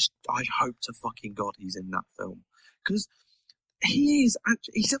I hope to fucking God he's in that film. Because he is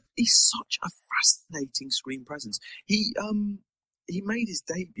actually, he's such a fascinating screen presence. He made his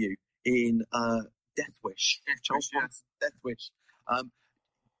debut in Death Wish. Charles Bronson, Death Wish.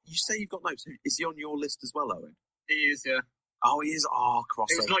 You say you've got notes. Is he on your list as well, Owen? He is, yeah. Oh, he is. Oh,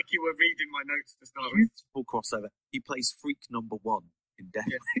 crossover. It was like you were reading my notes to start with. Beautiful crossover. He plays Freak number 1 in Death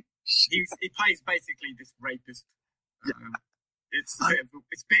Yeah. He plays basically this rapist. Yeah. It's a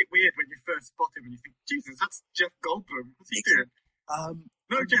bit weird when you first spot him and you think, Jesus, that's Jeff Goldblum. What's he doing?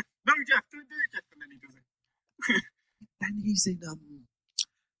 No, Jeff, don't do it, Jeff. And then he does it. Then he's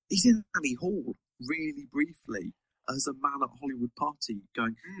in Annie Hall really briefly as a man at a Hollywood party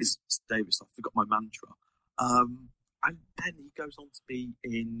going, "This is Davis, I forgot my mantra." And then he goes on to be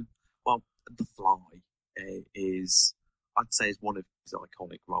in, The Fly is, I'd say, is one of his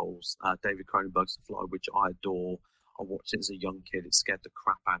iconic roles. David Cronenberg's The Fly, which I adore. I watched it as a young kid. It scared the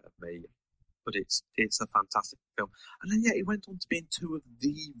crap out of me, but it's a fantastic film. And then he went on to be in two of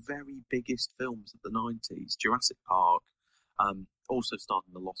the very biggest films of the 90s, Jurassic Park, also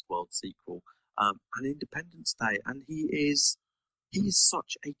starting the Lost World sequel, and Independence Day. And he is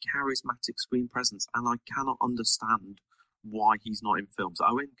such a charismatic screen presence, and I cannot understand why he's not in films.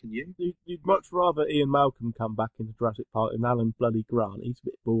 Owen, can you? You'd much rather Ian Malcolm come back into Jurassic Park than Alan bloody Grant. He's a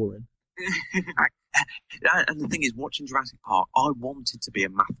bit boring. And the thing is, watching Jurassic Park, I wanted to be a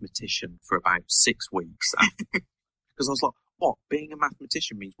mathematician for about 6 weeks. Because I was like, what? Being a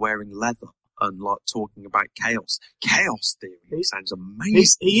mathematician means wearing leather and like talking about chaos. Chaos theory sounds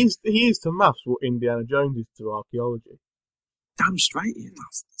amazing. He is to maths what Indiana Jones is to archaeology. Damn straight, Ian.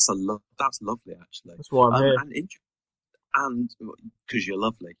 That's lovely, actually. That's why I'm here. And because you're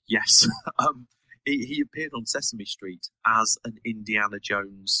lovely, yes. He appeared on Sesame Street as an Indiana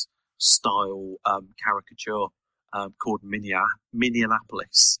Jones style caricature called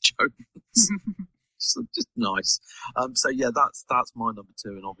Minneapolis Jones. So just nice. So yeah, that's my number 2,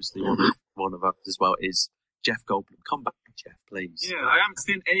 and obviously one of ours as well is Jeff Goldblum. Come back, Jeff, please. Yeah, I haven't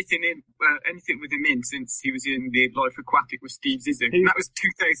seen anything with him in since he was in The Life Aquatic with Steve Zissou. And that was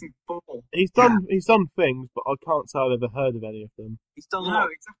 2004. He's done things, but I can't say I've ever heard of any of them. He's done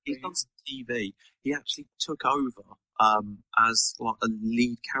He's done some TV. He actually took over as like a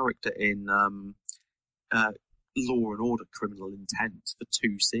lead character in Law and Order: Criminal Intent for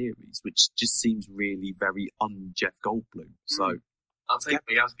 2 series, which just seems really very un-Jeff Goldblum. So I'll tell you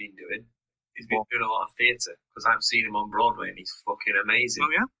what he has been doing. He's been doing a lot of theatre, because I've seen him on Broadway and he's fucking amazing.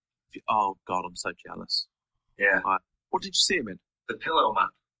 Oh, yeah? Oh, God, I'm so jealous. Yeah. What did you see him in? The Pillow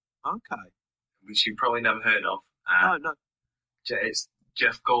Man. Okay. Which you've probably never heard of. No.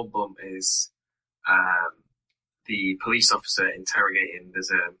 Jeff Goldblum is the police officer interrogating.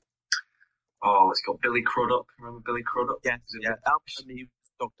 There's it's got Billy Crudup. Remember Billy Crudup? Yes, yeah. And he was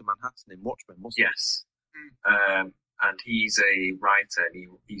Dr. Manhattan in Watchmen, wasn't he? Yes. And he's a writer,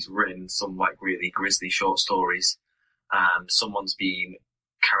 and he's written some like really grisly short stories. And someone's been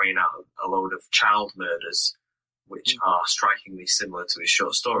carrying out a load of child murders, which are strikingly similar to his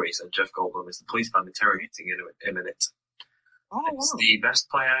short stories. And Jeff Goldblum is the policeman interrogating him in it. Oh, it's the best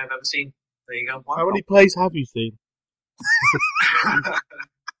play I've ever seen. There you go. How many plays have you seen?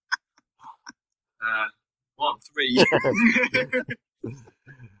 1, 3.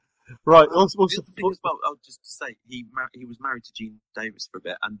 Right. What's the thing as well? I'll just say he was married to Gene Davis for a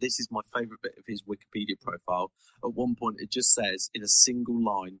bit, and this is my favourite bit of his Wikipedia profile. At one point, it just says in a single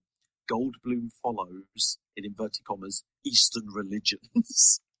line, "Goldblum follows," in inverted commas, "Eastern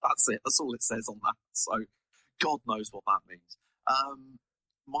religions." That's it. That's all it says on that. So, God knows what that means.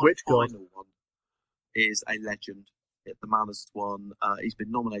 My final one is a legend. The man has won. He's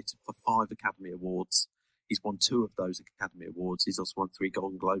been nominated for 5 Academy Awards. He's won 2 of those Academy Awards. He's also won 3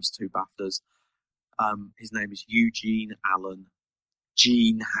 Golden Globes, 2 BAFTAs. His name is Eugene Allen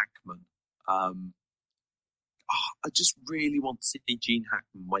Gene Hackman. I just really want to see Gene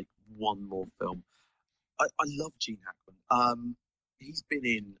Hackman make one more film. I love Gene Hackman. He's been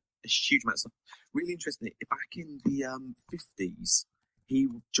in a huge amount of stuff. Really interesting. Back in the 50s, he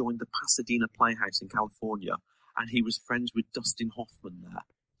joined the Pasadena Playhouse in California, and he was friends with Dustin Hoffman there.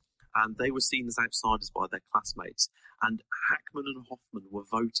 And they were seen as outsiders by their classmates. And Hackman and Hoffman were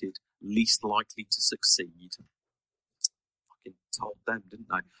voted least likely to succeed. Fucking told them, didn't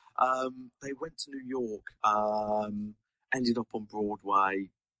they? They went to New York, ended up on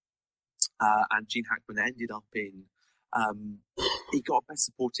Broadway, and Gene Hackman ended up in... he got a Best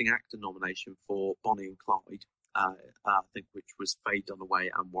Supporting Actor nomination for Bonnie and Clyde, I think, which was Faye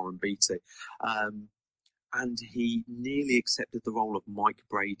Dunaway and Warren Beatty. And he nearly accepted the role of Mike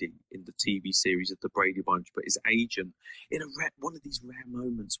Brady in the TV series of The Brady Bunch, but his agent, in one of these rare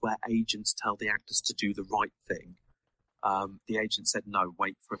moments where agents tell the actors to do the right thing, the agent said, no,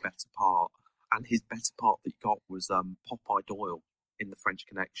 wait for a better part. And his better part that he got was Popeye Doyle in The French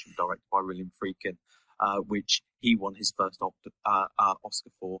Connection, directed by William Friedkin, which he won his first Oscar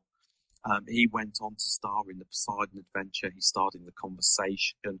for. He went on to star in The Poseidon Adventure. He starred in The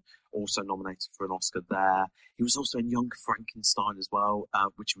Conversation, also nominated for an Oscar there. He was also in Young Frankenstein as well,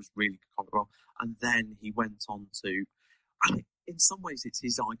 which was really good comic role. And then he went on to, I think in some ways it's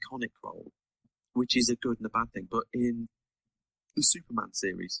his iconic role, which is a good and a bad thing, but in the Superman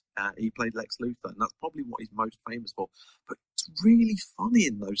series, he played Lex Luthor, and that's probably what he's most famous for. But it's really funny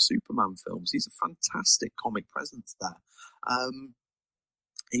in those Superman films. He's a fantastic comic presence there.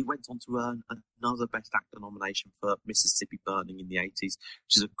 He went on to earn another Best Actor nomination for Mississippi Burning in the 80s,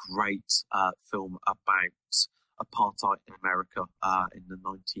 which is a great film about apartheid in America in the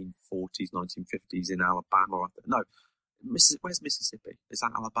 1940s, 1950s in Alabama. No, where's Mississippi? Is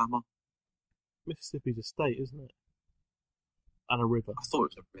that Alabama? Mississippi's a state, isn't it? And a river. I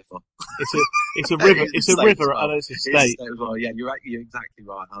thought it was a river. It's a river. It's a river, well. And it's a state. Well. Yeah, you're exactly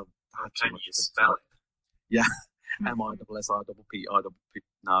right. Can you spell it? Yeah. M-I-S-S-I-P-P-I-P.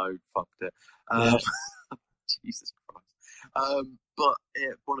 No, fucked it. Jesus Christ. But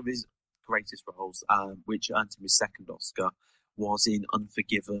one of his greatest roles, which earned him his second Oscar, was in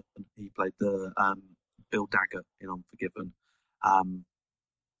Unforgiven. He played the Bill Daggett in Unforgiven.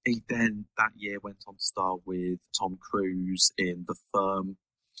 He then that year went on to star with Tom Cruise in The Firm.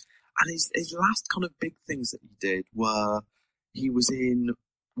 And his last kind of big things that he did were he was in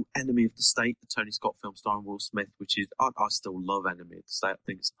Enemy of the State, the Tony Scott film starring Will Smith, which is, I still love Enemy of the State. I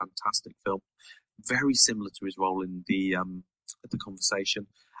think it's a fantastic film. Very similar to his role in The Conversation.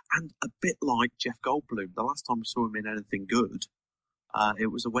 And a bit like Jeff Goldblum. The last time we saw him in anything good,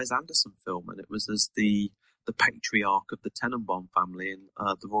 it was a Wes Anderson film, and it was as the patriarch of the Tenenbaum family in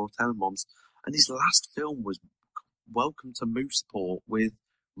the Royal Tenenbaums. And his last film was Welcome to Mooseport with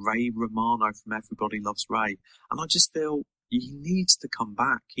Ray Romano from Everybody Loves Ray. And I just feel he needs to come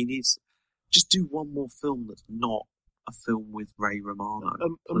back. He needs just do one more film that's not a film with Ray Romano,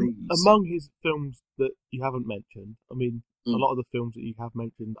 please. Among his films that you haven't mentioned, I mean, a lot of the films that you have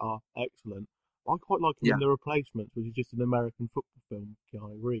mentioned are excellent. I quite like him in The Replacements, which is just an American football film,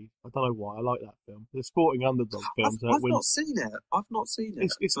 Keanu Reeves. I don't know why, I like that film. The sporting underdog film. I've not seen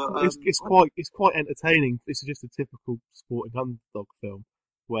it. It's quite entertaining. It's just a typical sporting underdog film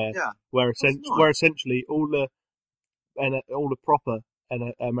where essentially all the proper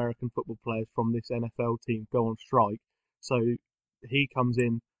American football players from this NFL team go on strike. So he comes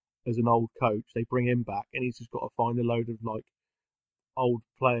in as an old coach. They bring him back, and he's just got to find a load of like old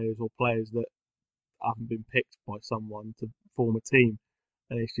players or players that haven't been picked by someone to form a team.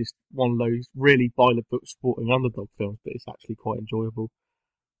 And it's just one of those really by-the-book sporting underdog films, but it's actually quite enjoyable.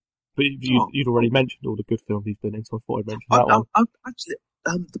 But you'd already mentioned all the good films he's been in, so I thought I'd mention that one. Actually,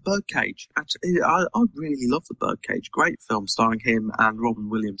 The Birdcage. Actually, I really love The Birdcage. Great film starring him and Robin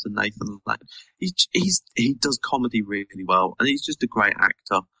Williams and Nathan Lane. He does comedy really well, and he's just a great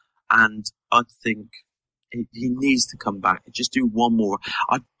actor. And I think he needs to come back. Just do one more.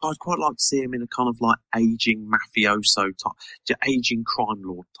 I'd quite like to see him in a kind of like aging mafioso type, aging crime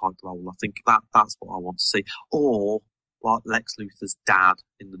lord type role. I think that's what I want to see. Or like Lex Luthor's dad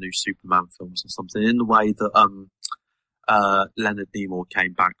in the new Superman films or something, in the way that Leonard Nimoy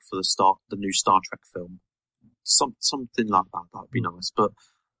came back for the new Star Trek film. Something like that. That'd be nice. But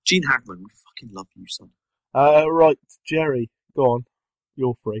Gene Hackman, we fucking love you, son. Right, Jerry, go on.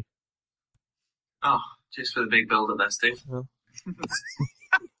 You're free. Oh, just for the big build-up there, Steve. Yeah.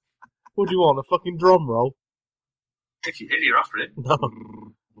 What do you want, a fucking drum roll? If you're offering it. No.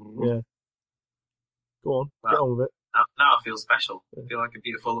 Yeah. Go on, get on with it. Now I feel special. I feel like a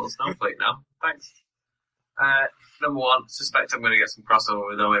beautiful little snowflake now. Thanks. Number one, suspect I'm going to get some crossover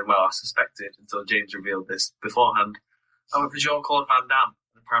with Owen. Well, I suspected until James revealed this beforehand. I went for Jean-Claude Van Damme.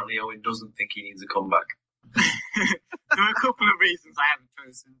 And apparently Owen doesn't think he needs a comeback. There are a couple of reasons I haven't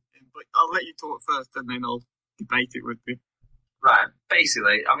chosen him, but I'll let you talk first and then I'll debate it with you. Right,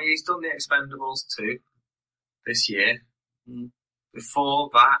 basically, I mean, he's done The Expendables 2 this year. Before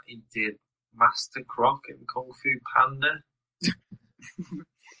that, he did Master Croc in Kung Fu Panda.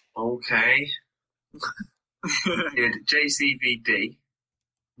 Okay. He did JCVD,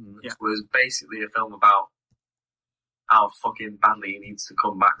 which was basically a film about how fucking badly he needs to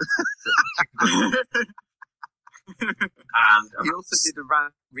come back. And he also did a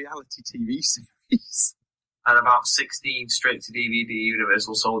reality TV series. And about 16 straight-to-DVD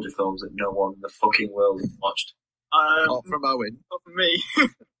Universal Soldier films that no one in the fucking world has watched. Apart from Owen. Not for me.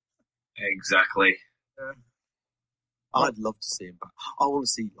 Exactly. I'd love to see him back. I want to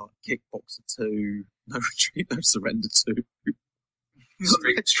see like Kickboxer 2, No Retreat, No Surrender 2,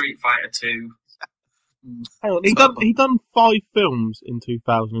 Street Fighter 2. Hang on, he done 5 films in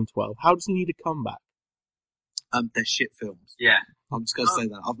 2012. How does he need a comeback? They're shit films. Yeah. I'm just going to say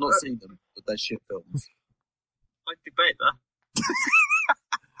that. I've not seen them, but they're shit films. I debate that.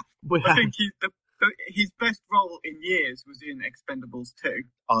 I think his best role in years was in Expendables 2.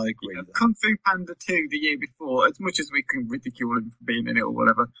 I agree with that. Kung Fu Panda 2 the year before, as much as we can ridicule him for being in it or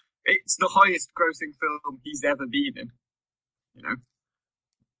whatever, it's the highest grossing film he's ever been in. You know?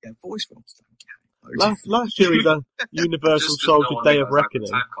 Yeah, voice films don't count. Last year he done Universal Soldier Day of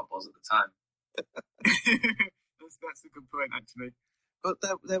Reckoning. Time cop was at the time. That's a good point, actually. But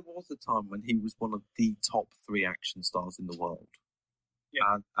there was a time when he was one of the top 3 action stars in the world.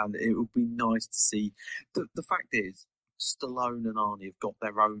 Yeah. And it would be nice to see. The fact is, Stallone and Arnie have got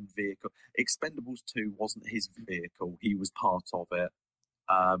their own vehicle. Expendables 2 wasn't his vehicle. He was part of it.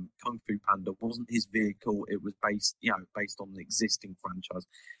 Kung Fu Panda wasn't his vehicle. It was based on an existing franchise.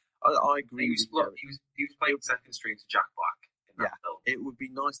 I agree. He was playing second string to Jack Black in that film. It would be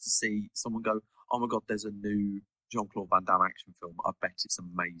nice to see someone go, oh my God, there's a new Jean-Claude Van Damme action film. I bet it's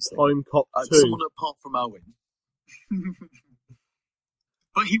amazing. Time Cop 2. Someone apart from Owen.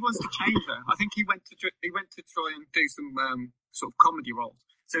 But he wants to change though. I think he went to try and do some sort of comedy roles.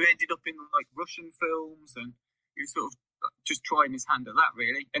 So he ended up in like Russian films, and he was sort of just trying his hand at that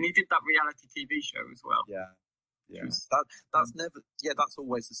really. And he did that reality TV show as well. Yeah. Yeah. That's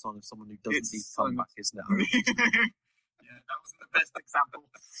always the sign of someone who doesn't need comeback, isn't it? Yeah, that wasn't the best example.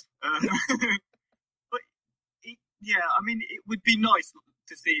 But I mean, it would be nice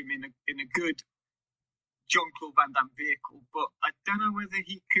to see him in a good Jean-Claude Van Damme vehicle, but I don't know whether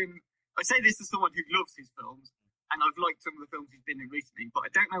he can. I say this as someone who loves his films, and I've liked some of the films he's been in recently, but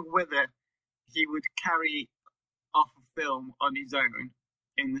I don't know whether he would carry off a film on his own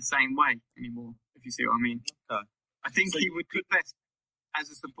in the same way anymore, if you see what I mean. Okay. I think he would do best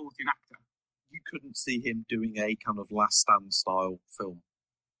as a supporting actor. You couldn't see him doing a kind of Last Stand style film?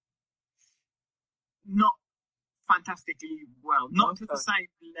 Not fantastically well. Not to the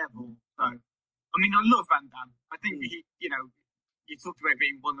same level, though. I mean, I love Van Damme. I think he, you talked about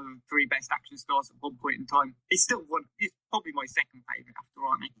being one of the 3 best action stars at one point in time. He's still he's probably my second favourite after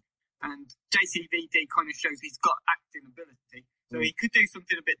Arnie. And JCVD kind of shows he's got acting ability. So he could do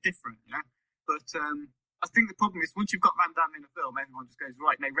something a bit different, But I think the problem is once you've got Van Damme in a film, everyone just goes,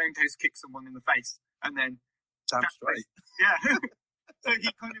 right, now roundhouse kick someone in the face. And then... Damn straight. Yeah. So he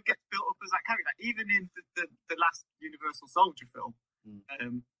kind of gets built up as that character. Even in the last Universal Soldier film,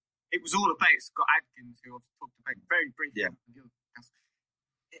 it was all about Scott Adkins, who I've talked about very briefly. Yeah.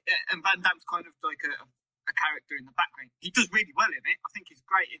 And Van Damme's kind of like a character in the background. He does really well in it. I think he's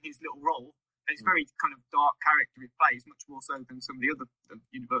great in his little role. It's very kind of dark character he plays, much more so than some of the other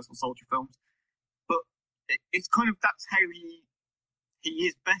Universal Soldier films. But it's kind of, that's how he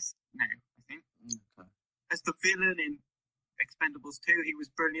is best now, I think. Okay. As the villain in Expendables 2, he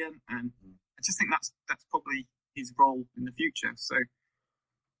was brilliant, and I just think that's probably his role in the future. So,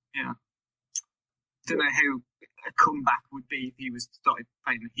 yeah. Don't know how a comeback would be if he was started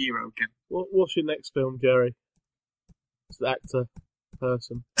playing the hero again. What's your next film, Jerry? It's the actor,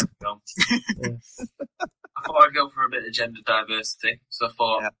 person. I thought I'd go for a bit of gender diversity. So I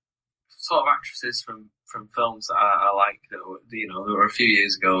thought sort of actresses from films that I like that were a few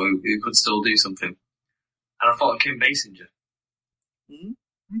years ago who could still do something. And I thought of Kim Basinger.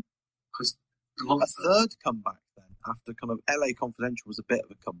 Because a third comeback then, after kind of LA Confidential was a bit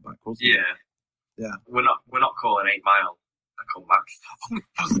of a comeback, wasn't it? Yeah. We're not calling 8 Mile a comeback.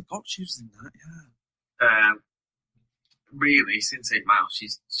 I forgot she was in that, yeah. Really, since 8 Mile,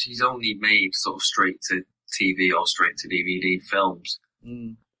 she's only made sort of straight to TV or straight to DVD films.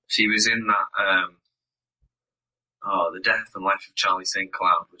 She was in that The Death and Life of Charlie St.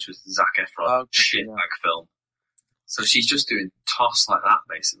 Cloud, which was the Zac Efron shitbag film. So she's just doing toss like that,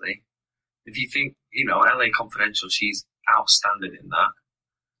 basically. If you think, LA Confidential, she's outstanding in that.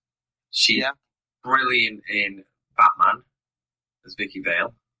 She's brilliant in Batman as Vicky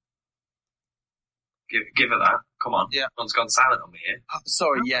Vale. Give her that. Come on. Yeah. Everyone's gone silent on me here.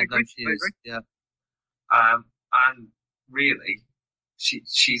 Sorry, she is. Yeah. And really,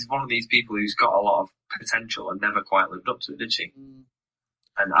 she's one of these people who's got a lot of potential and never quite lived up to it, did she?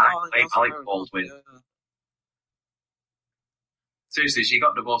 And I like Baldwin. Yeah. Seriously, she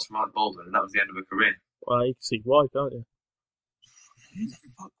got divorced from Alec Baldwin, and that was the end of her career. Well, you can see why, can't you? Who the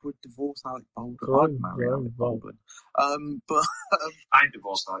fuck would divorce Alec Baldwin? I'd marry Alec Baldwin. But I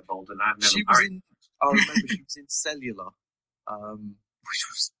divorced Alec Baldwin. I've never married. I remember she was in Cellular, which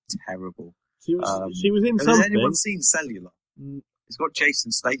was terrible. She was in something. Has anyone seen Cellular? It's got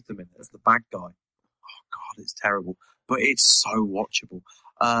Jason Statham in it as the bad guy. Oh God, it's terrible, but it's so watchable.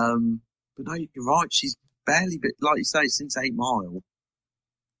 But no, you're right. She's barely, like you say, since 8 Mile,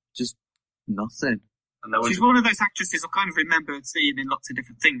 just nothing. And there was... She's one of those actresses I kind of remember seeing in lots of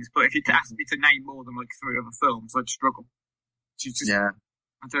different things, but if you asked me to name more than like 3 other films, I'd struggle. She's just, I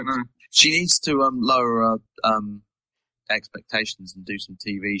don't know. She needs to lower her expectations and do some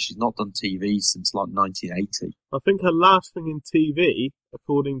TV. She's not done TV since like 1980. I think her last thing in TV,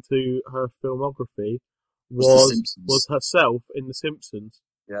 according to her filmography, was herself in The Simpsons.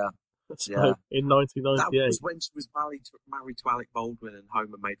 Yeah. So, in 1998. That was when she was married to Alec Baldwin, and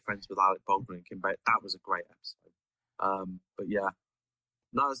Homer made friends with Alec Baldwin and came back. That was a great episode. But yeah,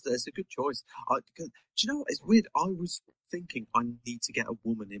 no, it's a good choice. Do you know what? It's weird. I was thinking I need to get a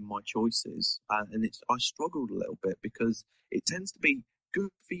woman in my choices, and I struggled a little bit because it tends to be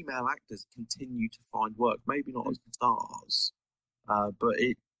good female actors continue to find work. Maybe not as stars, but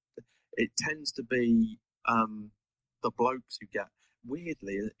it tends to be the blokes who get.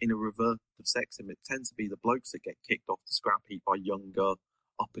 Weirdly, in a reverse of sexism, it tends to be the blokes that get kicked off the scrap heap by younger,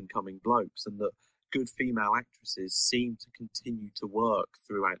 up-and-coming blokes, and that good female actresses seem to continue to work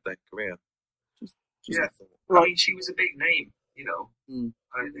throughout their career. I mean, she was a big name, you know.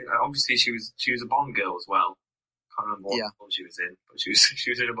 Obviously, she was a Bond girl as well. Can't remember what film she was in, but she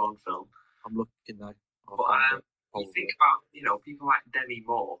was in a Bond film. I'm looking now. But you think about, people like Demi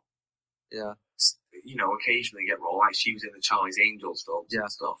Moore. Yeah. Occasionally get role, like she was in the Charlie's Angels films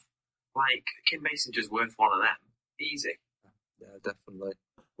and stuff. Like, Kim Basinger's worth one of them. Easy. Yeah, definitely.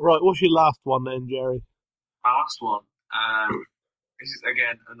 Right, what's your last one then, Jerry? My last one, this is,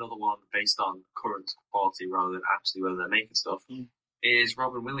 again, another one based on current quality rather than actually whether they're making stuff, is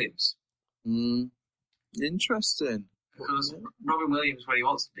Robin Williams. Interesting. Because Robin Williams, when he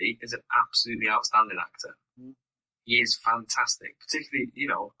wants to be, is an absolutely outstanding actor. He is fantastic, particularly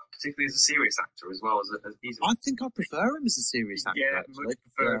as a serious actor as well as he's. I think I prefer him as a serious actor. Yeah, I much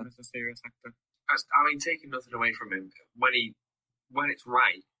prefer him as a serious actor. I mean, taking nothing away from him, when it's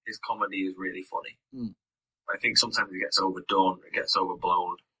right, his comedy is really funny. I think sometimes it gets overdone, it gets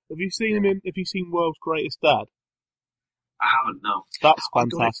overblown. Have you seen him in? Have you seen World's Greatest Dad? I haven't. No. That's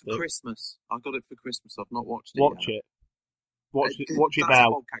fantastic. I got it for Christmas. I've not watched it. Watch it. Watch it that's now. a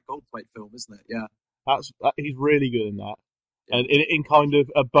Bobcat Goldthwait film, isn't it? Yeah. He's really good in that, and in kind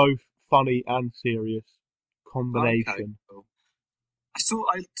of a both funny and serious combination. Okay, cool. I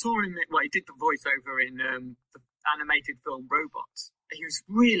saw him. He did the voiceover in the animated film Robots. He was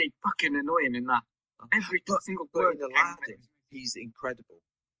really fucking annoying in that. Every single word. In Aladdin, he's incredible.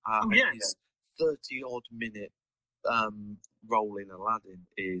 His 30-odd minute role in Aladdin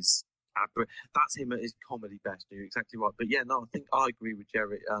is. That's him at his comedy best. You're exactly right. But yeah, no, I think I agree with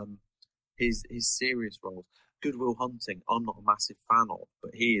Jerry. His serious roles. Good Will Hunting, I'm not a massive fan of,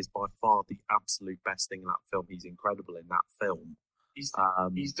 but he is by far the absolute best thing in that film. He's incredible in that film. He's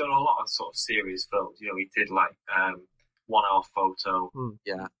done a lot of sort of serious films. He did like 1 Hour Photo.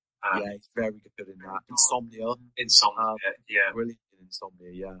 Yeah, he's very good in that. Insomnia. Yeah. Brilliant in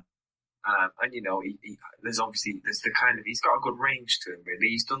Insomnia, yeah. And there's the kind of, he's got a good range to him, really.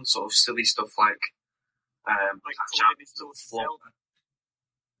 He's done sort of silly stuff like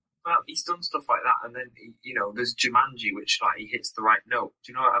well, he's done stuff like that, and then there's Jumanji, which like he hits the right note.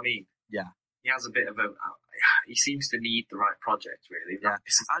 Do you know what I mean? Yeah. He has a bit of he seems to need the right project, really. Yeah,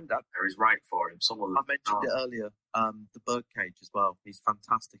 and that is right for him. I mentioned it earlier. The Birdcage as well. He's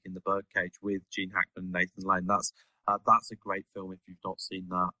fantastic in The Birdcage with Gene Hackman and Nathan Lane. That's a great film if you've not seen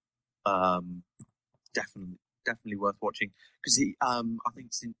that. Definitely worth watching because he. I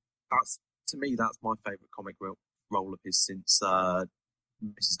think that's my favourite comic role of his since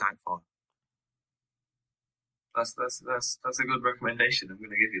Mrs. Doubtfire. That's a good recommendation. I'm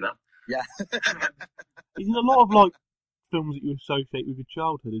going to give you that. Yeah. He's in a lot of like films that you associate with your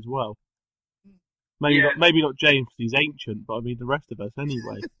childhood as well. Maybe not James because he's ancient, but I mean the rest of us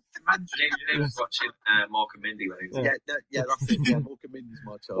anyway. James was watching Mork and Mindy when he was that's it. Yeah, Mork and Mindy's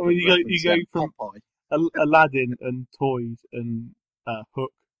my childhood. I mean, you go from Aladdin and Toys and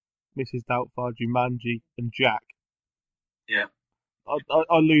Hook, Mrs. Doubtfire, Jumanji, and Jack. Yeah.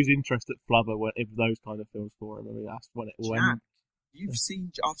 I lose interest at Flubber if those kind of films for him. I mean, that's when it went. You've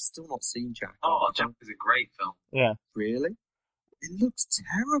seen? I've still not seen Jack. Oh, Jack is a great film. Yeah. Really? It looks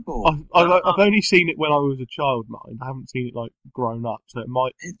terrible. I've only seen it when I was a child, mind. I haven't seen it like grown up, so it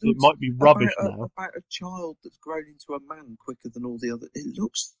might be rubbish now. About a child that's grown into a man quicker than all the other. It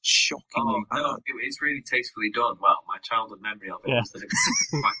looks shockingly bad. No, it's really tastefully done. Well, my childhood memory of it was that it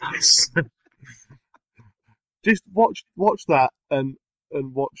was quite nice. Just watch that, and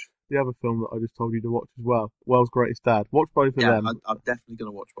and watch the other film that I just told you to watch as well, World's Greatest Dad. Watch both of them. I'm definitely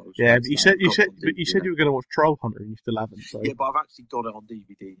going to watch World's Yeah, Greatest but Dad. you said you were going to watch Troll Hunter and you still haven't. So. Yeah, but I've actually got it on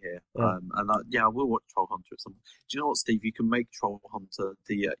DVD here, I will watch Troll Hunter at some point. Do you know what, Steve? You can make Troll Hunter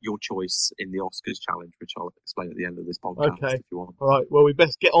your choice in the Oscars challenge, which I'll explain at the end of this podcast if you want. All right. Well, we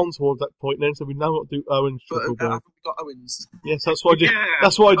best get on towards that point then, so we know what to do. Owen's triple bill. Haven't we got Owen's? Yes, that's what I just.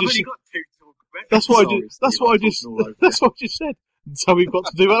 That's what I just. That's what I just said. So we've got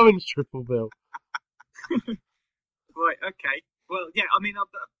to do Owen's triple bill. Right. Okay. Well, yeah. I mean,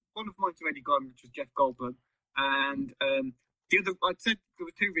 one of mine's already gone, which was Jeff Goldblum, and the other. I said there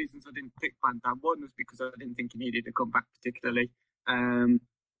were two reasons I didn't pick Van Damme. One was because I didn't think he needed to come back particularly, and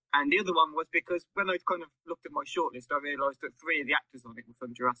the other one was because when I kind of looked at my shortlist, I realised that 3 of the actors on it were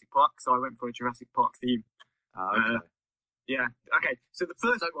from Jurassic Park, so I went for a Jurassic Park theme. Okay. Yeah. Okay. So the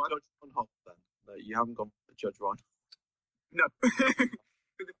first one. Judge Reinhold, then. No, you haven't gone for Judge Reinhold. No.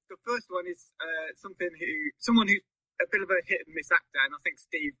 The first one is someone who's a bit of a hit and miss actor, and I think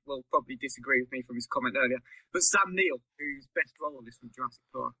Steve will probably disagree with me from his comment earlier. But Sam Neill, whose best role is from Jurassic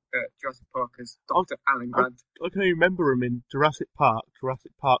Park as Dr. Alan Grant. I can remember him in Jurassic Park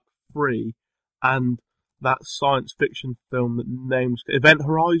 3, and that science fiction film that names Event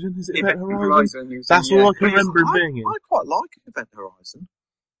Horizon. Is it Event Horizon? That's all I can remember him being in. I quite like Event Horizon.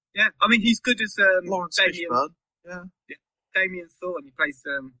 Yeah, I mean he's good as Lawrence Fishburne. Yeah. Damien Thorne. He plays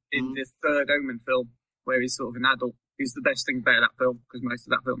in the third Omen film, where he's sort of an adult. He's the best thing about that film, because most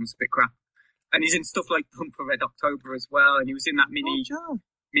of that film is a bit crap. And he's in stuff like Hunt for Red October as well, and he was in that mini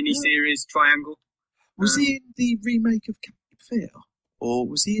series Triangle. Was he in the remake of Cape Fear, or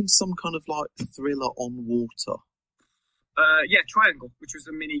was he in some kind of like thriller on water? Triangle, which was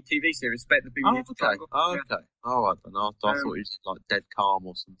a mini TV series about the Bermuda Triangle. Oh, okay. Oh, I don't know. I thought he was in, like Dead Calm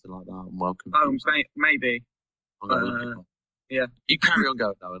or something like that. I'm well confused. Maybe. Yeah. You carry on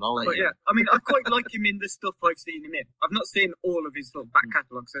going now, and I'll let you. Yeah, I mean, I quite like him in the stuff I've seen him in. I've not seen all of his sort of back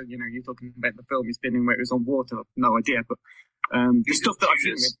catalogue, so, you're talking about the film he's been in where it was on water, I've no idea, but the stuff that I've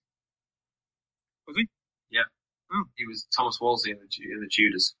seen him in. Was he? Yeah. Oh. He was Thomas Wolsey in the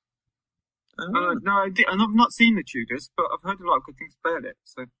Tudors. No, I've not seen the Tudors, but I've heard a lot of good things about it,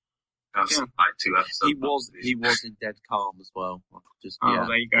 so... I've seen like 2 episodes. He was in Dead Calm as well.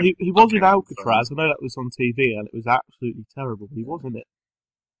 There you go. He was in Alcatraz. I know that was on TV and it was absolutely terrible. He was in it.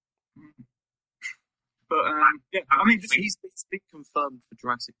 But I mean, he's been confirmed for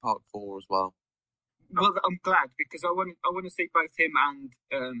Jurassic Park 4 as well. Well, I'm glad because I want to see both him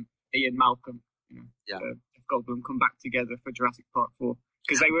and Ian Malcolm, Jeff Goldblum, come back together for Jurassic Park 4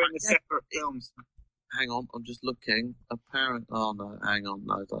 because they were in the separate films. Hang on, I'm just looking. Oh no, hang on,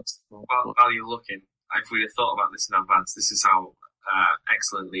 no, that's not. While you're looking, if we had thought about this in advance, this is how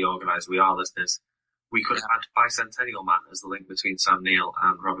excellently organised we are, listeners. We could have had Bicentennial Man as the link between Sam Neill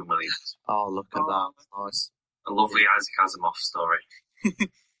and Robin Williams. Oh, look at that, that's nice. A lovely Isaac Asimov story.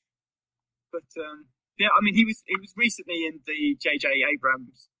 But I mean, he was recently in the J.J.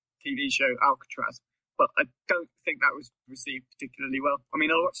 Abrams TV show Alcatraz. But I don't think that was received particularly well. I mean,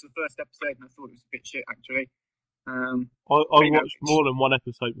 I watched the first episode and I thought it was a bit shit, actually. I watched more than one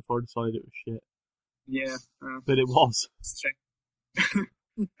episode before I decided it was shit. Yeah. But it was.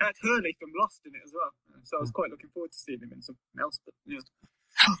 It had Hurley from Lost in it as well. So I was quite looking forward to seeing him in something else. But yeah.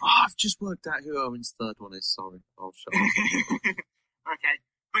 I've just worked out who Owen's third one is. Sorry. I'll show you. Okay.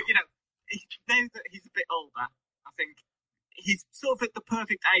 But, now that he's a bit older, I think he's sort of at the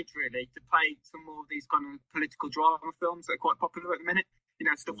perfect age, really, to play some more of these kind of political drama films that are quite popular at the minute.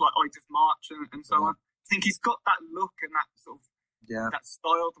 Stuff like Ides of March and so on. I think he's got that look and that sort of that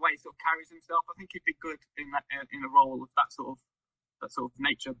style, the way he sort of carries himself. I think he'd be good in a role of that sort of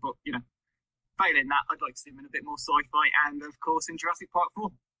nature. But failing that, I'd like to see him in a bit more sci-fi, and of course in Jurassic Park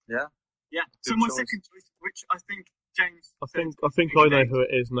 4. Yeah. So my second choice, which I think James, I think I know who it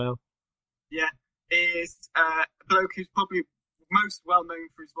is now. Yeah. Is a bloke who's probably most well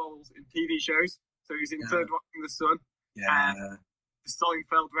known for his roles in TV shows. So he's in Third Rock from the Sun. Yeah. The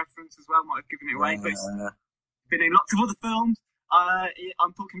Seinfeld reference as well might have given it away. But he's been in lots of other films.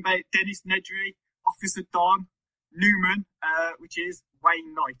 I'm talking about Dennis Nedry, Officer Don, Newman, which is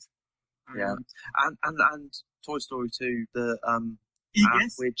Wayne Knight. And Toy Story 2, the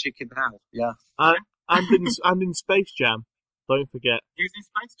Weird Chicken Al. Yeah. And in Space Jam. Don't forget. He was in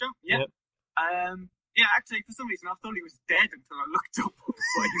Space Jam? Yeah. Yep. Actually, for some reason, I thought he was dead until I looked up what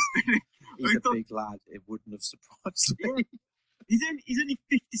he was doing. He's a big lad. It wouldn't have surprised me. He's only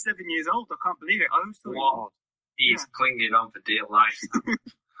 57 years old. I can't believe it. I always thought he's clinging on for dear life.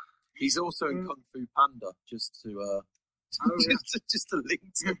 He's also in Kung Fu Panda, just to just to link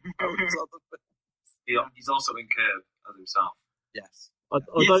to other films. He's also in Curb as himself. Yes. I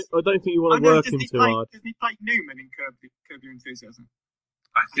don't think you want to work him too hard. Doesn't he play Newman in Curb Your Enthusiasm?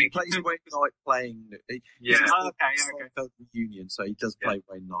 I think he plays Wayne Knight playing. Okay. Seinfeld reunion, so he does play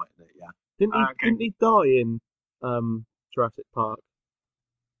Wayne Knight in it. Yeah. Didn't he die in Jurassic Park?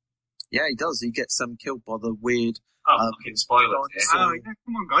 Yeah, he does. He gets killed by the weird. Fucking spoilers. Oh, yeah,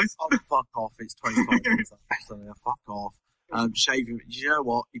 come on, guys. Oh, fuck off! It's 25 minutes. Fuck off. Shaving. You know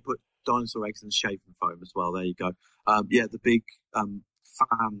what? He put dinosaur eggs in the shaving foam as well. There you go. The big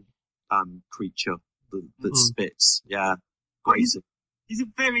fan creature that spits. Yeah, crazy. He's a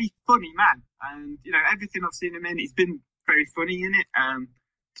very funny man, and everything I've seen him in, he's been very funny in it.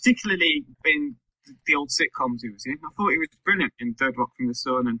 Particularly in the old sitcoms he was in. I thought he was brilliant in Third Rock from the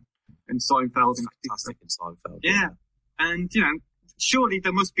Sun and Seinfeld. Fantastic in Seinfeld. Yeah. And surely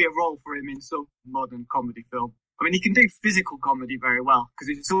there must be a role for him in some modern comedy film. I mean, he can do physical comedy very well because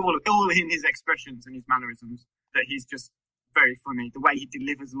it's all in his expressions and his mannerisms that he's just very funny. The way he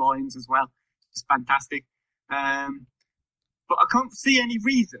delivers lines as well is fantastic. But I can't see any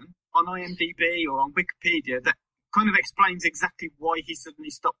reason on IMDb or on Wikipedia that kind of explains exactly why he suddenly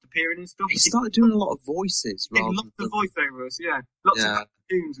stopped appearing and stuff. He started doing a lot of voices. Lots of voiceovers, lots of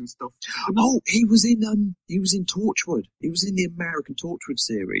cartoons and stuff. Oh, he was in Torchwood. He was in the American Torchwood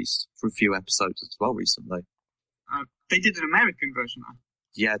series for a few episodes as well recently. They did an American version.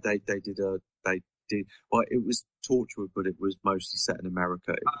 Yeah, they did. Well, it was Torchwood, but it was mostly set in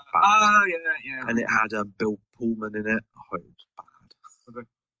America. It was bad. Yeah. And it had Bill Pullman in it. Oh, it was bad.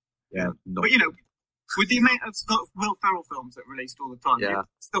 Yeah, but with the amount of Will Ferrell films that released all the time,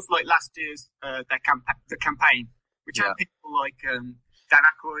 stuff like last year's the campaign, which had people like Dan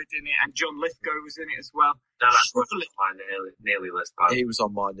Aykroyd in it and John Lithgow was in it as well. Dan Aykroyd was on my nearly list. He was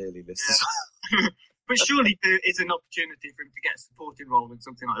on my nearly list as well. But surely there is an opportunity for him to get a supporting role in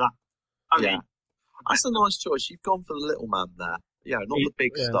something like that. I mean, that's a nice choice. You've gone for the little man there. Yeah, not the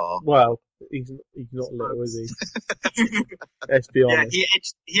big star. Well, he's not little, is he? Let's be honest. Yeah,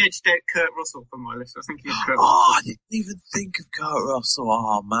 he edged out Kurt Russell from my list. I think he's Kurt Russell. I didn't even think of Kurt Russell.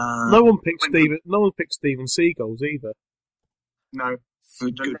 Oh man. No one picked Steven Seagulls either. No. For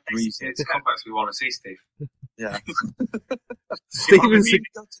good reason. It's complex we want to see, Steve. Yeah. Steven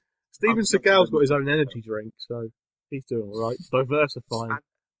Seagal's got his own energy drink, so he's doing all right. Diversifying.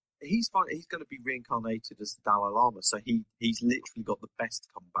 He's fine. He's going to be reincarnated as the Dalai Lama, so he's literally got the best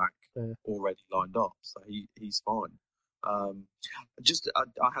comeback already lined up. So he's fine.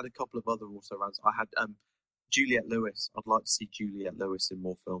 I had a couple of other also rounds. I had Juliette Lewis. I'd like to see Juliette Lewis in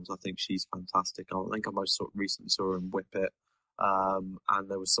more films. I think she's fantastic. I think I most recently saw her in Whip It. And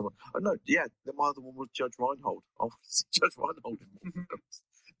there was someone. Oh no, yeah. My other one was Judge Reinhold. I want to see Judge Reinhold in more films,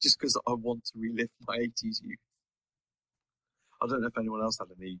 just because I want to relive my 80s youth. I don't know if anyone else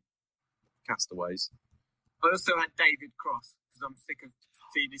had any castaways. I also had David Cross because I'm sick of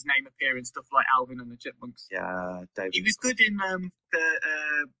seeing his name appear in stuff like Alvin and the Chipmunks. Yeah, David. He was good in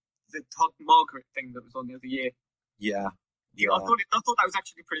the Todd Margaret thing that was on the other year. Yeah. I thought that was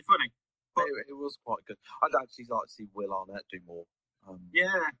actually pretty funny. But it was quite good. I'd actually like to see Will Arnett do more.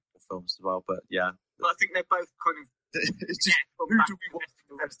 Films as well, but yeah. But I think they're both kind of. It's just who do we want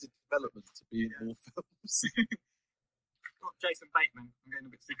from Arrested Development to be in more films? Got Jason Bateman. I'm getting a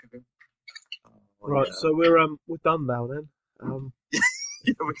bit sick of him. Right, so we're done now then.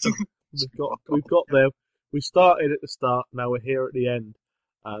 We're done. We've got there. We started at the start. Now we're here at the end,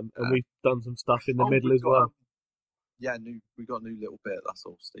 and we've done some stuff in the middle as well. We got a new little bit. That's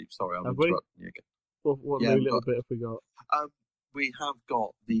all, Steve. Sorry, I'm interrupting you again. What new little bit have we got? We have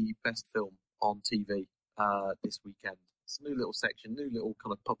got the best film on TV this weekend. It's a new little section, new little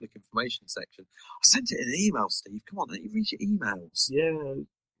kind of public information section. I sent it in an email, Steve. Come on, don't you read your emails? Yeah,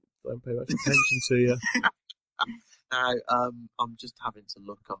 don't pay much attention to you. Now, I'm just having to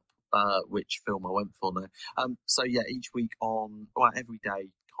look up which film I went for now. So yeah, each week every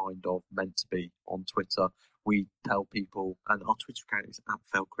day, kind of meant to be on Twitter, we tell people, and our Twitter account is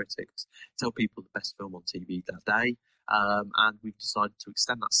 @FailCritics, tell people the best film on TV that day. And we've decided to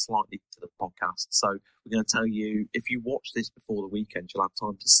extend that slightly to the podcast. So we're going to tell you, if you watch this before the weekend, you'll have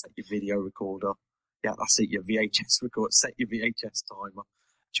time to set your video recorder. Yeah, that's it, your VHS recorder. Set your VHS timer.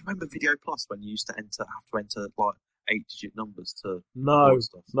 Do you remember Video Plus when you used to have to enter like 8-digit numbers to record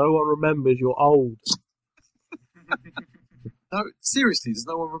stuff? No one remembers. You're old. No, seriously, does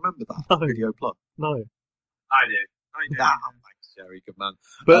no one remember that? No. Video Plus? No. I do. Thanks, Jerry. Good man.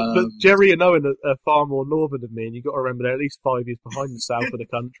 But Jerry and Owen are far more northern than me, and you've got to remember they're at least 5 years behind the south of the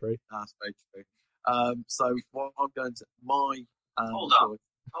country. That's very true. So what I'm going to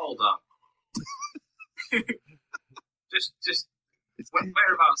hold up. just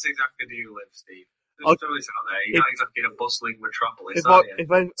whereabouts exactly do you live, Steve? There's tourists out there. You're not exactly in a bustling metropolis, If are you? if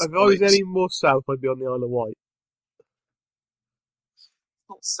I was any more south, I'd be on the Isle of Wight.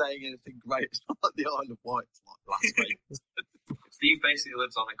 Not saying anything great. It's not like the Isle of Wight like Las Vegas. Steve basically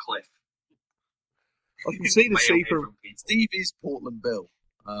lives on a cliff. I can see the sea from. Steve is Portland Bill.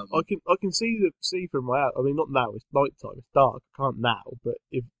 I can see the sea from my house. I mean, not now. It's night time. It's dark. I can't now. But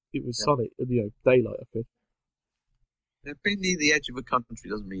if it was sunny, daylight, I could. Being near the edge of a country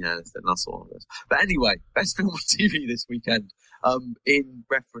doesn't mean anything. That's all it is. But anyway, best film on TV this weekend. In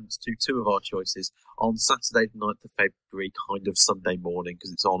reference to two of our choices on Saturday, the 9th of February, kind of Sunday morning,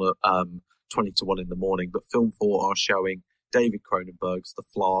 because it's on at 20 to 1 in the morning. But Film 4 are showing David Cronenberg's The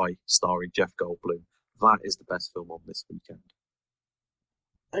Fly, starring Jeff Goldblum. That is the best film on this weekend.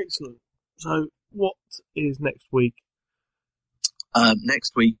 Excellent. So, what is next week?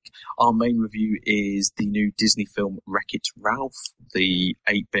 Next week, our main review is the new Disney film Wreck-It Ralph, the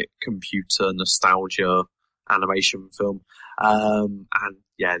 8-bit computer nostalgia animation film. And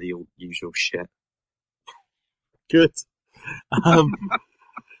yeah, the usual shit. Good. And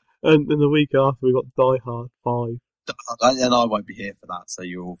the week after, we got Die Hard 5. And I won't be here for that, so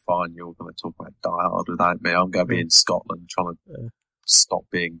you're all fine. You're going to talk about Die Hard without me. I'm going to be in Scotland trying to stop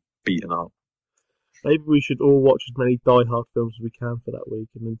being beaten up. Maybe we should all watch as many Die Hard films as we can for that week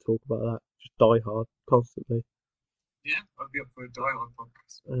and then talk about that. Just Die Hard constantly. Yeah, I'd be up for a Die Hard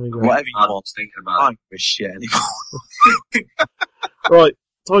podcast. There we go. Whatever you want. Thinking about I don't give a shit anymore. Right,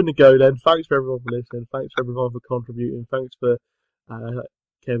 time to go then. Thanks for everyone for listening. Thanks for everyone for contributing. Thanks for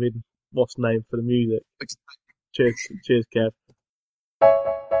Kevin, what's the name, for the music. Cheers, Kev.